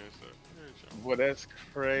down here, sir. Boy, that's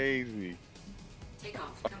crazy.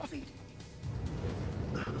 Takeoff complete.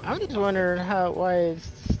 I'm just wondering why it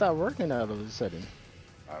stopped working all of a sudden.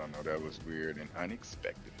 I don't know. That was weird and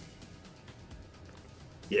unexpected.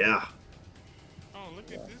 Yeah. Oh,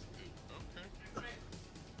 look at this dude. Okay.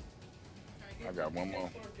 I got one more.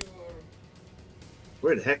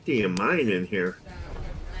 Where the heck do you mine in here?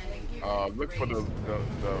 Look for the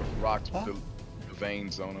rocks with the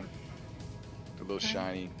veins on them. The little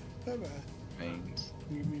shiny Bye-bye. veins.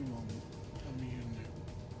 Give me a moment. I'll be in there.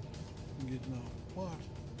 I'm getting off. What?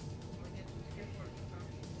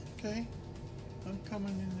 Okay. I'm coming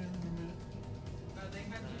in there in a minute.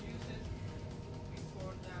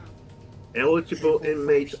 Eligible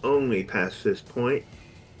inmates only past this point.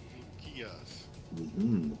 Kiosk.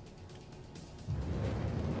 Mm-hmm.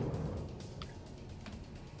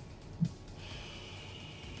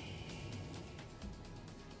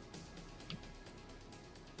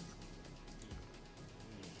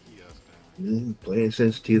 Playing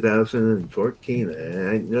since 2014.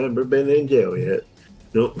 I ain't never been in jail yet.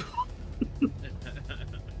 Nope.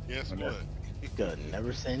 Guess And what? Good,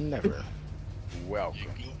 never say never. Welcome.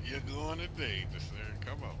 You're going today, sir.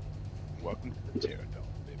 Come on. Welcome to the Terror Dome,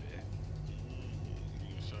 baby.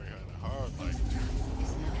 You can show you how the hard life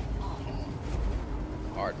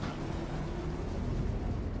Hard.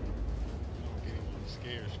 get him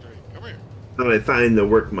scared straight. Come here. How do I find the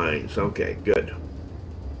work mines? Okay, good.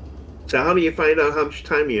 So how do you find out how much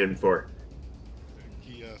time you're in for?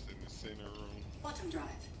 The kiosk in the center room. Bottom drive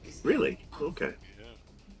is Really? Okay.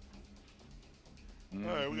 Yeah.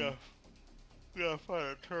 All right, we gotta find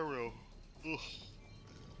a terminal. Ugh.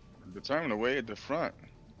 The terminal way at the front.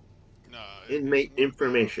 Nah. Inmate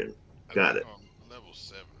information. Got it. Level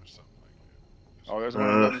 7 or something like that. Oh, there's one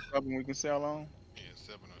on level 7 we can sell on? Yeah,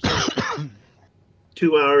 7 or 7.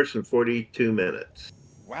 2 hours and 42 minutes.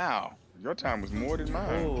 Wow. Your time was more than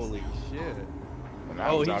mine. Holy shit. And I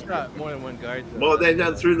Oh, was he out shot there. more than one guard. Well, they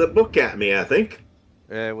done threw the book at me, I think.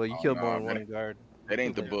 Yeah, well, you Oh, killed no, more than that- one guard. That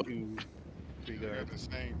ain't the book. Two, three At guards. the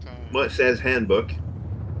same time. Well, it says handbook.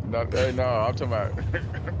 No, hey, no, I'm talking about.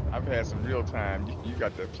 I've had some real time. You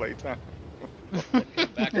got that play time.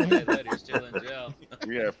 Back in the day, later, you're still in jail.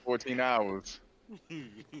 We had 14 hours.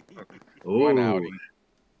 Oh, One outing.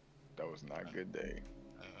 That was not a good day.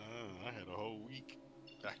 I had a whole week.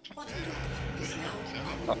 Back to Bottom back. drive is now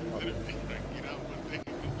I get out one day and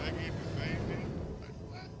come back in the same day. Like,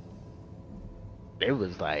 what? It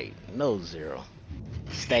was like no zero.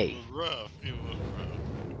 Stay. It was rough. It was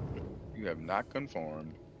rough. You have not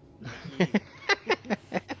conformed.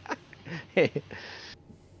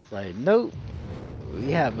 Like, nope.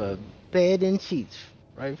 We have a bed and sheets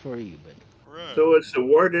right for you, but Right. so it's the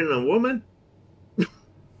warden a woman?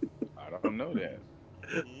 I don't know that.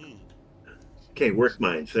 Mm. Okay, work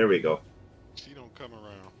mines. There we go. She don't come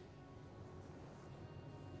around.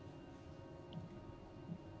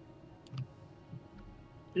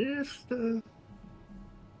 Just,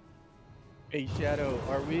 Hey Shadow,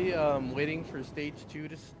 are we waiting for stage 2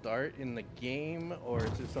 to start in the game, or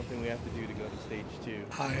is this something we have to do to go to stage 2?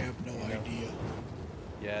 I have no idea.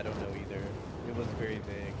 Yeah, I don't know either. It was very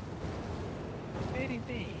vague. Very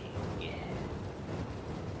vague. Yeah.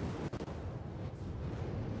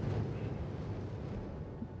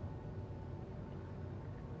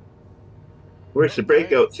 where's the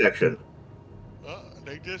breakout section?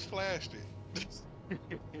 They just flashed it. Just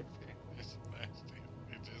flashed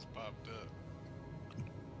it. It just popped up.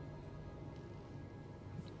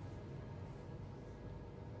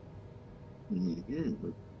 Mm-hmm.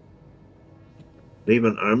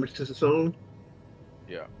 Leaving armistice zone?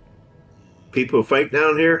 Yeah. People fight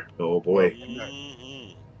down here? Oh boy.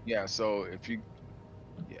 Mm-hmm. Yeah, so if you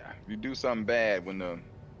do something bad when the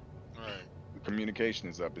Right. communication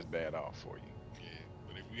is up, it's bad off for you. Yeah.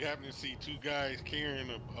 But if you happen to see two guys carrying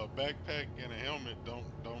a backpack and a helmet, don't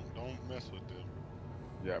mess with them.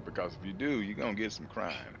 Yeah, because if you do, you're gonna get some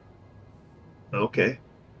crime. Okay.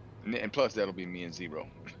 And plus, that'll be me and Zero.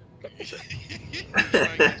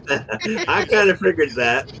 I kind of figured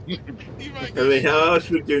that. I mean, how else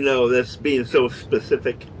would you know this being so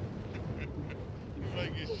specific? You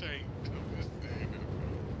might get shanked. I'm just saying.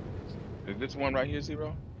 Is this one right here,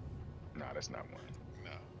 Zero? No, that's not one.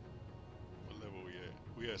 No. What level we at?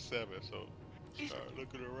 We at 7, so start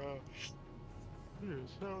looking around. Yeah,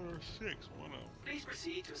 7 or 6, one of them. Please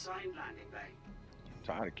proceed to assigned landing bay. I'm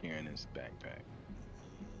tired of carrying this backpack.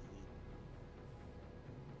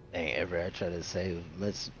 dang, ever I try to save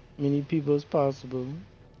as many people as possible.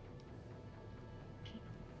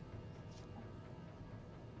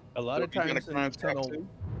 A lot of You gonna times in climb top tunnel, two?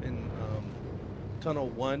 in tunnel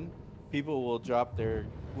 1, people will drop their,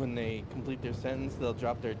 when they complete their sentence, they'll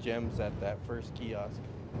drop their gems at that first kiosk.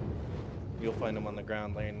 You'll find them on the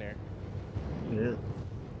ground laying there. Yeah.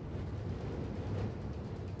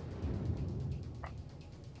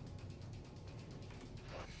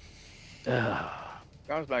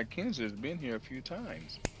 Sounds like Kinsley's been here a few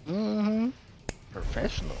times. Mm-hmm.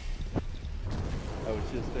 Professional. I was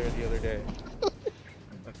just there the other day.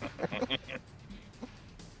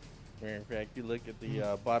 Where in fact, you look at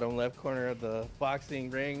the bottom left corner of the boxing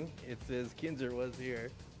ring, it says Kinzer was here.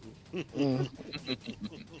 Mm.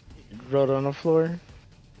 Wrote on the floor.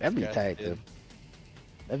 That'd be Scratched tight it. to.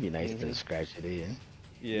 That'd be nice Mhm. to scratch it in.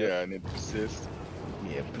 Yeah, and it persists.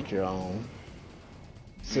 Yeah, put your own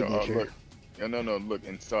You know, signature. look. No, look,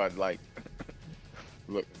 and start like,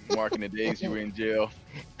 look, marking the days you were in jail.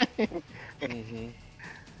 Mm-hmm.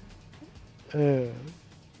 Uh, Man,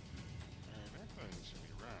 that thing should be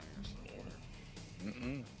around here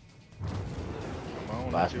somewhere. Come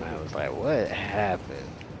on. Boss Joe. man was like, "What happened?"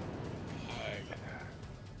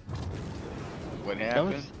 What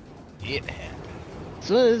happened? It happened. As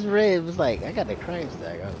soon as red, it was like, I got the crime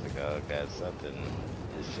stack. I was like, oh, got something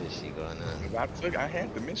is fishy going on. I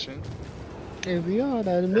had the mission. Hey, we all had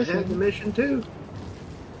the I mission. had the mission too.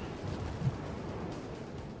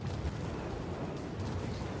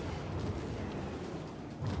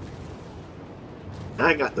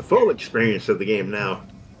 I got the full experience of the game now.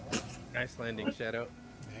 Nice landing, Shadow.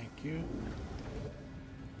 Thank you.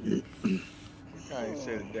 I ain't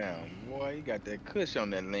set it down. Boy, you got that cush on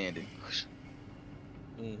that landing.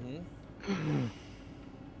 Mm-hmm.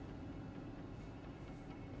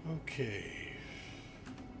 Okay.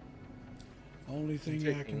 Only thing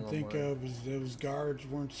I can think of is those guards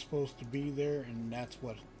weren't supposed to be there, and that's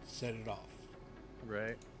what set it off.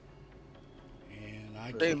 Right. And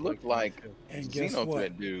I They can't- look like and guess Xeno what?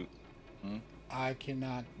 threat dude. I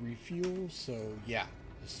cannot refuel, so yeah,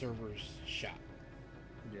 the server's shot.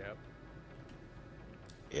 Yep.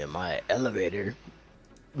 Yeah, my elevator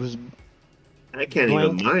was. I can't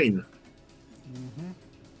blank. even mine. Mm-hmm.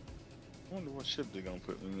 I wonder what ship they're gonna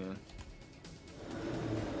put me in.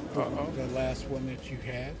 The last one that you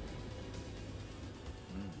had.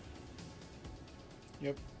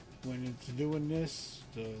 Yep. When it's doing this,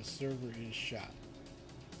 the server is shot.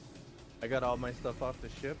 I got all my stuff off the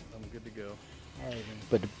ship. I'm good to go. All right,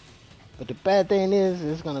 man. But the bad thing is,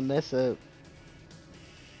 it's gonna mess up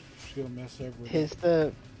It's gonna mess up with his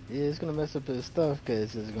stuff. Yeah, it's gonna mess up his stuff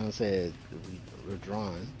because it's gonna say we're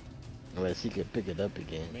drawn, unless he can pick it up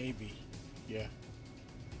again. Maybe. Yeah.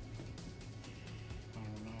 I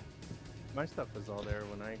don't know. My stuff was all there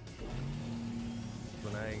when I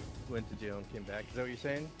went to jail and came back. Is that what you're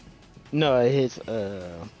saying? No, his This is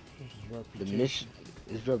the reputation. mission,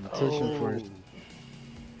 his reputation for it.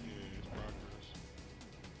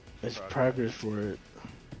 It's progress for it.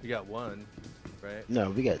 You got one, right?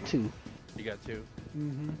 No, we got two. You got two.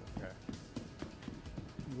 Mm-hmm. Okay.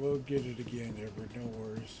 We'll get it again, Everett. No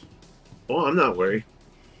worries. Oh, I'm not worried.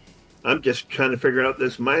 I'm just trying to figure out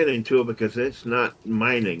this mining tool because it's not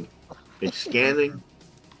mining. It's scanning.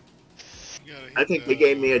 I think they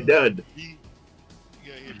gave me a dud. B.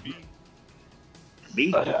 You gotta hit B.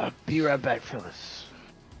 B? Be right back, fellas.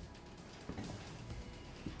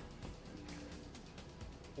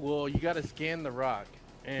 Well, you got to scan the rock.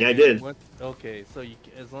 And Yeah, I did. Okay, so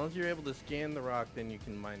as long as you're able to scan the rock, then you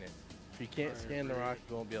can mine it. If you can't scan the rock,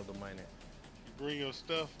 you won't be able to mine it. You bring your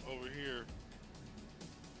stuff over here.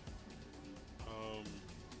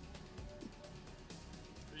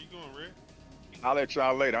 Where you going, Rick? I'll let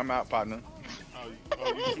y'all later. I'm out, partner.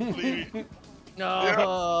 Oh, you completed?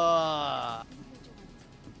 No.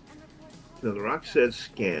 So the rock says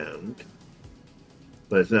scanned,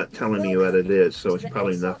 but it's not telling me what it is, so it's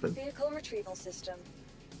probably nothing. Vehicle retrieval system.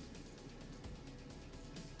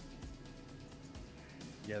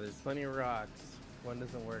 Yeah, there's plenty of rocks. One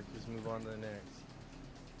doesn't work, just move on to the next.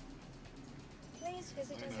 Please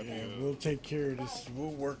visit us Yeah, again. we'll take care of this. We'll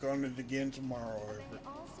work on it again tomorrow, Everett.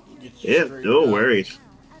 Get you Yeah, straightened no out. worries.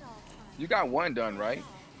 You got one done, right?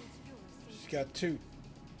 She's got two.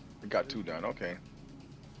 You got two done. Okay.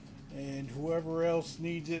 And whoever else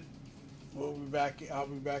needs it, we'll be back. I'll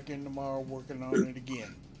be back in tomorrow working on it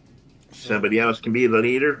again. Somebody else can be the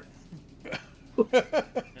leader.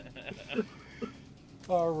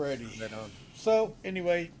 Alrighty. So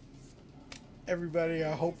anyway, everybody,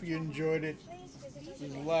 I hope you enjoyed it.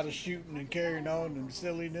 There's a lot of shooting and carrying on and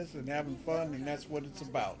silliness and having fun, and that's what it's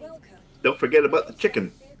about. Don't forget about the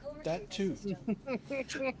chicken. That too.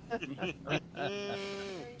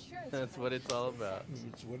 That's what it's all about.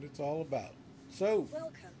 It's what it's all about. So,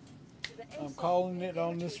 I'm calling it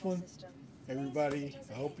on this one. Everybody,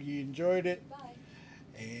 I hope you enjoyed it.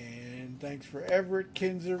 And thanks for Everett,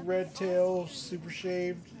 Kinzer, Redtail, Super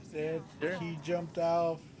Shaved, that he jumped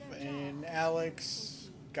off, and Alex,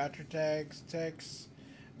 got your tags, Tex,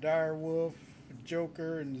 Direwolf,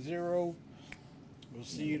 Joker, and Zero. We'll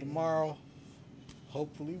see you tomorrow.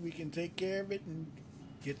 Hopefully we can take care of it and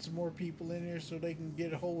get some more people in here so they can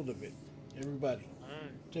get a hold of it. Everybody,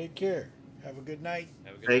 take care. Have a good night.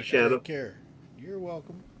 Have a good Thanks, night. Shadow. Take care. You're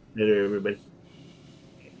welcome. Later, everybody.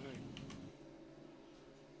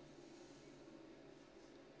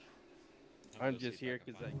 I'm just here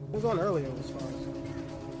because I. It was on earlier, it was fine.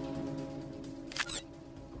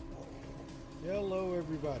 Hello,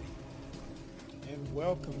 everybody, and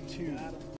welcome to